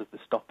cause of the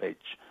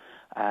stoppage.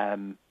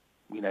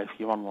 If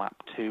you're on lap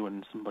 2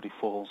 and somebody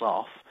falls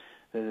off,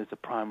 there's a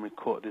primary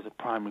cause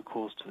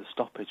to the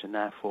stoppage, and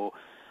therefore,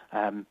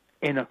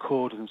 in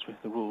accordance with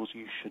the rules,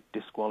 you should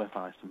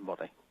disqualify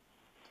somebody.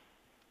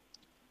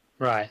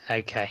 Right.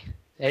 Okay.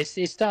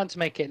 It's starting to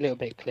make it a little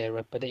bit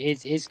clearer, but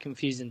it is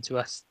confusing to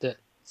us that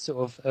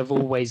sort of have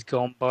always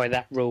gone by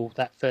that rule,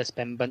 that first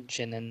bend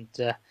bunching, and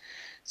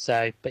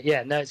but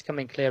yeah, no, it's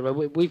coming clearer.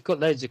 We've got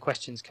loads of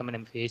questions coming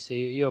in for you, so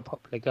you're a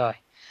popular guy.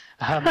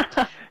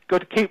 Got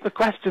to keep the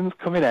questions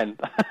coming in.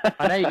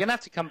 I know you're going to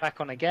have to come back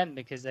on again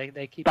because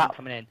they keep on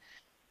coming in.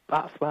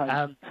 That's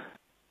right.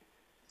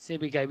 So here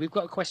we go. We've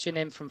got a question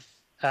in from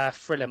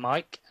Thriller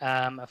Mike,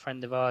 a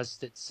friend of ours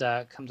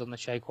that comes on the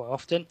show quite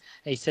often.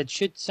 He said,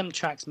 should some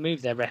tracks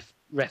move their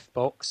ref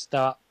box,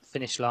 start,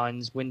 finish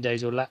lines,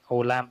 windows,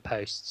 or lamp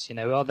posts?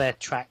 Are there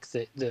tracks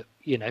that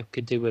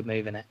could do with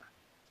moving it?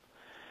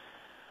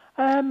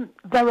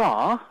 There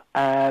are.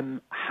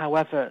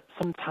 However,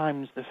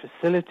 sometimes the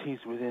facilities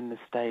within the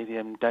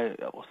stadium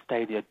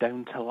stadia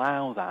don't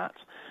allow that,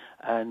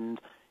 and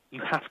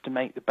you have to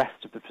make the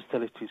best of the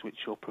facilities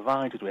which you're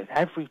provided with.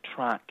 Every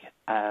track,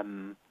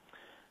 and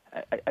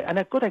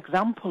a good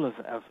example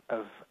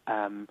of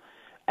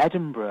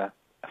Edinburgh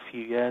a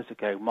few years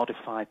ago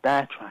modified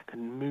their track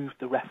and moved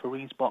the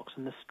referee's box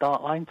and the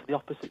start line to the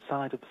opposite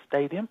side of the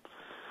stadium.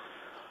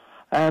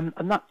 And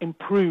that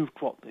improved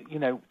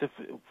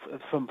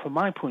from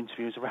my point of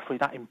view as a referee,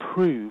 that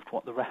improved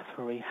what the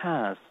referee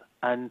has.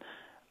 And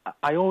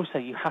I always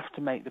say you have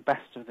to make the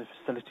best of the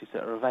facilities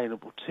that are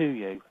available to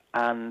you.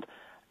 And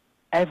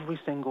every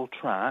single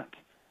track,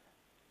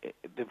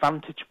 the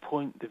vantage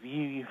point, the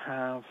view you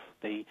have,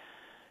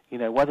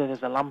 whether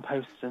there's a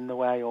lamppost in the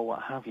way or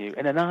what have you.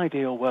 In an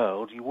ideal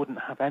world, you wouldn't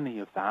have any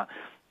of that.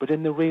 But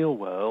in the real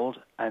world,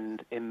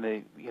 and in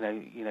the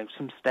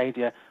some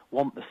stadia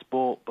want the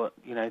sport, but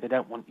they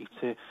don't want you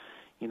to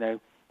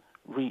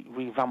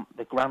revamp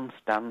the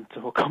grandstand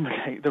to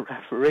accommodate the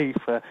referee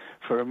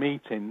for a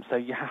meeting. So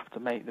you have to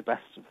make the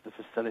best of the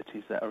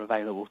facilities that are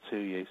available to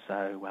you.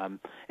 So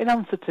in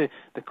answer to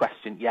the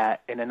question, yeah,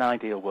 in an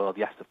ideal world,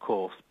 yes, of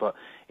course, but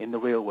in the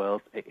real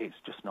world, it's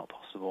just not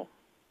possible.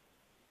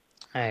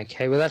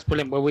 Okay, well, that's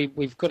brilliant. Well,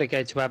 we've got to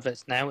go to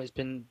adverts now. It's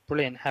been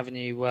brilliant having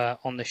you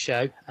on the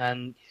show,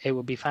 and it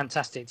would be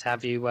fantastic to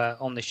have you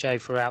on the show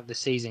throughout the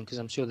season, because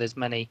I'm sure there's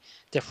many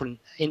different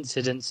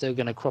incidents that are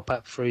going to crop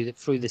up through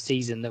the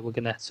season that we're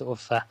going to sort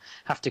of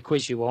have to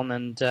quiz you on,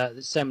 and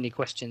there's so many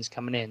questions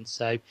coming in.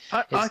 So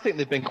I think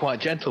they've been quite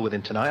gentle with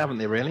him tonight, haven't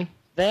they, really?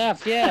 They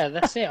have, yeah,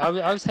 that's it.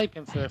 I was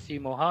hoping for a few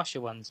more harsher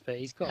ones, but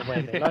he's got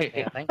away with it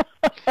lightly, I think.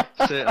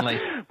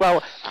 Certainly.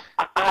 Well,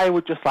 I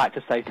would just like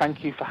to say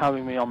thank you for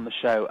having me on the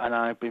show, and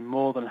I'd be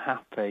more than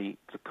happy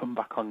to come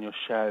back on your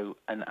show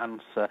and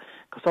answer,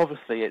 because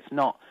obviously it's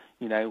not,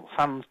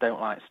 fans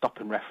don't like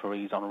stopping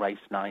referees on race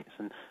nights,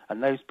 and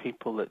those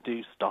people that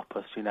do stop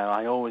us,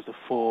 I always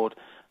afford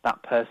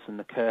that person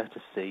the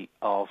courtesy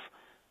of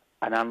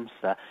an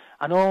answer,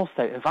 and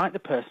also invite the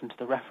person to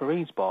the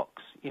referee's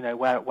box,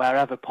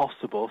 wherever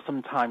possible.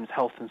 Sometimes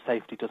health and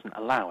safety doesn't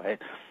allow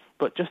it,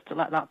 but just to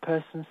let that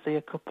person see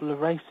a couple of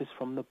races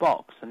from the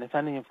box. And if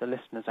any of the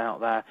listeners out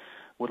there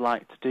would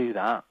like to do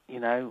that,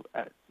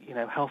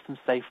 health and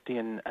safety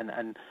and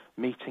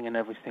meeting and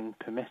everything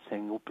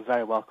permitting, will be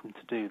very welcome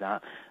to do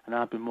that. And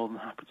I'd be more than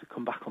happy to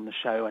come back on the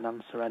show and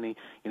answer any,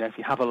 if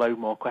you have a load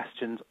more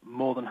questions,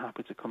 more than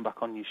happy to come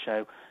back on your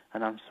show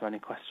and answer any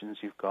questions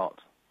you've got.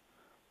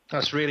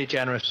 That's really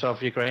generous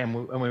of you,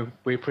 Graham, and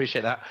we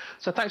appreciate that.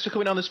 So thanks for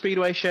coming on the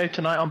Speedway Show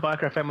tonight on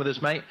Biker FM with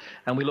us, mate,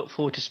 and we look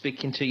forward to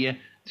speaking to you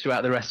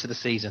throughout the rest of the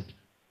season.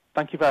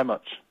 Thank you very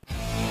much.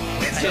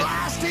 It's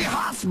Auty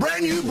Hot's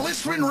brand new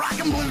blistering rock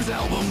and blues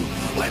album,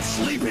 Let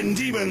Sleeping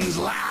Demons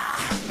Lie,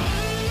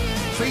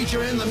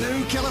 featuring the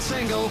new killer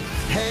single,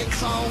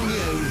 Hex on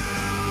You.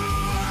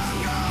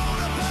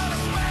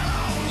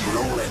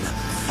 Rolling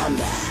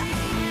Thunder.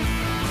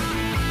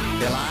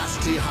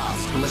 Auty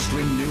Hot's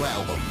blistering new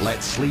album,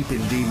 Let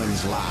Sleeping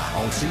Demons Lie,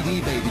 on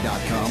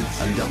cdbaby.com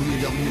and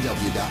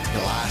www.autyhot.com.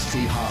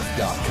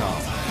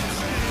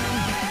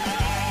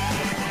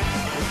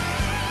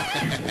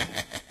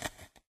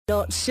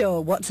 Not sure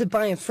what to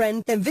buy a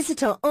friend? Then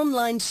visit our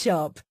online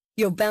shop.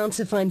 You're bound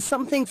to find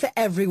something for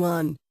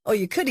everyone. Or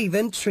you could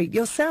even treat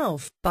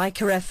yourself.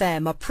 Biker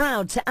FM are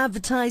proud to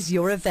advertise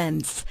your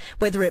events.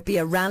 Whether it be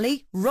a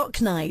rally,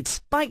 rock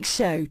night, bike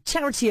show,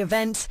 charity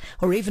event,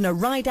 or even a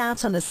ride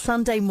out on a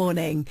Sunday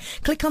morning.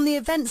 Click on the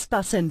events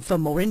button for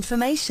more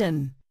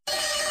information.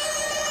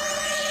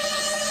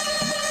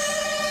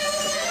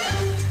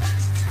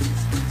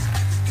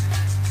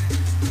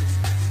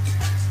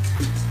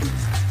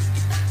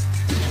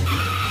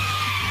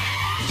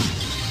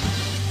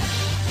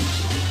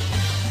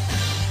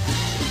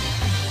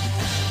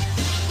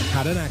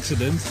 Had an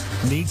accident?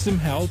 Need some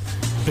help?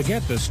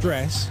 Forget the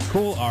stress.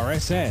 Call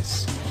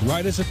RSS.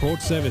 Rider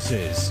Support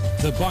Services.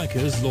 The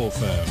Bikers Law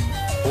Firm.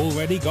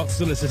 Already got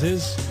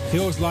solicitors?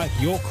 Feels like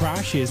your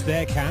crash is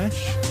their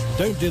cash?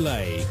 Don't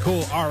delay.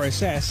 Call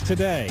RSS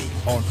today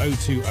on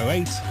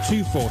 0208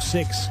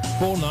 246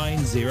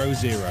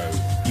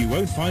 4900. You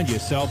won't find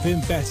yourself in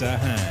better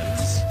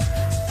hands.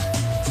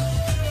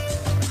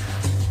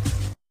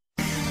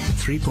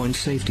 3-point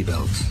safety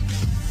belts.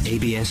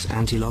 ABS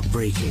anti-lock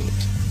braking.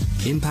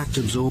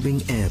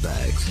 Impact-absorbing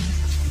airbags.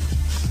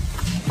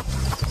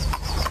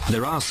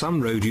 There are some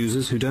road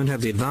users who don't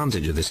have the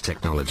advantage of this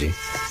technology.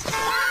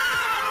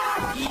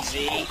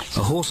 Easy.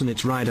 A horse and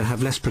its rider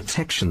have less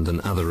protection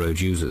than other road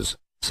users.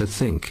 So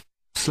think.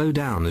 Slow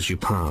down as you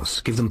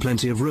pass. Give them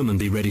plenty of room and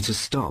be ready to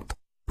stop.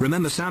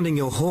 Remember, sounding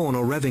your horn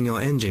or revving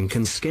your engine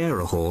can scare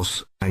a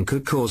horse and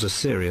could cause a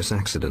serious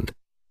accident.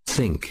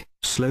 Think.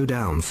 Slow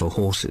down for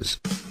horses.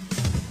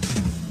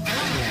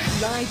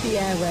 Ride the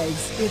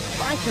airwaves with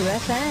Biker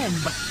FM.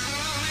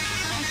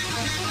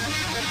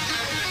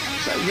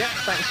 So, yeah,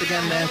 thanks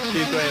again there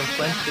to Graham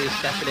Flint for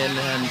stepping in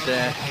and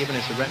giving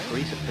us a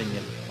referee's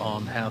opinion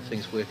on how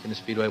things work in the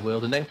Speedway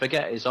world. And don't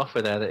forget his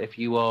offer there that if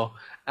you are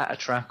at a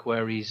track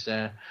where he's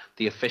the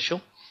official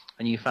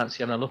and you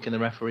fancy having a look in the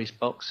referee's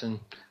box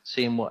and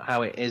seeing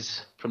how it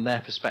is from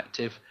their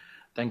perspective,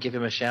 then give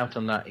him a shout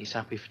on that. He's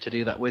happy to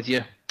do that with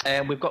you.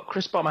 We've got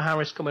Chris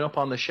Bomber-Harris coming up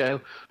on the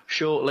show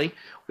shortly.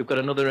 We've got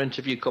another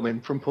interview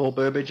coming from Paul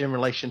Burbidge in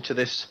relation to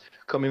this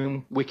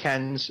coming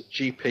weekend's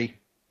GP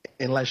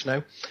in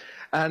Lesno.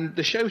 And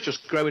the show's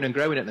just growing and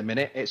growing at the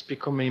minute. It's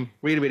becoming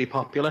really, really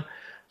popular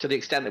to the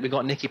extent that we've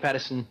got Nicky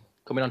Pedersen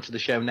coming onto the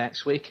show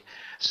next week.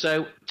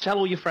 So tell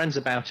all your friends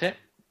about it.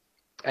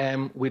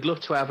 We'd love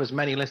to have as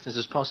many listeners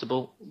as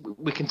possible.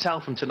 We can tell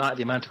from tonight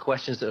the amount of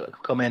questions that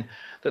have come in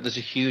that there's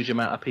a huge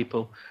amount of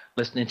people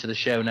listening to the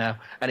show now,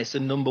 and it's the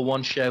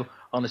 #1 show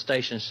on the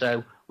station.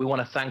 So we want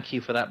to thank you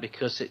for that,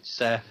 because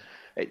it's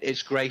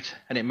great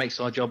and it makes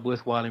our job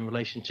worthwhile in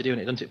relation to doing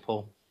it, doesn't it,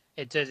 Paul?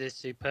 It does. It's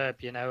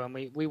superb, you know, and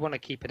we want to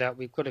keep it up.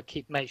 We've got to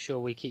make sure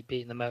we keep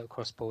beating the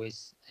motocross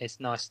boys. It's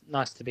nice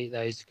to beat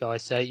those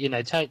guys. So, you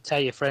know, tell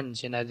your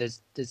friends. You know,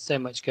 there's so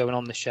much going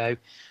on the show.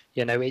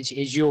 You know, it's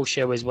your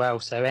show as well.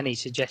 So any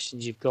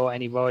suggestions you've got,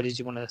 any riders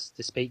you want us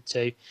to speak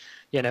to,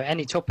 you know,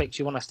 any topics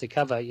you want us to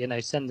cover, you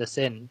know, send us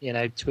in. You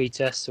know,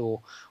 tweet us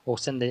or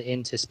send it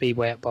in to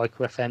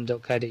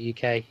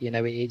speedway@bikerfm.co.uk. You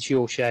know, it's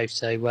your show.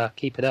 So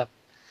keep it up.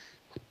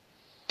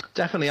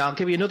 Definitely. I'll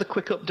give you another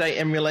quick update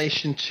in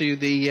relation to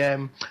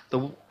the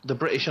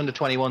British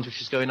Under-21s,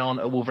 which is going on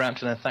at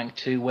Wolverhampton, and thanks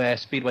to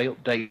Speedway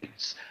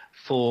Updates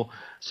for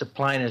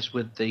supplying us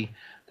with the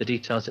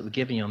details that we're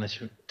giving you on this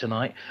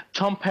tonight.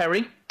 Tom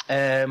Perry,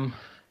 2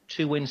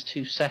 wins,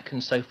 2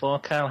 seconds so far.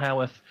 Kyle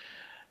Howarth,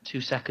 2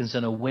 seconds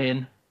and a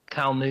win.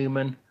 Cal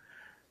Newman,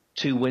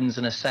 2 wins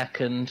and a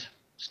second.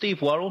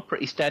 Steve Worrell,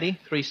 pretty steady,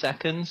 3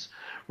 seconds.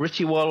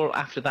 Richie Worrell,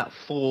 after that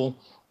fall,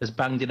 has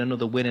banged in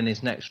another win in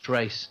his next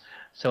race.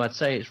 So I'd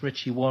say it's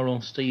Richie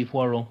Worrell, Steve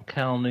Worrell,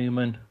 Cal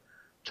Newman,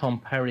 Tom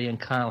Perry and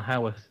Kyle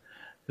Howarth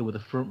who were the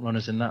front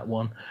runners in that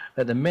one.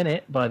 At the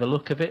minute, by the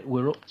look of it,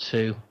 we're up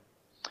to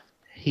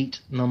heat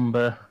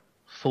number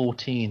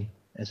 14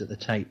 is at the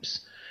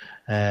tapes.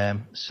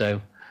 So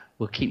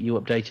we'll keep you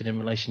updated in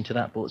relation to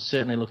that, but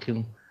certainly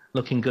looking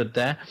good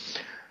there.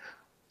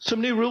 Some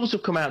new rules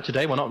have come out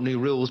today. Well, not new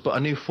rules, but a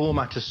new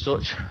format as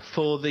such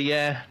for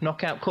the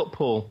Knockout Cup,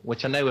 Paul,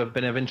 which I know have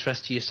been of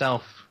interest to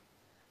yourself.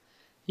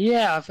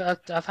 Yeah,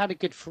 I've had a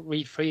good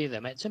read through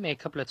them. It took me a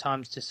couple of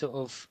times to sort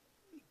of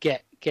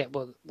get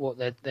what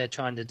they're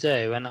trying to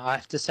do, and I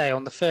have to say,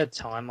 on the third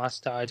time, I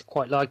started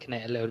quite liking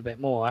it a little bit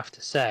more. I have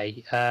to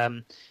say,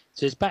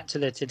 so it's back to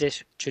the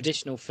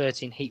traditional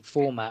 13 heat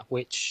format,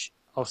 which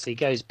obviously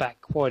goes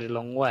back quite a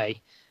long way.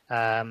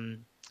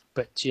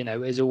 But you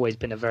know, it's always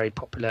been a very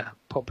popular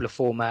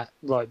format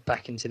right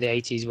back into the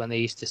 80s when they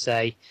used to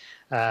say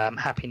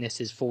happiness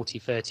is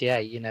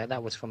 40-38. You know,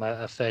 that was from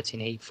a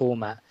 13 heat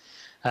format.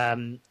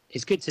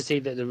 It's good to see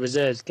that the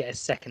reserves get a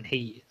second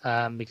heat,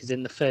 because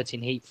in the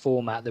 13 heat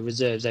format, the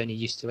reserves only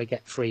used to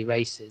get 3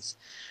 races.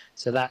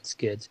 So that's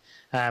good.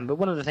 But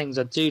one of the things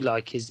I do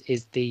like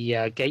is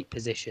the gate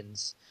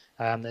positions.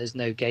 There's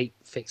no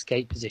fixed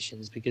gate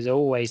positions, because I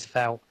always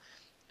felt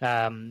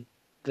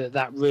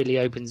that really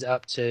opens it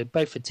up to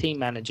both the team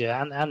manager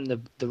and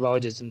the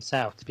riders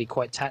themselves to be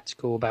quite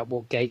tactical about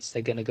what gates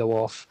they're going to go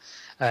off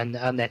and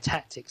their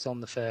tactics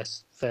on the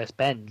first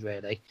bend,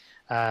 really.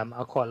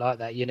 I quite like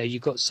that.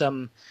 You've got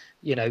some,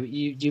 you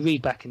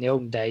read back in the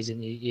olden days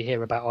and you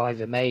hear about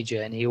Ivor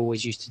Major, and he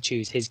always used to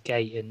choose his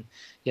gate, and,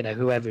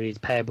 whoever he's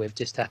paired with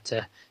just had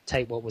to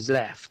take what was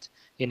left.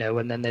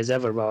 And then there's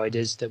other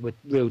riders that were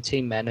real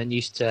team men and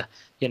used to,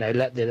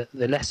 let the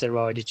lesser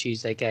rider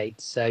choose their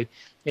gates. So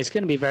it's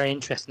going to be very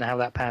interesting how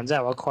that pans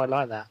out. I quite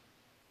like that.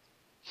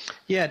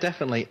 Yeah,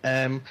 definitely.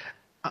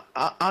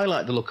 I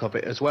like the look of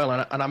it as well,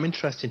 and I'm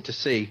interested to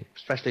see,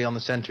 especially on the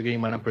centre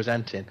green when I'm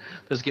presenting,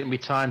 there's going to be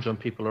times when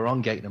people are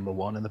on gate number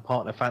 1 and the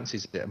partner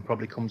fancies it and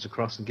probably comes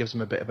across and gives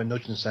them a bit of a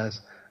nudge and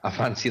says, I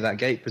fancy that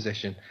gate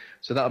position.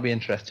 So that'll be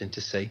interesting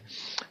to see.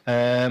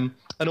 And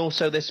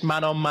also this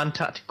man-on-man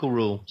tactical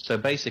rule. So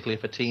basically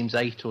if a team's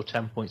 8 or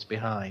 10 points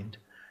behind,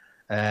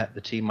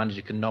 the team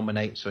manager can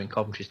nominate, so in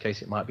Coventry's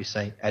case it might be,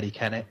 say, Eddie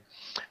Kennett,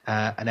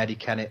 and Eddie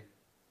Kennett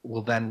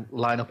will then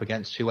line up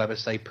against whoever,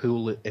 say,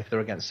 Poole, if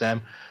they're against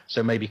them.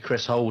 So maybe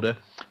Chris Holder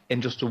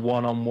in just a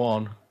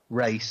one-on-one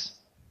race.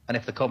 And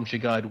if the Coventry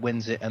guide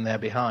wins it and they're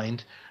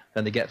behind,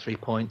 then they get 3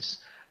 points.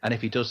 And if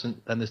he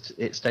doesn't, then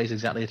it stays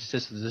exactly as it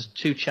is. So there's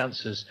 2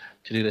 chances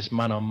to do this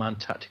man-on-man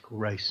tactical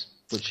race,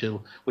 which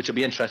will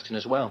be interesting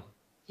as well.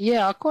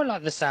 Yeah, I quite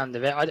like the sound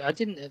of it. I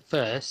didn't at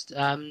first.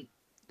 The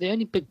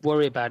only big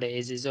worry about it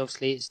is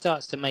obviously it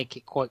starts to make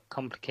it quite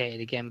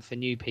complicated again for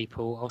new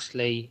people.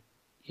 Obviously,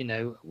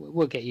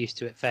 we'll get used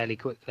to it fairly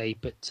quickly,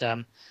 but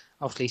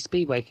obviously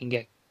Speedway can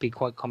be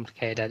quite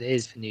complicated as it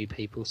is for new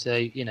people.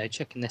 So,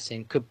 checking this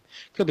in could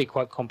be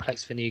quite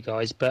complex for new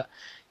guys. But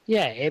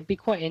yeah, it'd be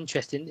quite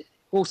interesting.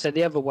 Also,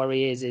 the other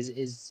worry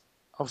is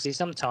obviously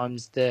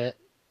sometimes the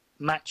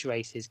match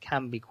races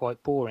can be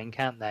quite boring,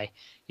 can't they?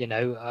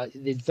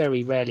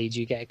 Very rarely do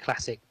you get a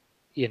classic,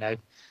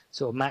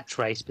 sort of match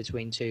race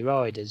between 2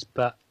 riders.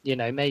 But,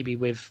 maybe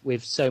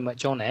with so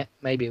much on it,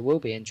 maybe it will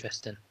be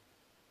interesting.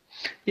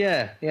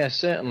 Yeah,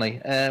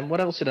 certainly. What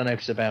else did I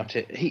notice about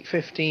it? Heat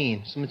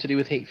 15, something to do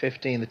with Heat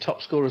 15, the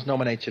top scorers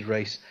nominated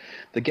race.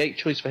 The gate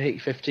choice for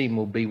Heat 15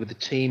 will be with the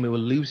team who are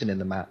losing in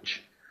the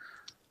match.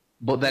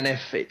 But then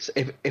if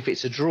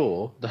it's a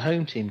draw, the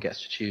home team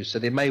gets to choose. So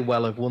they may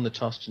well have won the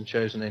toss and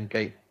chosen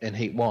in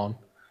Heat 1,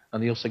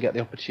 and they also get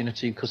the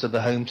opportunity, because of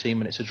the home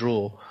team and it's a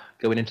draw,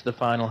 going into the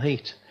final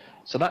heat.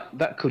 So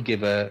that could give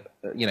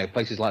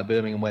places like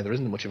Birmingham where there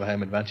isn't much of a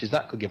home advantage,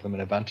 that could give them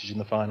an advantage in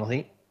the final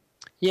heat.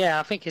 Yeah,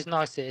 I think it's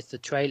nice that it's the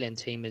trailing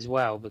team as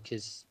well,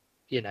 because,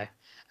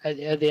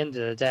 at the end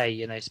of the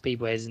day,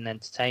 Speedway is an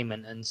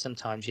entertainment, and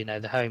sometimes,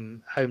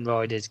 the home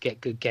riders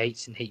get good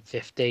gates in Heat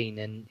 15,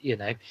 and,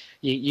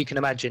 you can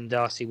imagine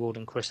Darcy Ward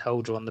and Chris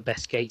Holder on the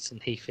best gates in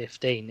Heat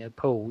 15.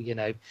 Paul,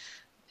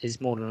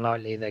 is more than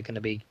likely they're going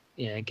to be,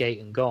 gate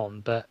and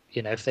gone, but,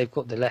 if they've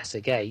got the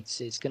lesser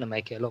gates, it's going to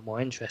make it a lot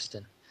more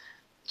interesting.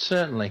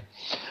 Certainly.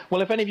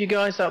 Well, if any of you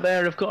guys out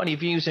there have got any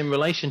views in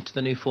relation to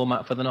the new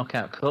format for the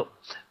Knockout Cup,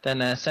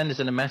 then send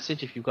us in a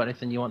message if you've got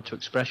anything you want to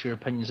express your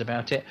opinions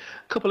about it.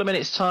 A couple of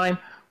minutes' time,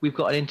 we've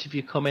got an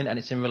interview coming, and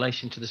it's in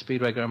relation to the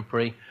Speedway Grand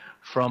Prix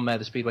from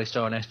the Speedway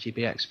star and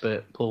SGP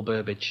expert, Paul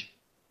Burbidge.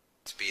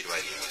 Speedway.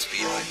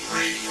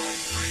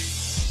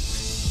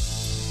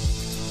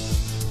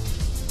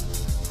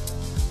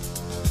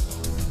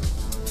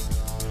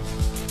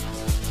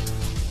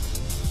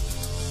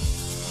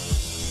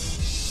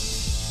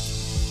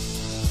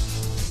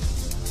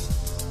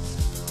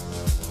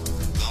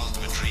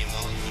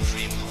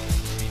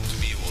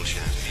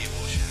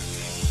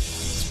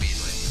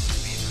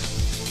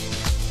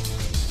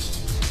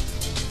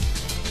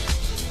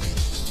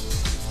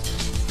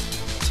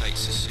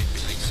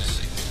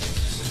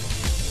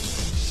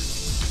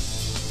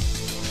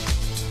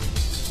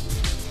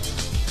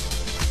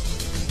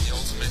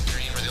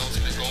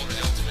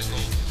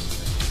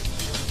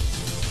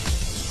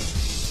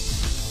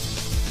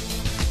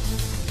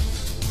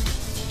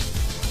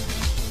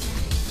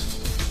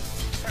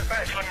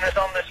 Listeners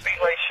on the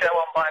Speedway Show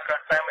on Biker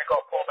FM, we've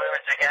got Paul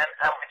Burbidge again,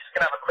 and we're just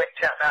going to have a quick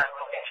chat now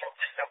looking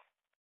into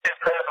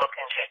superb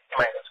looking cheeky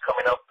mate that's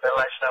coming up, the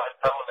Legend of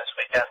Poland this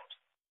weekend.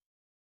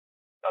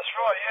 That's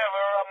right, yeah,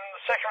 we're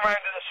the second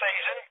round of the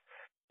season.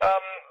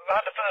 We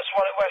had the first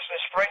one at Western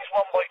Springs,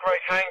 won by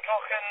Greg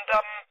Hancock, and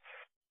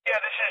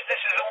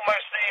this is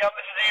almost the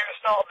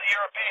start of the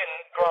European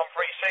Grand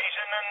Prix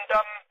season, and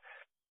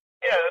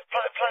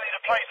plenty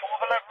to play for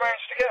with 11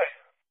 rounds to go.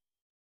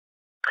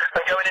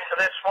 And going into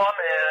this one,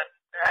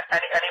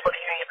 anybody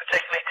who you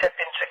particularly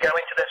tipping to go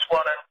into this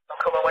one and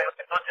come away with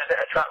the goods? Is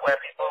it a track where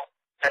people,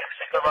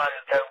 particular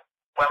riders, go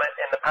well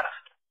in the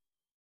past?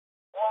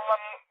 Well,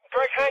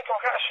 Greg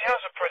Hancock actually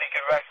has a pretty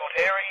good record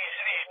here.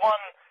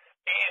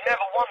 He's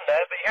never won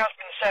there, but he has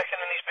been second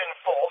and he's been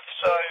fourth,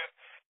 so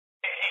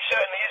he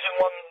certainly isn't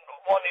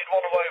one you'd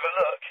want to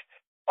overlook.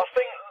 I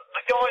think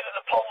the guy that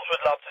the Poles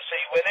would love to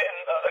see win it, and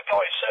a guy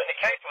who's certainly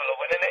capable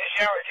of winning it, is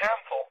Jarek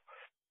Hampel.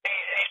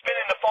 He's been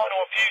in the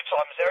final a few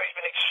times there. He's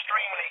been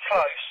extremely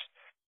close,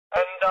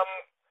 and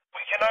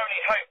we can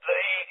only hope that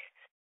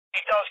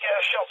he does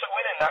shot at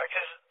winning that,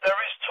 because there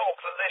is talk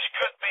that this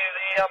could be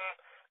the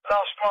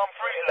last Grand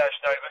Prix at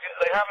Lesno, because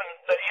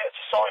they're yet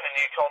to sign a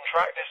new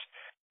contract,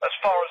 as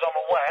far as I'm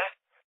aware.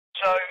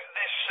 So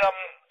this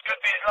could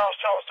be his last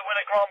chance to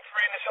win a Grand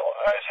Prix in his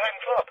home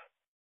club.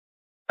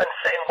 And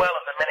sitting well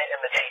at the minute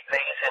in the GP,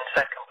 he's in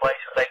second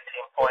place with 18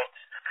 points,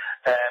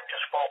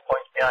 just 4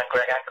 points behind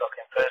Greg Hancock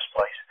in first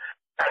place.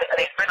 And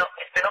he's been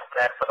up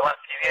there for the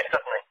last few years,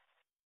 hasn't he?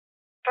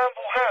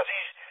 Campbell has.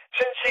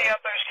 Since he had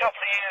those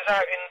couple of years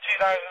out in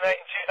 2008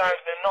 and 2009,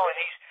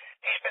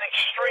 he's been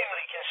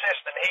extremely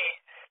consistent.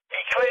 He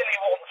clearly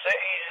wants it.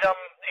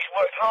 He's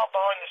worked hard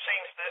behind the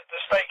scenes to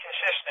stay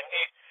consistent.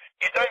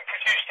 You don't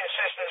produce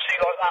consistency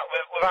like that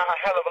without a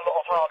hell of a lot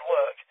of hard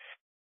work.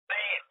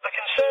 The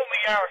concern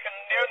with Yarrick, and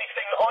the only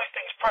thing that I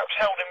think's perhaps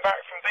held him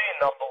back from being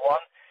number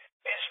one,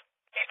 is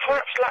he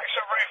perhaps lacks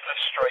a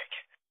ruthless streak.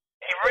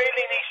 He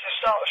really needs to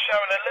start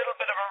showing a little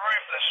bit of a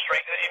ruthless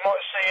streak that you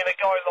might see in a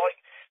guy like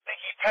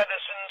Nicky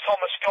Pedersen,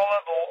 Thomas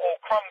Golub, or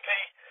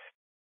Crumpy.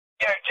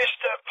 You know, just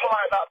to pull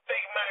out that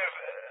big move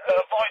at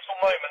a vital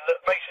moment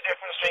that makes a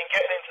difference between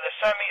getting into the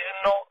semis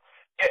and not,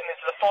 getting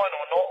into the final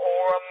or not,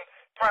 or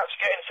perhaps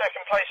getting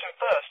second place and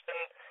first.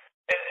 And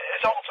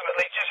it's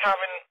ultimately just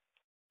having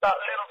that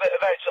little bit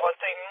of edge that I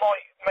think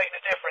might make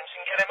the difference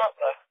and get him up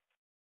there.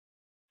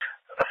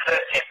 The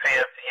third GP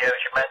of the year,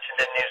 as you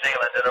mentioned, in New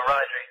Zealand, and a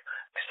rider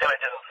who still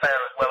didn't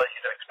fare as well as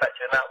you'd have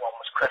expected in that one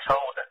was Chris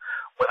Holder,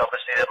 with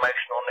obviously the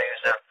emotional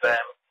news of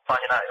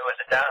finding out who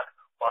was a dad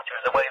whilst he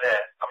was away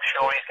there. I'm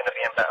sure he's going to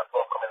be in better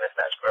form coming this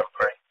next Grand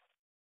Prix.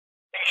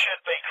 He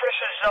should be. Chris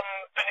has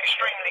been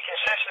extremely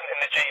consistent in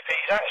the GP.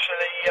 He's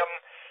actually,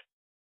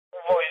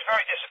 he's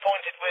very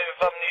disappointed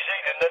with New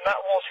Zealand, and that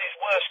was his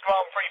worst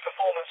Grand Prix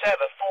performance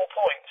ever, 4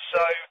 points.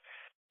 So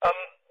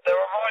there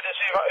are riders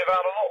who've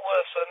had a lot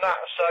worse than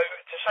that. So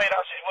to say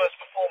that's his worst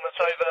performance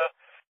over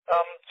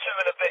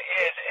 2 and a bit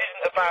years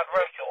isn't a bad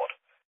record,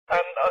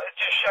 and it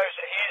just shows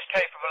that he is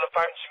capable of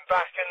bouncing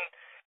back. And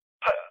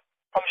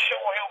I'm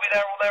sure he'll be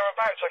there or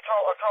thereabouts. I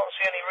can't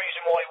see any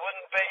reason why he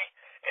wouldn't be.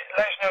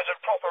 Lesno's a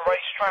proper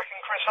racetrack,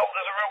 and Chris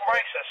Holder's a real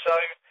racer, so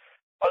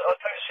I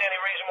don't see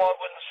any reason why it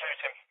wouldn't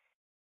suit him.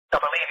 I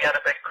believe he had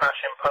a big crash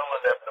in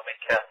Poland over the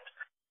weekend.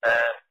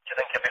 Do you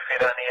think he'll be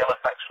feeling any ill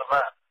effects from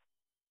that?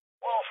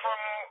 Well,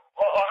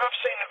 I have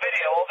seen the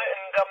video of it,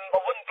 and I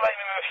wouldn't blame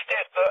him if he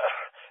did, but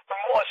from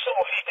what I saw,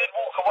 he did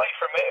walk away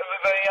from it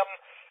with a,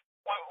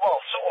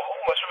 sort of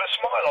almost with a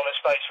smile on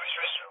his face,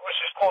 which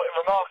was quite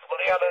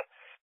remarkable.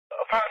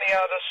 Apparently he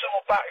had a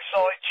sore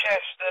backside,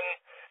 chest, and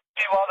a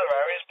few other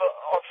areas, but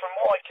from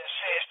what I can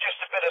see, it's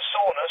just a bit of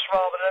soreness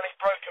rather than any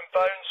broken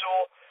bones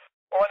or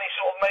any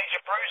sort of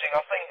major bruising.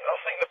 I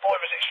think the boy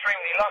was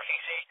extremely lucky.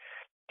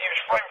 He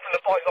was thrown from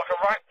the bike like a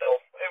ragdoll.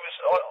 It was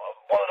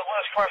one of the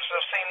worst crashes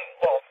I've seen,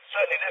 well,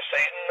 certainly this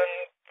season, and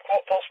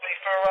quite possibly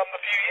for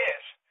a few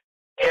years.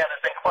 Yeah,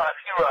 there's been quite a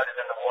few riders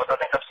in the ward. I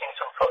think I've seen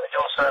some footage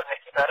also of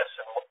Nicky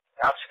Pedersen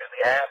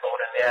absolutely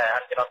airborne in the air,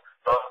 hanging on the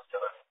bars,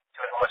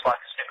 doing almost like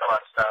a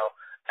Superman style,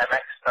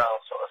 MX style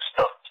sort of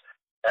stunt.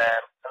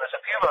 And there's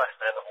a few riders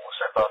in the ward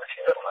so far this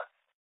year, haven't there?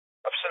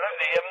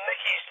 Absolutely.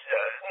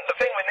 The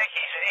thing with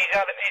Nicky is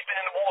he's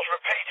been in the wars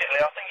repeatedly.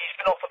 I think he's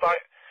been off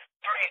about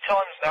 3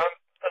 times now,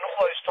 and all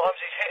those times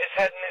he's hit his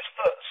head and his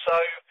foot. So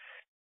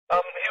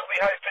he'll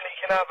be hoping he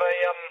can have a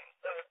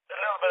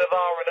little bit of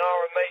R&R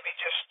and maybe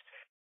just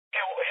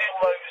heal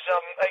those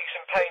aches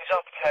and pains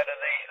up ahead of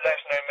the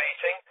Lesno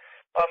meeting.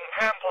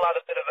 Hampel had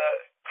a bit of a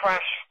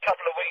crash a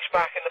couple of weeks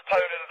back in the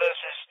Poland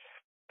versus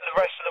the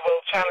rest of the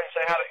World Challenge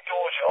they had at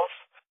Gorzow.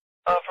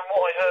 From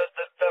what I heard,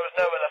 that there was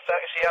no ill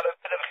effects. He had a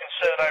bit of a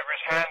concern over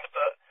his hand,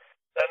 but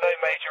there are no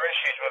major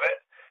issues with it.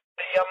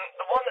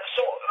 The one that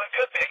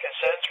could be a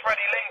concern is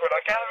Freddie Lindgren.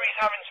 I gather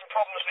he's having some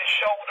problems with his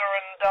shoulder,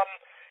 and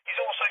he's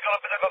also got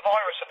a bit of a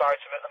virus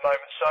about him at the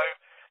moment. So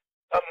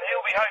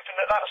he'll be hoping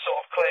that sort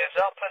of clears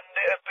up, and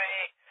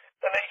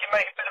then he can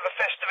make a bit of a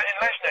fist of it in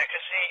Lesno,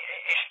 because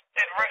he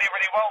did really,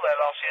 really well there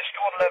last year.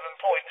 Scored 11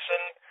 points,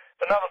 and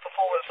another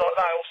performance like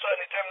that will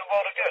certainly do him the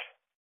world of good.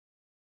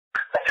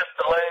 And just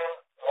the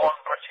lone one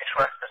British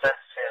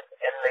representative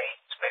in the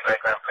Speedway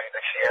Grand Prix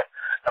this year,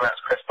 and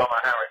that's Chris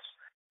Harris,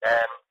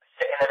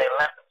 sitting in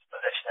 11th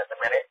position at the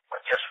minute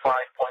with just 5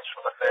 points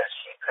from the first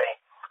GP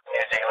in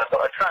New Zealand,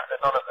 but a track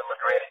that none of them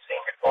had really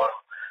seen before, and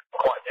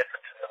quite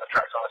different to the other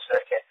tracks on the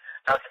circuit.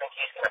 How do you think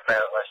he's going to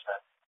fare at Lesno?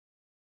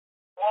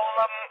 Well,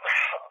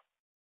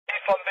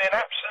 if I'm being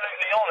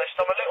absolutely honest,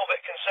 I'm a little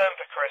bit concerned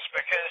for Chris,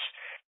 because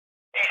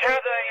he's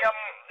had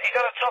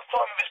a tough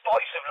time with his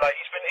bikes of late.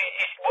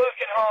 He's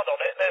working hard on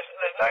it. There's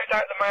no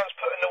doubt the man's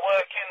putting the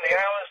work in, the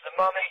hours, the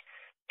money.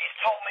 He's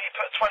told me he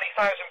put £20,000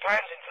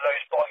 into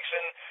those bikes,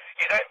 and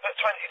you don't put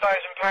 £20,000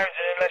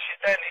 in unless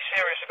you're deadly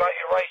serious about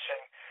your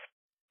racing.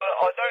 But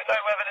I don't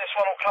know whether this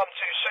one will come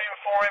too soon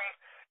for him.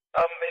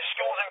 His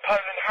scores in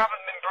Poland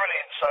haven't been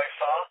brilliant so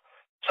far,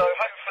 so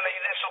hopefully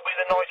this will be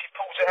the night he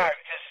pulls it out,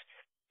 because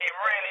he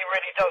really,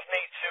 really does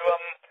need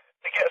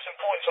to get some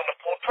points on the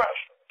board. Perhaps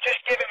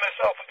just give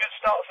himself a good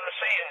start to the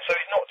season so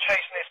he's not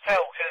chasing his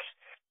tail, because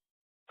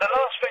the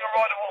last thing a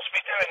rider wants to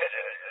be doing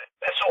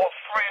is sort of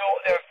 3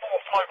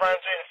 5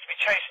 rounds in to be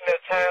chasing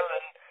their tail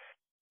and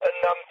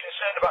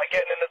concerned about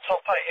getting in the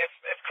top 8.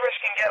 If Chris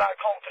can get that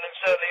confidence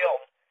early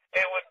on,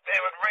 it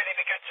would really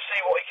be good to see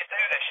what he could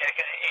do this year,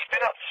 because he's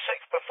been up to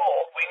 6th before.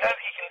 We know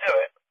he can do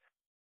it.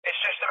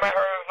 It's just a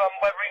matter of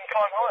whether he can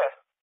climb higher.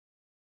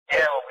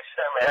 Yeah, well, we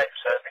certainly hope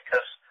so,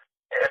 because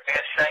it would be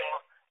a shame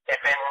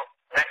if in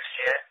next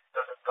year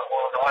there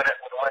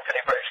weren't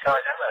any British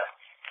guys in there.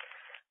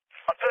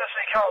 I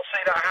personally can't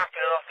see that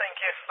happening. I think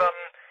if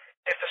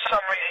for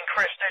some reason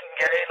Chris didn't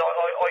get in,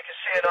 I could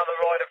see another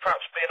rider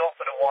perhaps being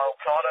offered a wild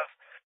card.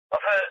 I've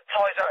heard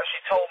Ty's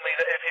actually told me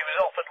that if he was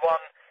offered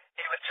one,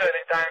 he would turn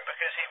it down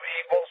because he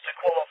wants to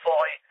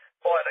qualify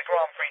by the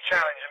Grand Prix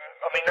Challenge. And,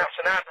 I mean, that's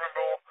an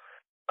admirable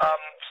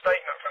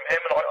statement from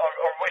him, and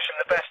I wish him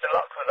the best of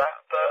luck with that.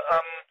 But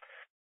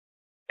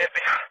it'd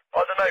be, I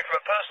don't know,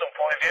 from a personal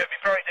point of view, it'd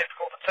be very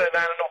difficult to turn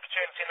down an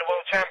opportunity in the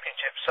World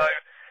Championship. So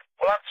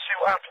we'll have to see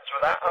what happens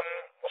with that. I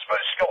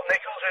suppose Scott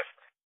Nichols,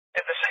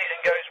 if the season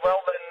goes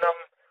well, then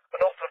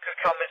an offer could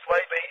come this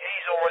way, but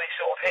he's already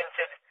sort of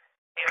hinted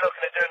he's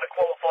looking at doing the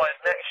qualifiers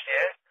next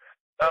year.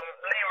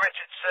 Lee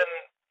Richardson,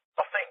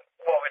 I think,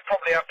 well, we'd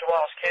probably have to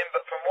ask him,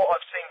 but from what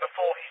I've seen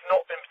before, he's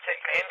not been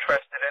particularly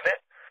interested in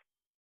it.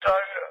 So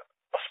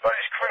I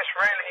suppose Chris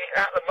really,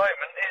 at the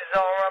moment, is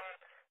our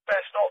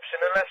best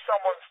option, unless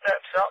someone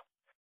steps up,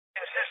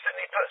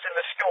 consistently puts in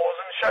the scores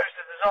and shows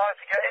the desire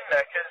to get in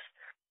there, because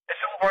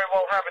it's all very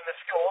well having the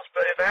scores,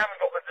 but if they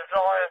haven't got the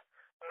desire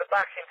and the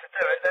backing to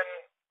do it, then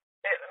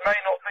it may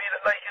not be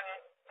that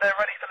they're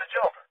ready for the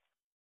job.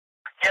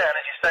 Yeah, and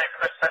as you say,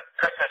 Chris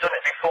has done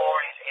it before.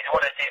 He's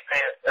won a GP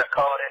at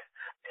Cardiff.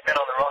 He's been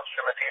on the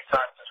rostrum a few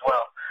times as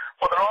well.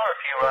 Well, there are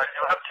a few riders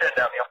who have turned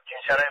down the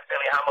opportunity. I know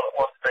Billy Hamill at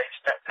one stage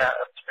stepped out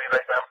of the Speedway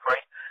Grand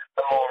Prix,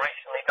 and more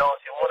recently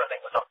Darcy Ward, I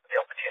think, was offered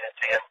the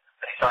opportunity and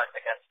decided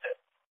against it.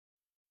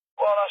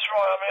 Well, that's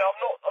right. I mean,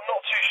 I'm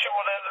not too sure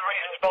the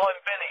reasons behind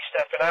Billy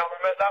stepping out.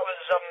 Remember, that was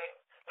a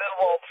little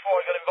while before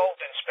I got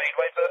involved in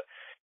Speedway, but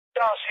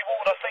Darcy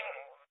Ward, I think,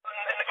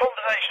 in the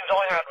conversations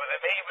I had with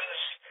him,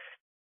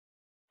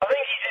 I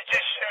think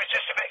he was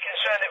just a bit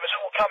concerned it was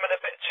all coming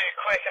a bit too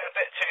quick and a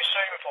bit too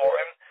soon for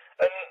him.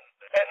 And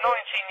at 19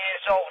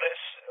 years old,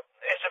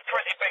 it's a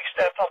pretty big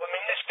step up. I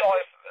mean, this guy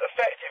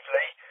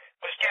effectively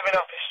was giving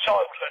up his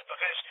childhood,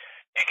 because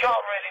you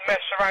can't really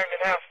mess around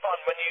and have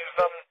fun when you've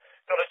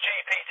got a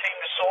GP team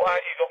to sort out,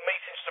 you've got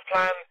meetings to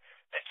plan,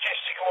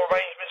 logistical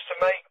arrangements to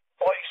make,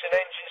 bikes and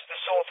engines to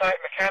sort out,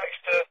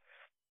 mechanics to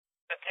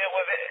deal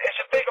with it.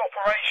 It's a big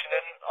operation,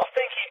 and I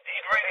think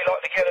he'd really like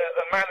to get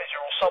a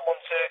manager or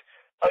someone to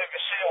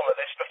oversee all of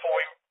this before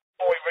he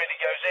really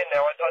goes in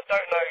there. I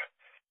don't know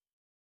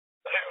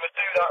who would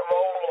do that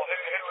role or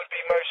who would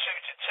be most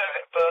suited to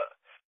it, but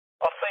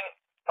I think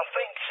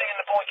seeing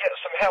the boy get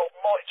some help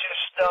might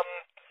just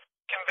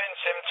convince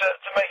him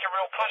to make a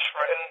real push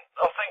for it, and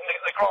I think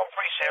the Grand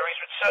Prix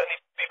series would certainly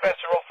be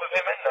better off with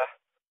him in there.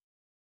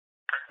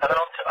 And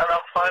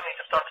then finally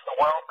just onto the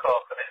wild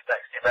card for this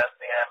next event,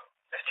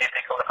 this GP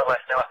called the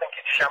West now. I think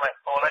it's Shamek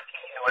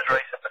Borlecki, who was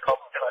racing for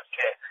Coventry last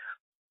year.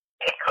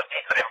 He could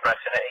impress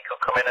in it. He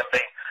could come in and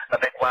be a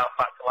big wow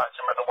factor like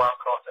some of the wild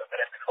cards that have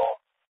been in before.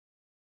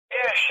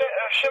 Yeah,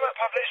 Shamek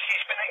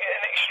Pavlitsky's been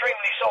in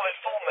extremely solid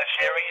form this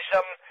year. He's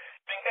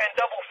been getting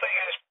double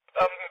figures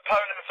in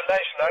Poland for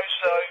Lesno,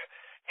 so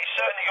he's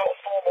certainly got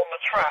form on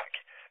the track.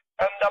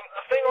 And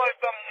the thing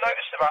I've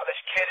noticed about this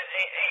kid is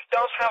he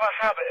does have a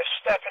habit of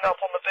stepping up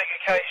on the big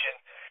occasion.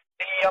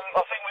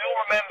 I think we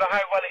all remember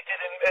how well he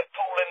did at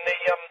Poole in the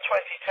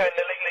 2010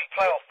 Elite League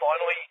playoff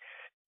final.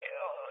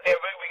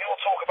 We can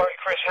all talk about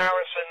Chris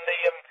Harrison,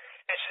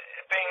 his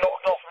being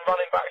knocked off and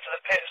running back to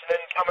the pits and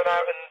then coming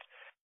out and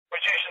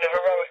producing a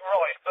heroic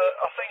ride. But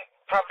I think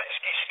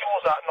Pavlitsky's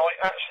scores that night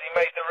actually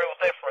made the real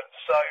difference.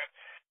 So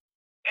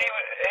he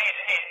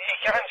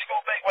can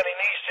score big when he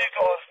needs to.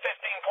 Got a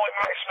 15-point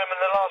maximum in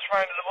the last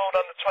round of the World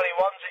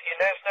Under-21s at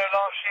Unesno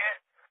last year.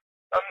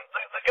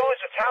 The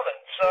guy's a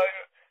talent, so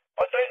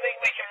I don't think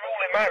we can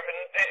rule him out, and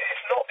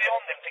it's not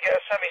beyond him to get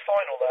a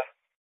semi-final there.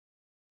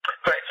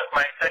 Great stuff,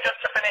 mate. So just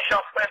to finish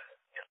off with,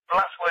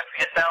 last word for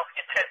yourself,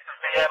 your tip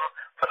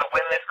for the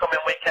win this coming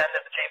weekend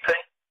at the GP?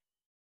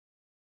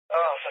 Oh,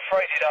 I was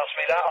afraid you'd ask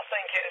me that. I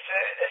think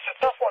it's a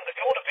tough one to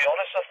call, to be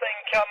honest. I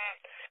think,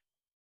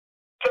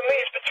 for me,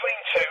 it's between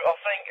two. I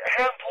think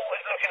Hampel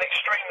is looking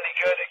extremely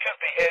good. It could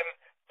be him,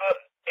 but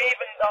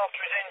even after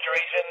his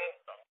injuries and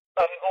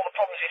all the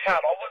problems he's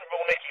had, I wouldn't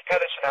rule Nicky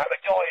Pedersen out. The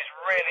guy is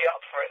really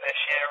up for it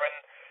this year, and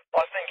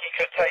I think he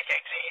could take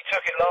it. He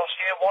took it last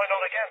year. Why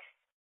not again?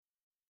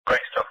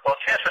 Great stuff. Well,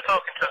 cheers for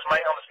talking to us,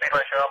 mate, on the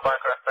Speedway Show on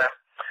Biker FM,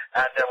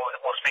 and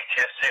we'll speak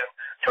to you soon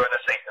during the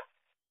season.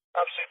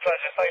 Absolute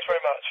pleasure. Thanks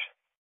very much.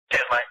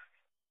 Cheers, mate.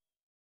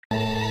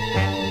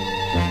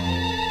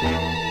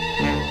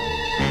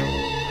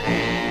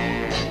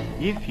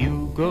 If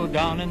you go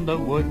down in the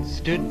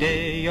woods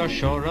today, you're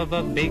sure of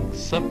a big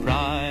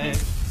surprise.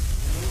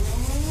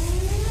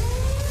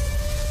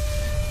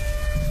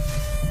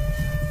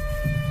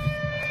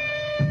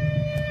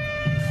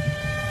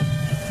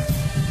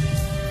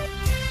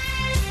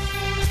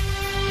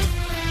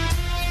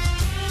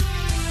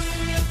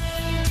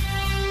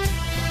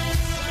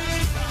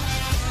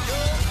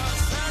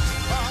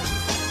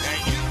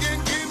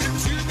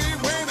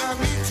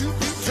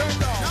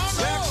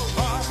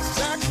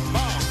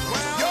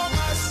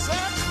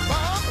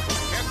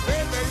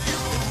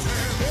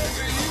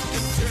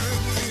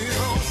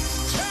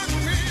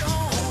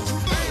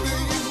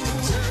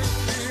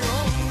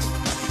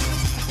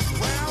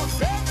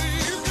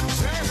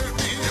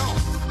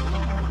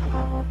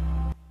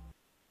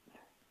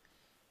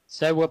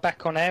 So we're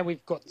back on air.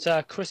 We've got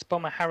Chris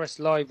Bomber Harris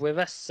live with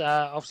us,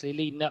 obviously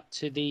leading up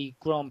to the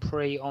Grand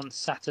Prix on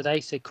Saturday.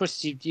 So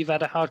Chris, you've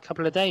had a hard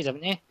couple of days,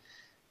 haven't you?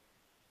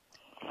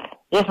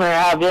 Yes, mate,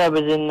 I have. Yeah, I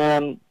was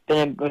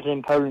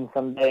in Poland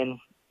Sunday,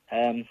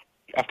 and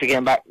after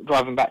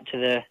driving back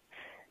to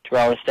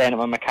where I was staying at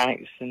my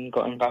mechanics, and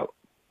got in about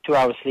 2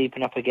 hours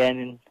sleeping up again,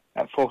 and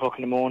at 4 o'clock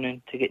in the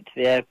morning to get to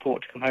the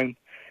airport to come home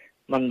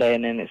Monday,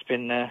 and then it's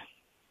been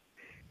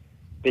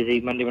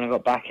busy Monday when I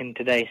got back in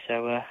today.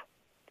 So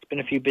it's been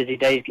a few busy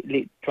days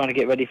trying to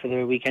get ready for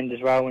the weekend as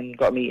well, and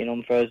got a meeting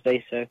on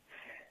Thursday. So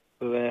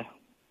the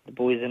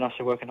boys and us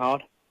are working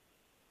hard.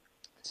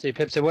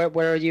 Superb. So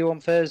where are you on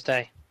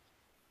Thursday?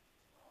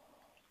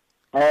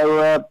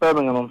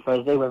 Birmingham on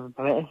Thursday, weather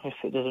permitting, if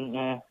it doesn't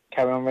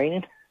carry on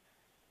raining.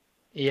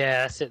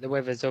 Yeah, that's it. The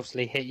weather's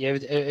obviously hit you.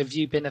 Have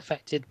you been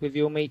affected with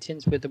your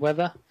meetings with the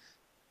weather?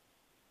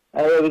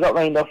 We got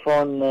rained off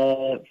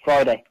on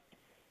Friday.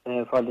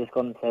 Friday's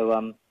gone,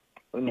 so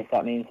we missed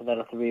that meeting, so they'll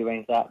have to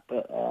rearrange that.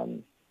 But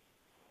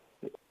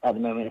at the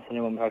moment, it's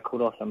only one where I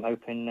called off, so I'm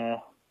hoping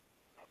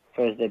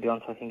Thursday be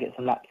on so I can get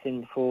some laps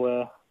in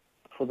before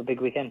the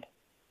big weekend.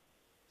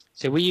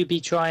 So will you be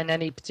trying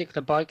any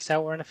particular bikes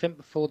out or anything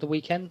before the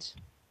weekend?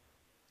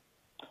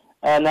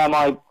 No,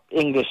 my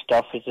English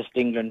stuff is just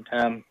England.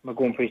 My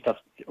Grand Prix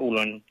stuff's all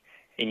in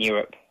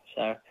Europe.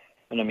 So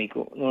none of my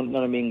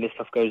English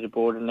stuff goes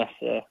abroad unless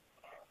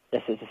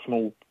it's a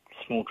small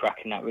track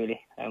in that, really.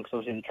 Because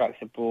obviously the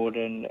tracks abroad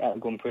and at the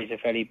Grand Prix are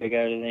fairly big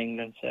out in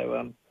England.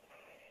 So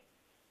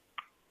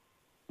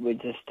we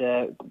just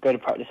go to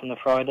practice on the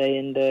Friday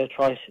and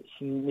try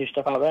some new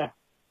stuff out there.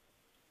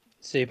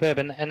 Superb.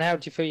 And how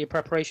do you feel your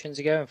preparations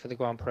are going for the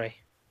Grand Prix?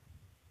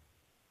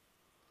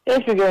 Yeah,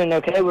 it's been going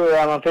okay.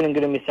 I'm feeling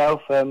good in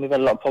myself. We've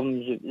had a lot of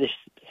problems this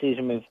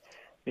season with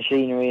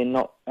machinery and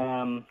not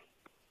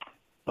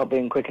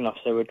being quick enough,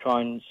 so we're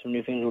trying some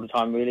new things all the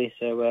time, really.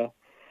 So,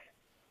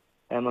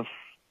 we've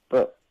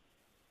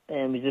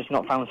just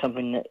not found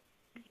something that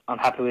I'm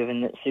happy with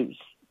and that suits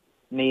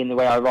me and the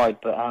way I ride,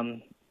 but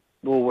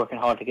we're all working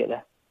hard to get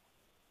there.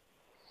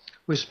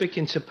 We were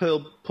speaking to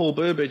Paul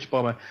Burbidge,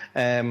 Bomber,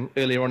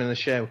 earlier on in the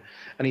show,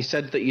 and he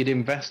said that you'd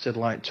invested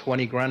like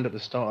 20 grand at the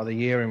start of the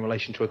year in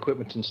relation to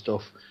equipment and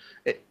stuff.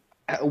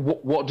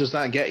 What does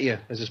that get you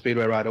as a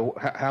speedway rider?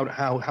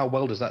 How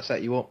well does that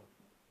set you up?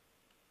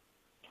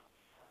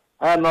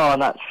 No,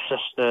 and that's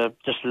just a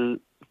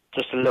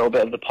little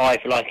bit of the pie,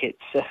 if you like.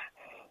 It's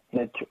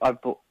I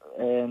bought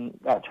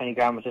that 20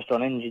 grand was just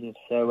on engines,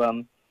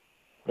 so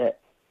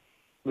that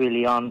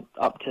really aren't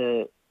up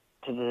to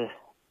the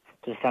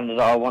standard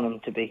that I want them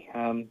to be.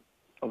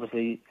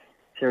 Obviously,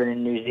 here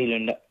in New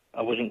Zealand,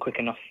 I wasn't quick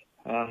enough,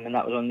 and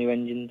that was on new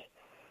engines.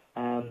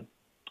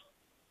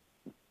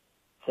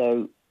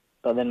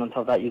 But then on top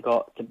of that, you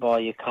got to buy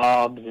your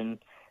carbs and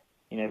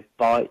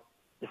buy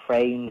the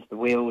frames, the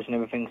wheels, and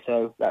everything.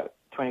 So that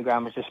 20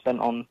 grand was just spent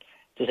on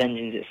just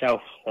engines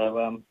itself.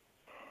 So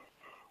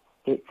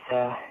it's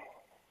an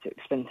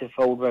expensive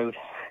old road.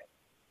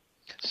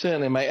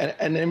 Certainly, mate.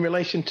 And in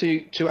relation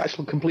to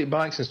actual complete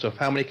bikes and stuff,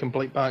 how many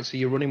complete bikes are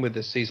you running with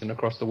this season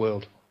across the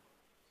world?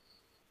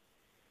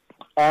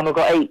 I've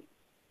got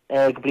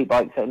 8 complete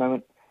bikes at the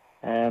moment.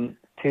 2's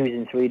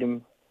in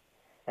Sweden.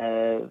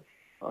 I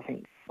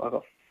think I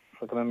got,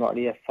 if I can remember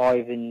rightly,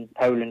 5 in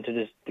Poland to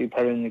just do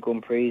Poland in the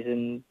Grand Prix,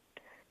 and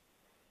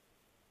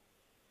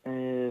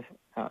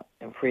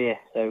 3 here.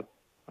 So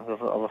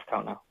I've lost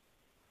count now.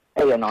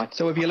 8 or 9.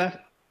 So have you left?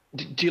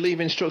 Do you leave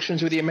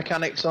instructions with your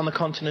mechanics on the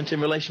continent in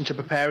relation to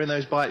preparing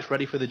those bikes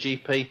ready for the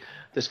GP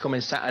this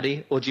coming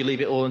Saturday, or do you leave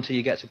it all until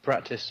you get to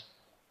practice?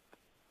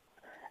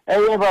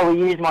 Yeah, well,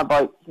 we use my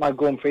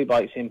Grand Prix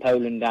bikes in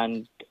Poland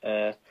and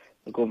the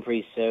Grand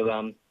Prix,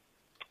 so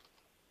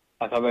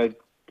like I rode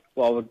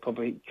what I would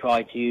probably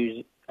try to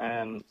use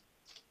at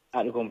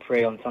the Grand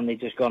Prix on Sunday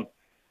just gone.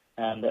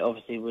 That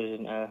obviously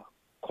wasn't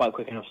quite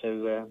quick enough,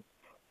 so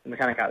the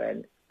mechanic out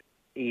there,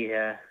 he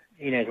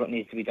knows what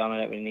needs to be done.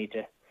 I don't really need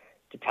to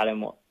tell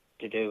him what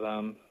to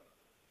do.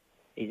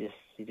 He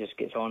just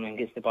gets on and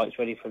gets the bikes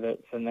ready for the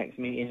next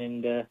meeting,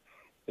 and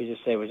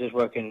we're just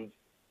working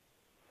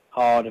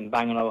hard and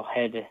banging our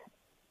head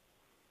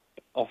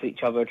off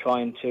each other,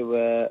 trying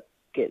to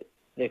get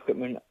the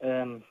equipment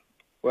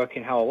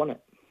working how I want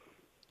it.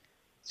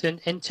 So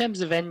in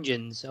terms of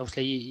engines,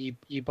 obviously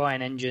you buy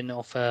an engine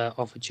off a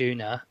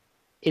tuner.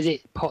 Is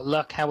it pot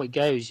luck how it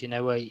goes?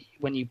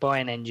 When you buy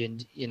an engine,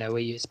 are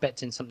you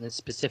expecting something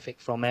specific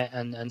from it,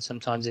 and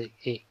sometimes it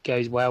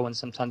goes well and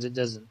sometimes it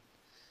doesn't?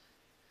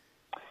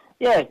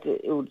 Yeah,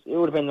 it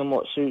all depends on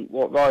what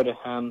rider.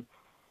 I'm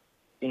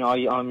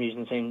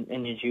using the same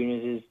engine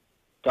tuners as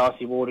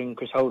Darcy Ward and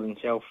Chris Holden,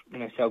 see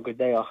how good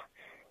they are.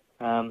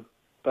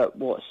 But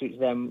what suits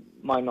them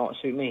might not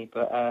suit me.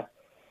 But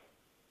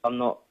I'm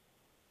not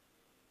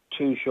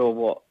too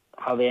sure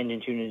how the engine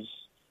tuners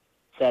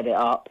set it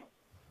up.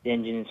 The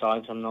engine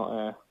inside, so I'm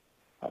not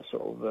that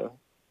sort of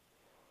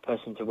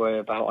person to worry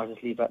about. I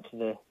just leave that to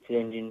the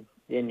engine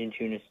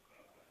tuners.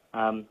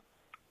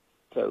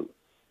 So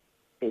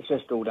it's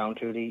just all down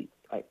to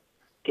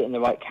getting the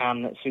right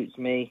cam that suits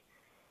me,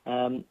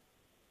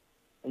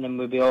 and then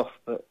we'll be off.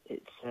 But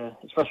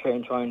it's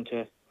frustrating trying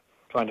to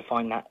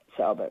find that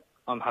setup that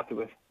I'm happy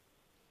with.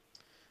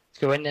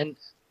 Cool. And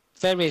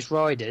various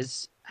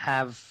riders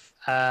have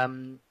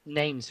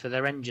names for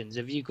their engines.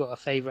 Have you got a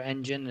favourite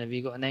engine? Have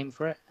you got a name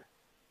for it?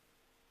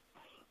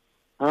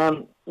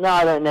 No,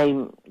 I don't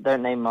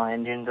name my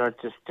engines. I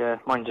just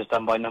mine's just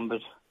done by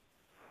numbers.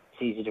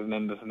 It's easy to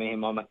remember for me.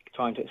 And I'm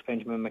trying to explain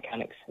to my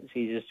mechanics. It's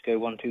easy just to go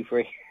 1, 2,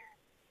 3.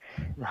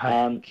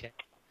 Right. Okay.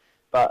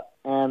 But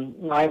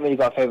no, I haven't really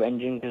got a favourite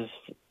engine because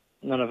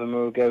none of them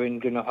are going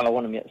good enough how I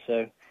want them yet.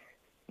 So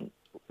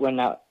when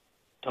that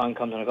time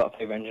comes and I've got a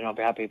favourite engine, I'll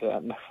be happy.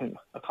 But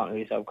I can't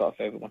really say I've got a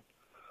favourite one.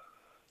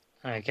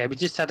 Okay, we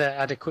just had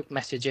a quick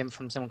message in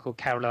from someone called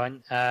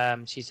Caroline.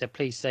 She said,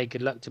 please say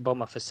good luck to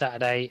Bomber for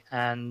Saturday,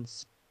 and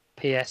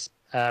P.S.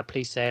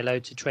 Please say hello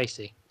to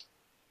Tracy.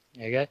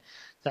 There you go.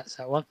 That's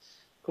that one.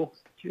 Cool.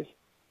 Cheers.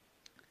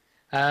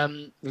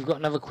 We've got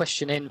another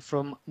question in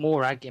from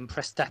Morag in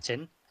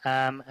Prestatyn,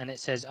 and it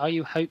says, are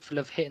you hopeful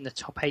of hitting the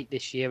top 8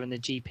 this year in the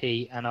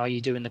GP, and are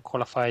you doing the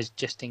qualifiers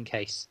just in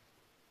case?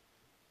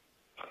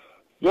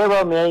 Yeah,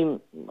 well, my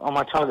aim on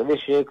my target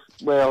this year,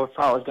 where I thought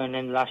I was going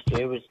in last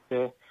year, was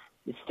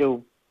it's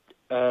still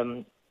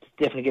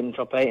definitely getting the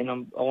top 8, and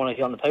I want to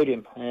get on the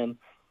podium.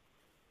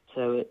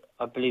 So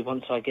I believe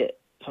once I get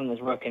something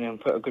that's working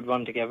and put a good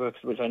run together,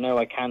 which I know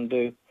I can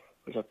do,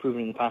 which I've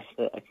proven in the past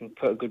that I can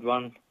put a good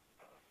run,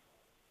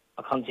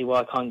 I can't see why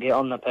I can't get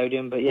on the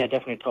podium. But yeah,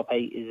 definitely top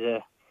 8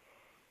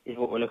 is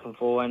what we're looking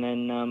for. And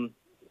then,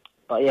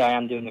 but yeah, I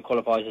am doing the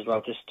qualifiers as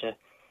well, just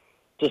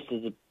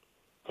as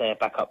a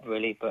backup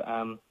really. But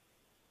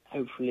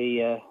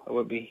hopefully I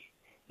won't be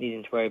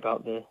needing to worry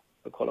about the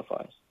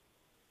qualifiers.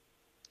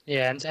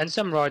 Yeah, and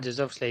some riders,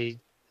 obviously,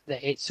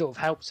 it sort of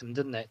helps them,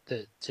 doesn't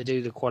it, to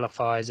do the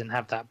qualifiers and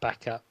have that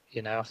backup.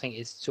 You know, I think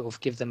it's sort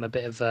of give them a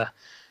bit of a,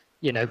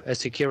 a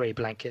security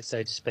blanket,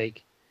 so to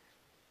speak.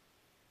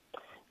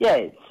 Yeah,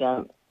 it's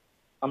I'm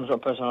the sort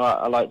of person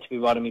I like to be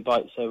riding my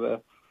bike, so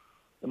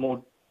the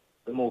more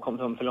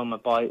confident I feel on my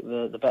bike,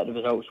 the better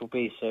the results will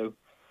be. So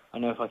I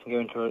know if I can go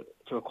into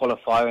a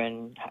qualifier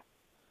and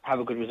have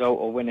a good result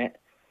or win it,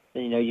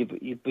 then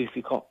you boost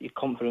your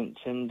confidence,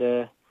 and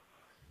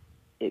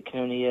it can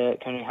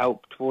only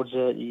help towards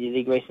your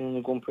league racing in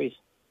the Grand Prix.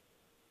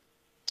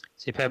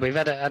 Superb. We've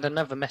had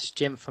another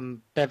message in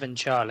from Bev and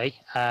Charlie,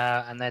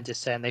 and they're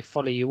just saying they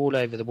follow you all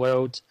over the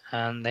world,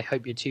 and they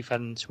hope your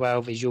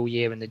 2012 is your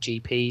year in the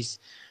GPs.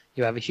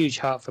 You have a huge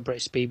heart for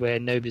British Speedway,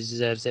 and nobody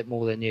deserves it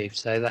more than you.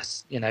 So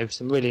that's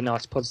some really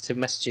nice positive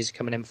messages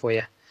coming in for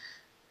you.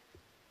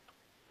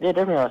 Yeah,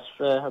 definitely.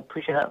 I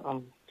appreciate that.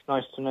 It's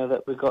nice to know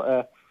that we've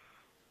got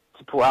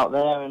support out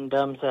there, and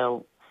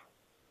so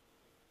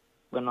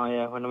when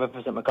I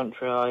represent my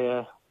country,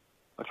 I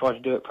try to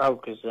do it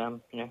proud because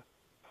I'm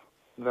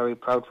very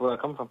proud for where I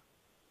come from.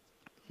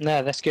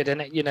 No, that's good,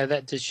 and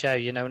that does show.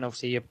 And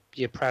obviously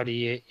you're proud of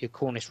your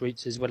Cornish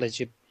roots as well as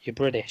your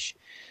British.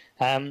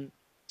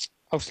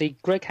 Obviously,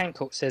 Greg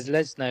Hancock says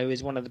Lesno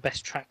is one of the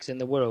best tracks in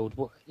the world.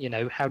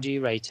 How do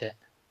you rate it?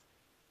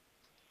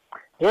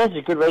 Yeah, it's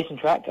a good racing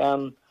track. I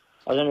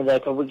was only there a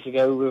couple of weeks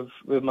ago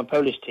with my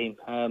Polish team.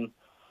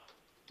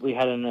 We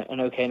had an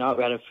okay night.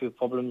 We had a few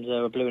problems.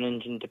 We blew an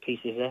engine to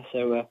pieces there,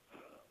 so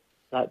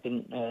that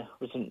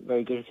wasn't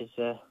very good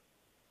because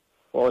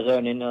what I was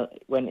earning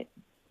went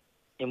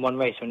in one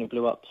race when it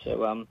blew up.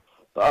 So,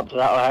 but up to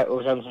that, I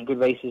was having some good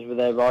races with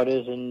their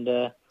riders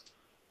and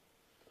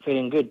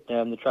feeling good.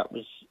 The track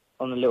was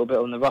a little bit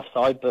on the rough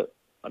side, but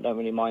I don't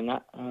really mind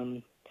that.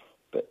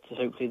 But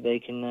hopefully they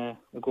can,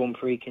 the Grand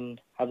Prix can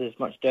have as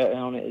much dirt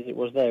on it as it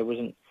was there. It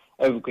wasn't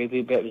over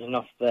creepy, but it was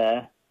enough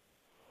there,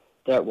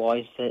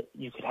 dirt-wise, that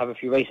you could have a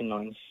few racing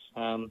lines.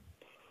 So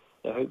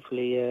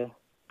hopefully,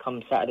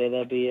 come Saturday,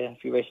 there'll be a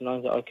few racing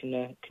lines that I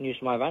can use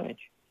to my advantage.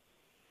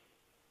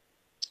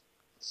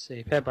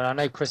 Superb. But I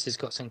know Chris has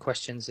got some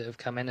questions that have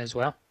come in as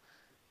well.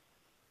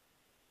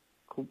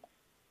 Cool.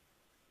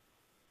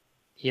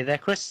 You there,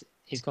 Chris?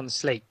 He's gone to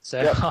sleep,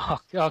 so yep.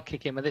 I'll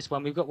kick in with this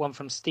one. We've got one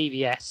from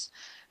Stevie S,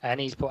 and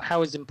he's put,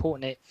 how is it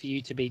important for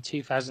you to be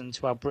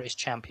 2012 British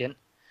champion?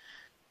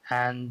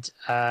 And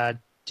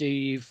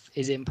is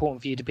it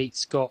important for you to beat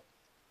Scott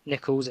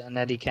Nichols and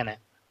Eddie Kennett?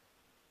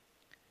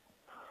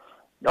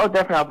 Oh,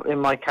 definitely. In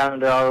my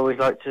calendar, I always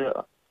like to,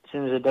 as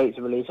soon as the dates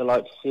are released, I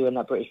like to see when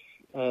that British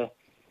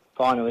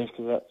final is,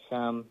 because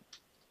that's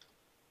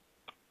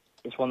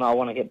it's one that I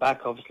want to get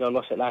back. Obviously, I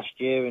lost it last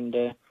year,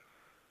 and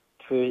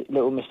through a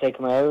little mistake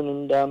of my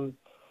own, and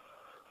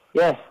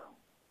yeah,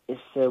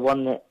 it's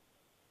one that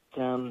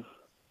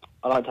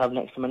I like to have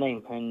next to my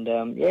name. And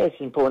yeah, it's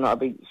important that I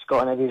beat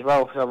Scott and Eddie as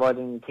well, because I ride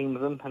in the team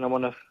with them, and I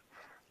want to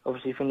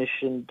obviously finish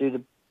and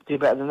do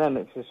better than them.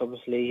 It's just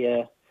obviously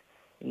a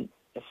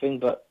thing,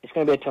 but it's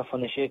going to be a tough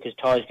one this year because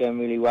Ty's going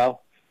really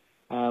well,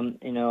 and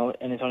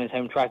it's on his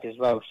home track as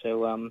well.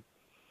 So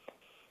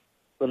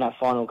when that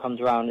final comes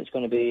around, it's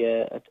going to be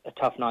a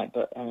tough night,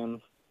 but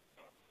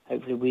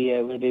hopefully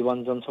we'll be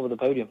ones on top of the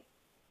podium.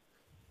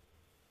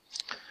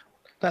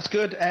 That's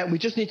good. We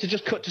just need to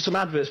just cut to some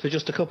adverts for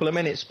just a couple of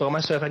minutes,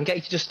 Bomber, so if I can get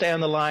you to just stay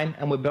on the line,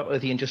 and we'll be back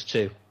with you in just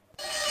 2.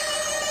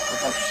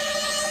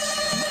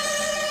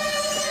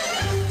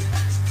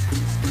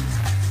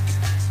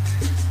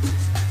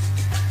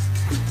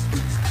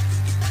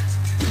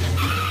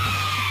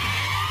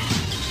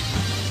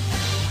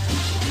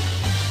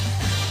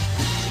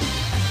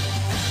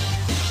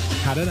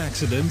 Had an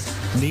accident?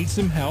 Need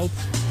some help?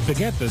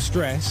 Forget the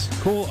stress.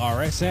 Call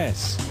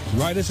RSS.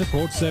 Rider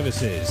Support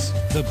Services.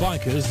 The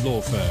Bikers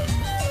Law Firm.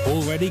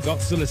 Already got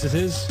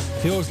solicitors?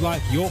 Feels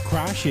like your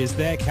crash is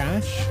their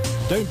cash?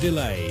 Don't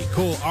delay.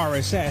 Call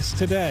RSS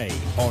today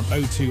on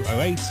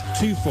 0208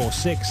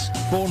 246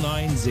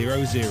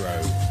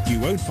 4900. You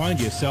won't find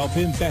yourself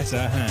in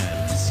better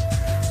hands.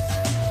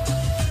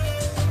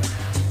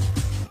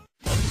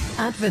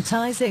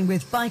 Advertising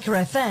with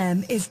Biker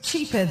FM is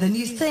cheaper than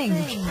you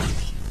think.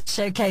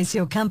 Showcase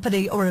your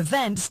company or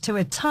events to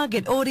a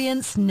target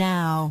audience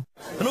now.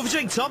 Another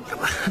drink, Tom?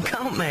 I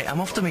can't, mate. I'm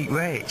off to meet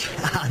Rach.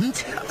 And?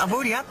 I've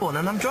already had one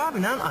and I'm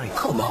driving, aren't I?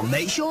 Come on,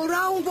 mate. You're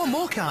around. One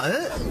more can't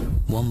hurt.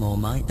 One more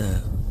might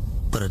hurt.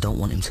 But I don't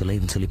want him to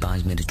leave until he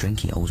buys me the drink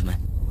he owes me.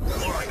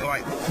 All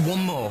right.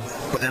 One more.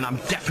 But then I'm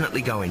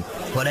definitely going.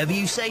 Whatever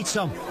you say,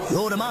 Tom.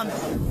 You're the man.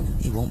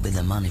 He won't be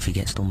the man if he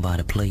gets done by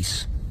the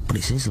police. But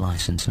it's his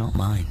licence, not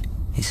mine.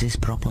 It's his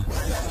problem.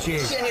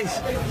 Cheers.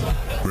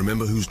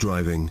 Remember who's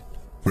driving.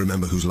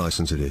 Remember whose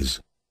licence it is.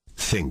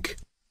 Think.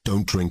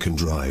 Don't drink and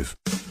drive.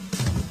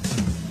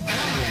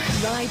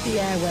 Ride the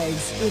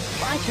airwaves with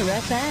Biker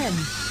FM.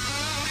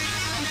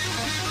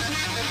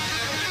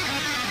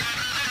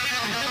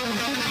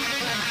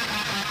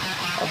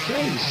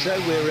 Okay, so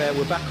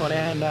we're back on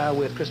air now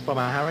with Chris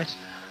Bomber Harris.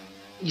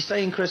 You're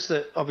saying, Chris,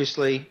 that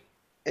obviously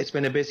it's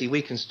been a busy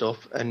week and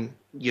stuff, and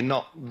you're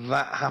not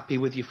that happy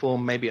with your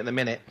form maybe at the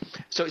minute.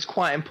 So it's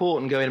quite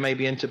important going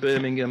maybe into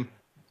Birmingham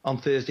on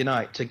Thursday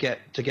night to get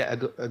a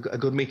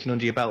good meeting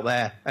under your belt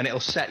there, and it'll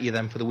set you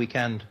then for the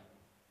weekend.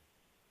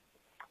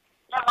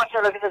 Yeah,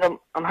 like I said,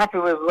 I'm happy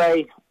with the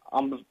way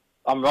I'm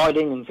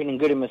riding and feeling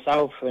good in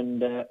myself,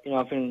 and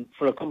I'm feeling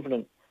full of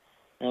confidence.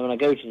 And when I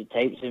go to the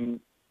tapes and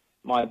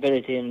my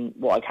ability and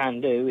what I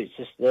can do, it's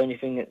just the only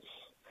thing that's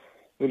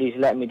really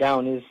letting me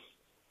down is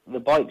the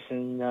bikes,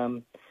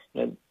 and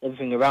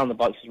everything around the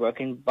bikes is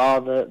working,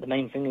 bar the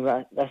main thing,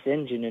 that's the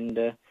engine. And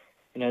the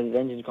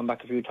engine's come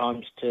back a few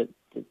times to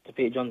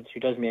Peter Johnson, who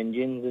does my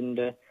engines,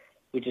 and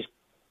we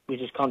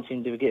just can't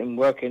seem to get him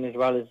working as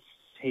well as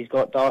he's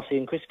got Darcy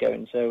and Chris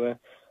going. So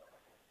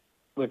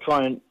we're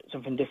trying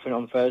something different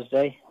on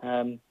Thursday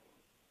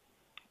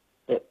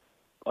that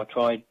I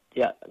tried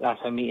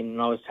last home meeting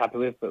and I was happy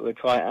with, but we'll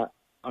try it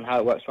on how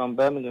it works around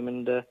Birmingham,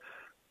 and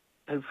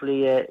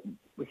hopefully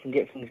we can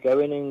get things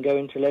going and go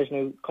into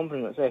Lesno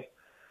confident. So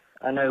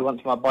I know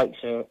once my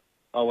bikes are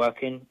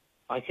working,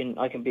 I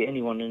can beat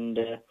anyone, and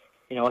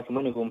I can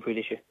win a Grand Prix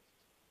this year.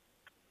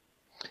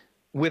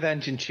 With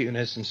engine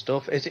tuners and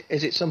stuff, is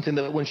it something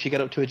that once you get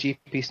up to a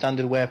GP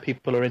standard where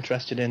people are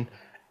interested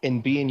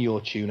in being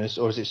your tuners,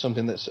 or is it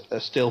something that's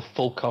a still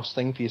full cost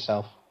thing for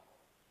yourself?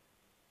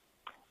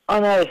 I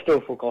know it's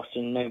still full cost,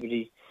 and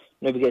nobody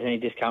gets any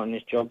discount in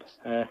this job,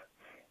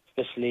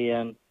 especially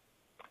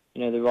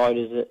the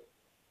riders that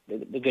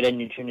the good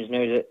engine tuners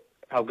know that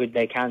how good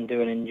they can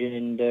do an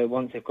engine, and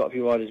once they've got a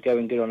few riders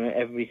going good on it,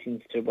 everybody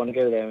seems to want to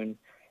go there. And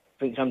I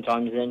think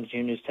sometimes the engine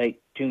tuners take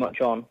too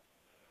much on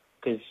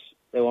because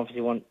they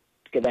obviously want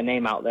to get their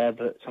name out there,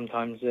 but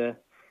sometimes it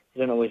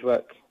don't always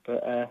work.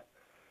 But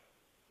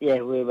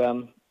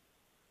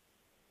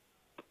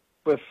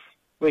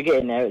we're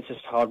getting there. It's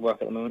just hard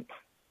work at the moment.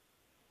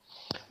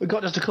 We've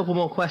got just a couple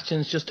more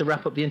questions just to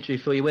wrap up the interview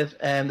for you with.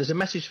 There's a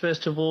message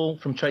first of all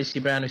from Tracy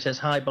Brown who says,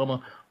 "Hi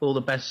Bomber, all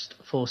the best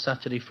for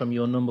Saturday from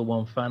your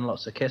 #1 fan,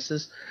 lots of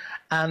kisses."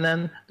 And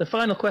then the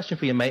final question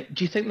for you, mate,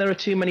 do you think there are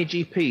too many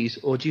GPs,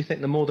 or do you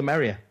think the more the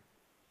merrier?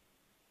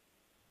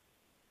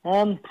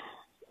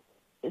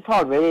 It's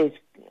hard really.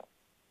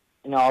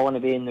 I want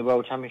to be in the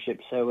World Championship,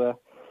 so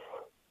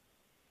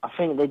I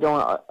think they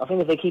don't. I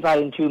think if they keep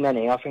adding too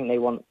many, I think they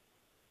want.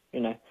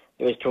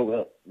 There is talk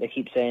that they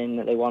keep saying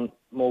that they want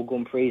more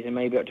Grand Prix and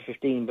maybe up to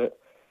 15, but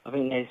I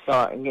think they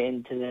start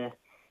getting to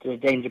the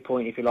danger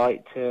point, if you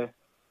like, to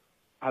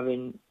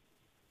having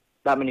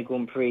that many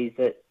Grand Prix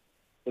that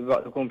the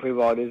Grand Prix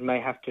riders may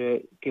have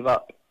to give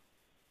up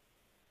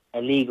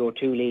a league or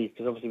 2 leagues,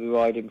 because obviously we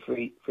ride in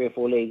three or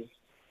 4 leagues.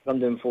 I'm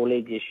doing 4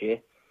 leagues this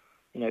year.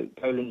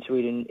 Poland,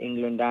 Sweden,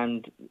 England,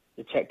 and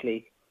the Czech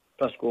League,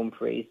 plus Grand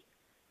Prix.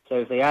 So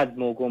if they add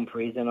more Grand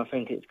Prix, then I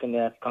think it's going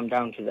to come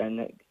down to then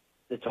that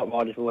the top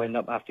riders will end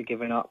up after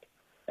giving up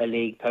a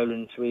league,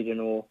 Poland, Sweden,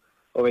 or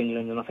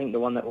England. And I think the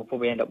one that will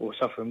probably end up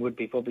suffering would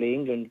be probably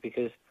England,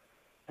 because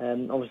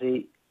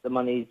obviously the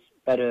money's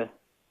better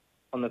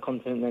on the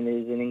continent than it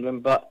is in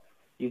England, but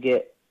you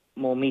get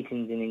more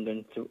meetings in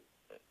England to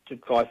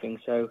try things.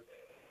 So,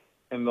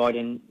 and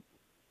riding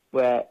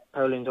where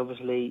Poland's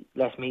obviously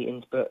less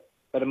meetings but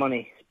better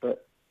money.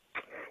 But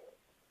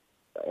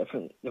I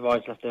think the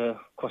riders have to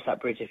cross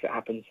that bridge if it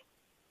happens.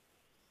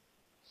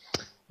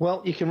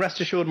 Well, you can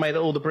rest assured, mate, that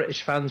all the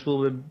British fans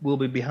will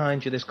be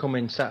behind you this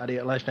coming Saturday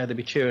at Leicester. They'll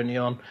be cheering you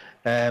on,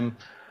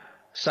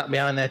 sat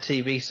behind their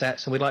TV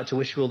sets, and we'd like to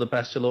wish you all the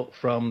best of luck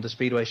from the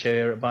Speedway Show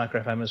here at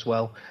Biker FM as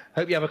well.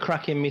 Hope you have a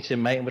cracking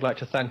meeting, mate, and we'd like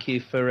to thank you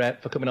for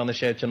coming on the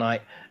show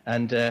tonight,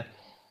 and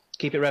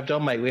keep it revved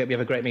on, mate. We hope you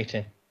have a great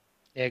meeting.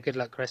 Yeah, good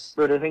luck, Chris.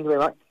 Brother, thank you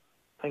very much.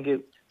 Thank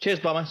you.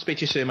 Cheers, Bomber. Speak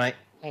to you soon, mate.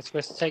 Thanks,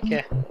 Chris. Take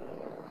care.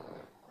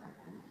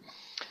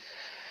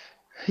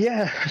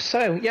 Yeah,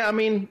 so, yeah, I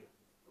mean,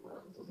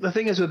 the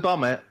thing is with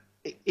Bomber,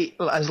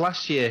 as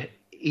last year,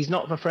 he's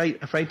not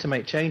afraid to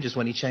make changes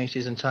when he changed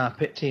his entire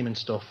pit team and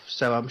stuff.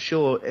 So I'm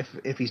sure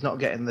if he's not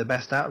getting the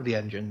best out of the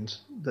engines,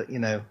 that, you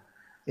know,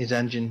 his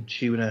engine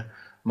tuner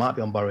might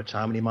be on borrowed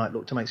time, and he might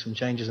look to make some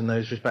changes in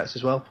those respects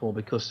as well, Paul,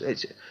 because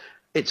it's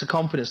a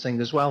confidence thing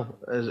as well,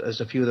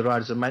 as a few of the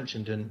riders have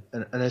mentioned, and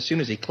as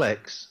soon as he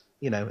clicks,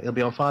 you know, he'll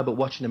be on fire. But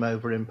watching him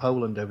over in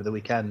Poland over the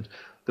weekend,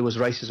 there was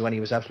races when he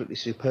was absolutely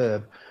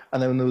superb,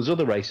 and then there was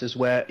other races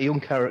where he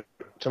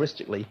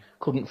uncharacteristically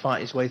couldn't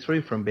fight his way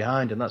through from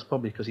behind, and that's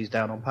probably because he's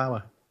down on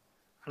power.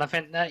 And I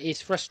think that it's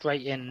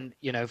frustrating,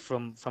 you know,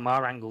 from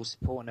our angle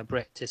supporting a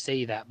Brit to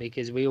see that,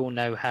 because we all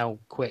know how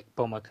quick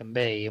Bomber can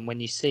be, and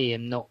when you see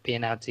him not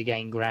being able to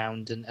gain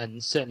ground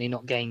and certainly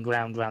not gain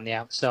ground around the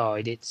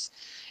outside, it's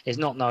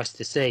not nice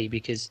to see,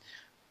 because,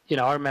 you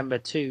know, I remember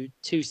two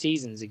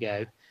seasons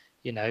ago,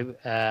 you know,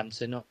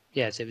 so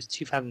it was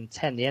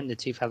 2010, the end of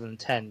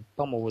 2010,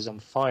 Bomber was on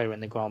fire in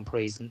the Grand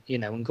Prix, and, you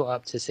know, and got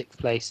up to 6th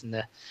place in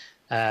the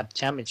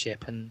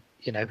championship, and,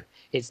 you know,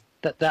 it's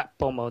that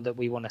Bomber that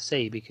we want to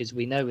see, because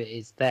we know it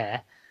is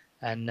there,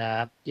 and,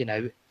 you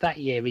know, that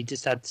year he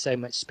just had so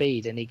much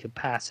speed, and he could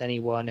pass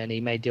anyone, and he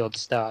made the odd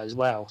start as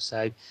well,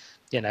 so,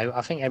 you know,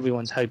 I think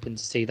everyone's hoping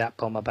to see that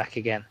Bomber back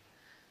again.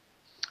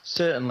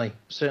 Certainly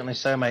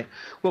so, mate.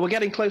 Well, we're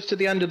getting close to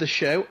the end of the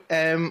show.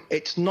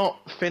 It's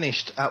not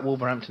finished at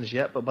Wolverhampton's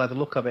yet, but by the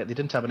look of it, they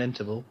didn't have an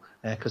interval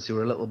because they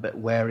were a little bit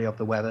wary of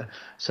the weather.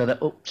 So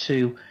they're up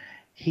to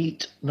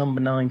heat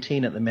number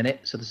 19 at the minute.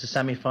 So there's a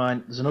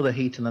semi-final, there's another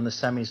heat, and then the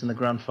semis and the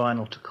grand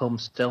final to come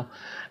still.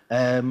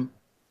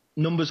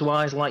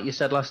 Numbers-wise, like you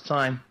said last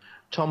time,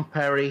 Tom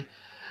Perry,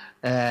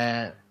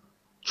 12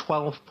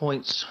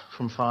 points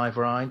from 5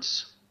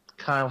 rides.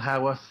 Kyle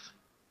Howarth,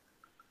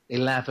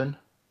 11.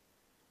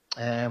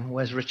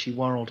 Where's Richie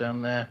Worrell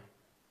down there?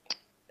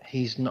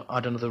 He's not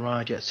had another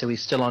ride yet, so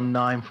he's still on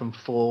 9 from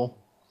 4.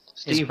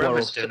 Steve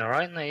Worrell's doing all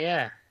right, isn't he?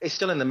 Yeah. He's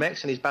still in the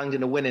mix, and he's banged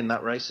in a win in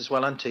that race as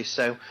well, hasn't he?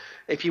 So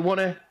if you want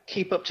to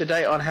keep up to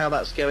date on how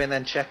that's going,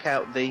 then check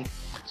out the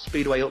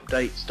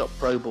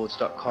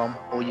speedwayupdates.proboards.com,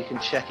 or you can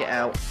check it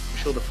out. I'm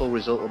sure the full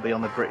result will be on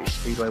the British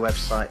Speedway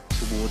website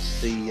towards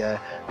the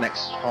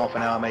next half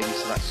an hour maybe,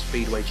 so that's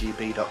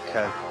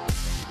speedwaygb.co.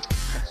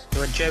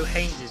 Well, Joe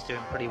Haynes is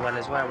doing pretty well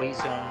as well. He's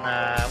on,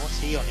 what's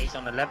he on? He's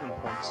on 11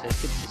 points, so it's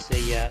good to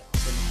see him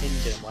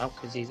doing well,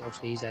 because he's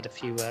had a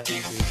few injuries,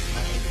 and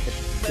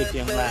he's a good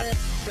young lad.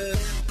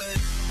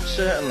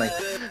 Certainly.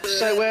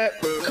 So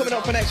coming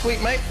up for next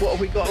week, mate, what have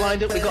we got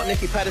lined up? We've got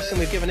Nicky Pedersen.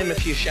 We've given him a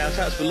few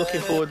shout-outs. We're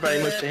looking forward very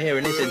much to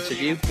hearing his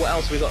interview. What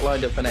else have we got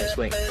lined up for next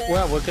week?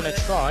 Well, we're going to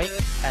try,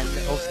 and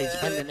obviously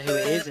depending on who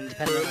it is and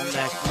depending on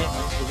their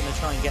commitments, we're going to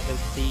try and get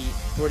the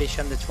British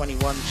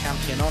Under-21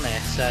 champion on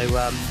here. So,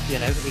 you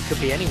know, it could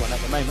be anyone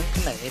at the moment,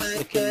 couldn't it? It's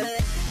looking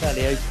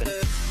fairly open.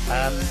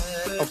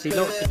 Obviously,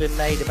 lots have been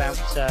made about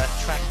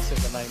tracks at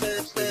the moment,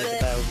 obviously with the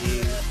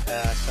Bellevue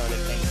side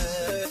of things,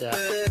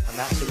 and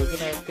that. So we're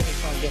going to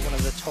try and get one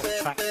of the top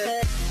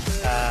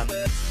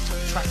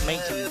track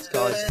maintenance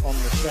guys on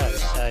the show.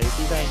 So it'd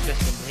be very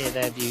interesting to hear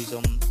their views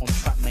on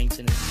track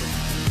maintenance and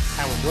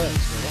how it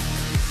works, really.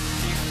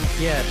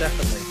 Yeah,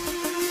 definitely.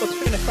 Well,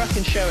 it's been a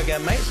cracking show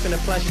again, mate. It's been a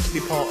pleasure to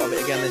be part of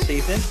it again this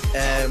evening.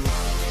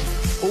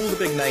 All the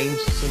big names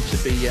seem to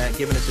be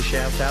giving us a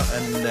shout out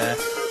and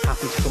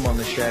happy to come on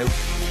the show.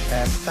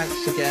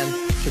 Thanks again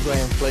to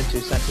Graham Flint, who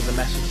sent us a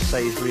message to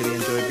say he's really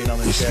enjoyed being on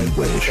the show.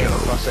 He came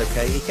across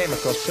okay. He came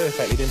across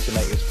perfectly, didn't he,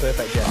 mate? It was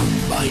perfect, yeah.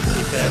 It'd be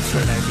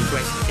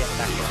great to get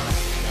back on that.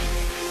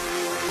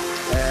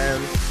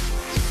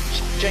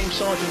 James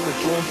Sargent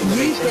withdrawn from the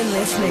You've been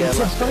listening to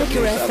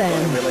Biker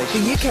FM,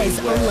 the UK's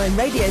online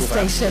radio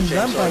station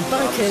run by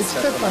bikers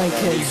for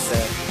bikers.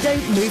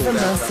 Don't move a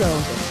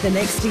muscle. The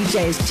next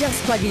DJ is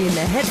just plugging in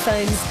their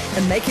headphones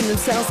and making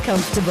themselves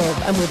comfortable,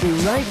 and we'll be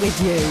right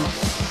with you.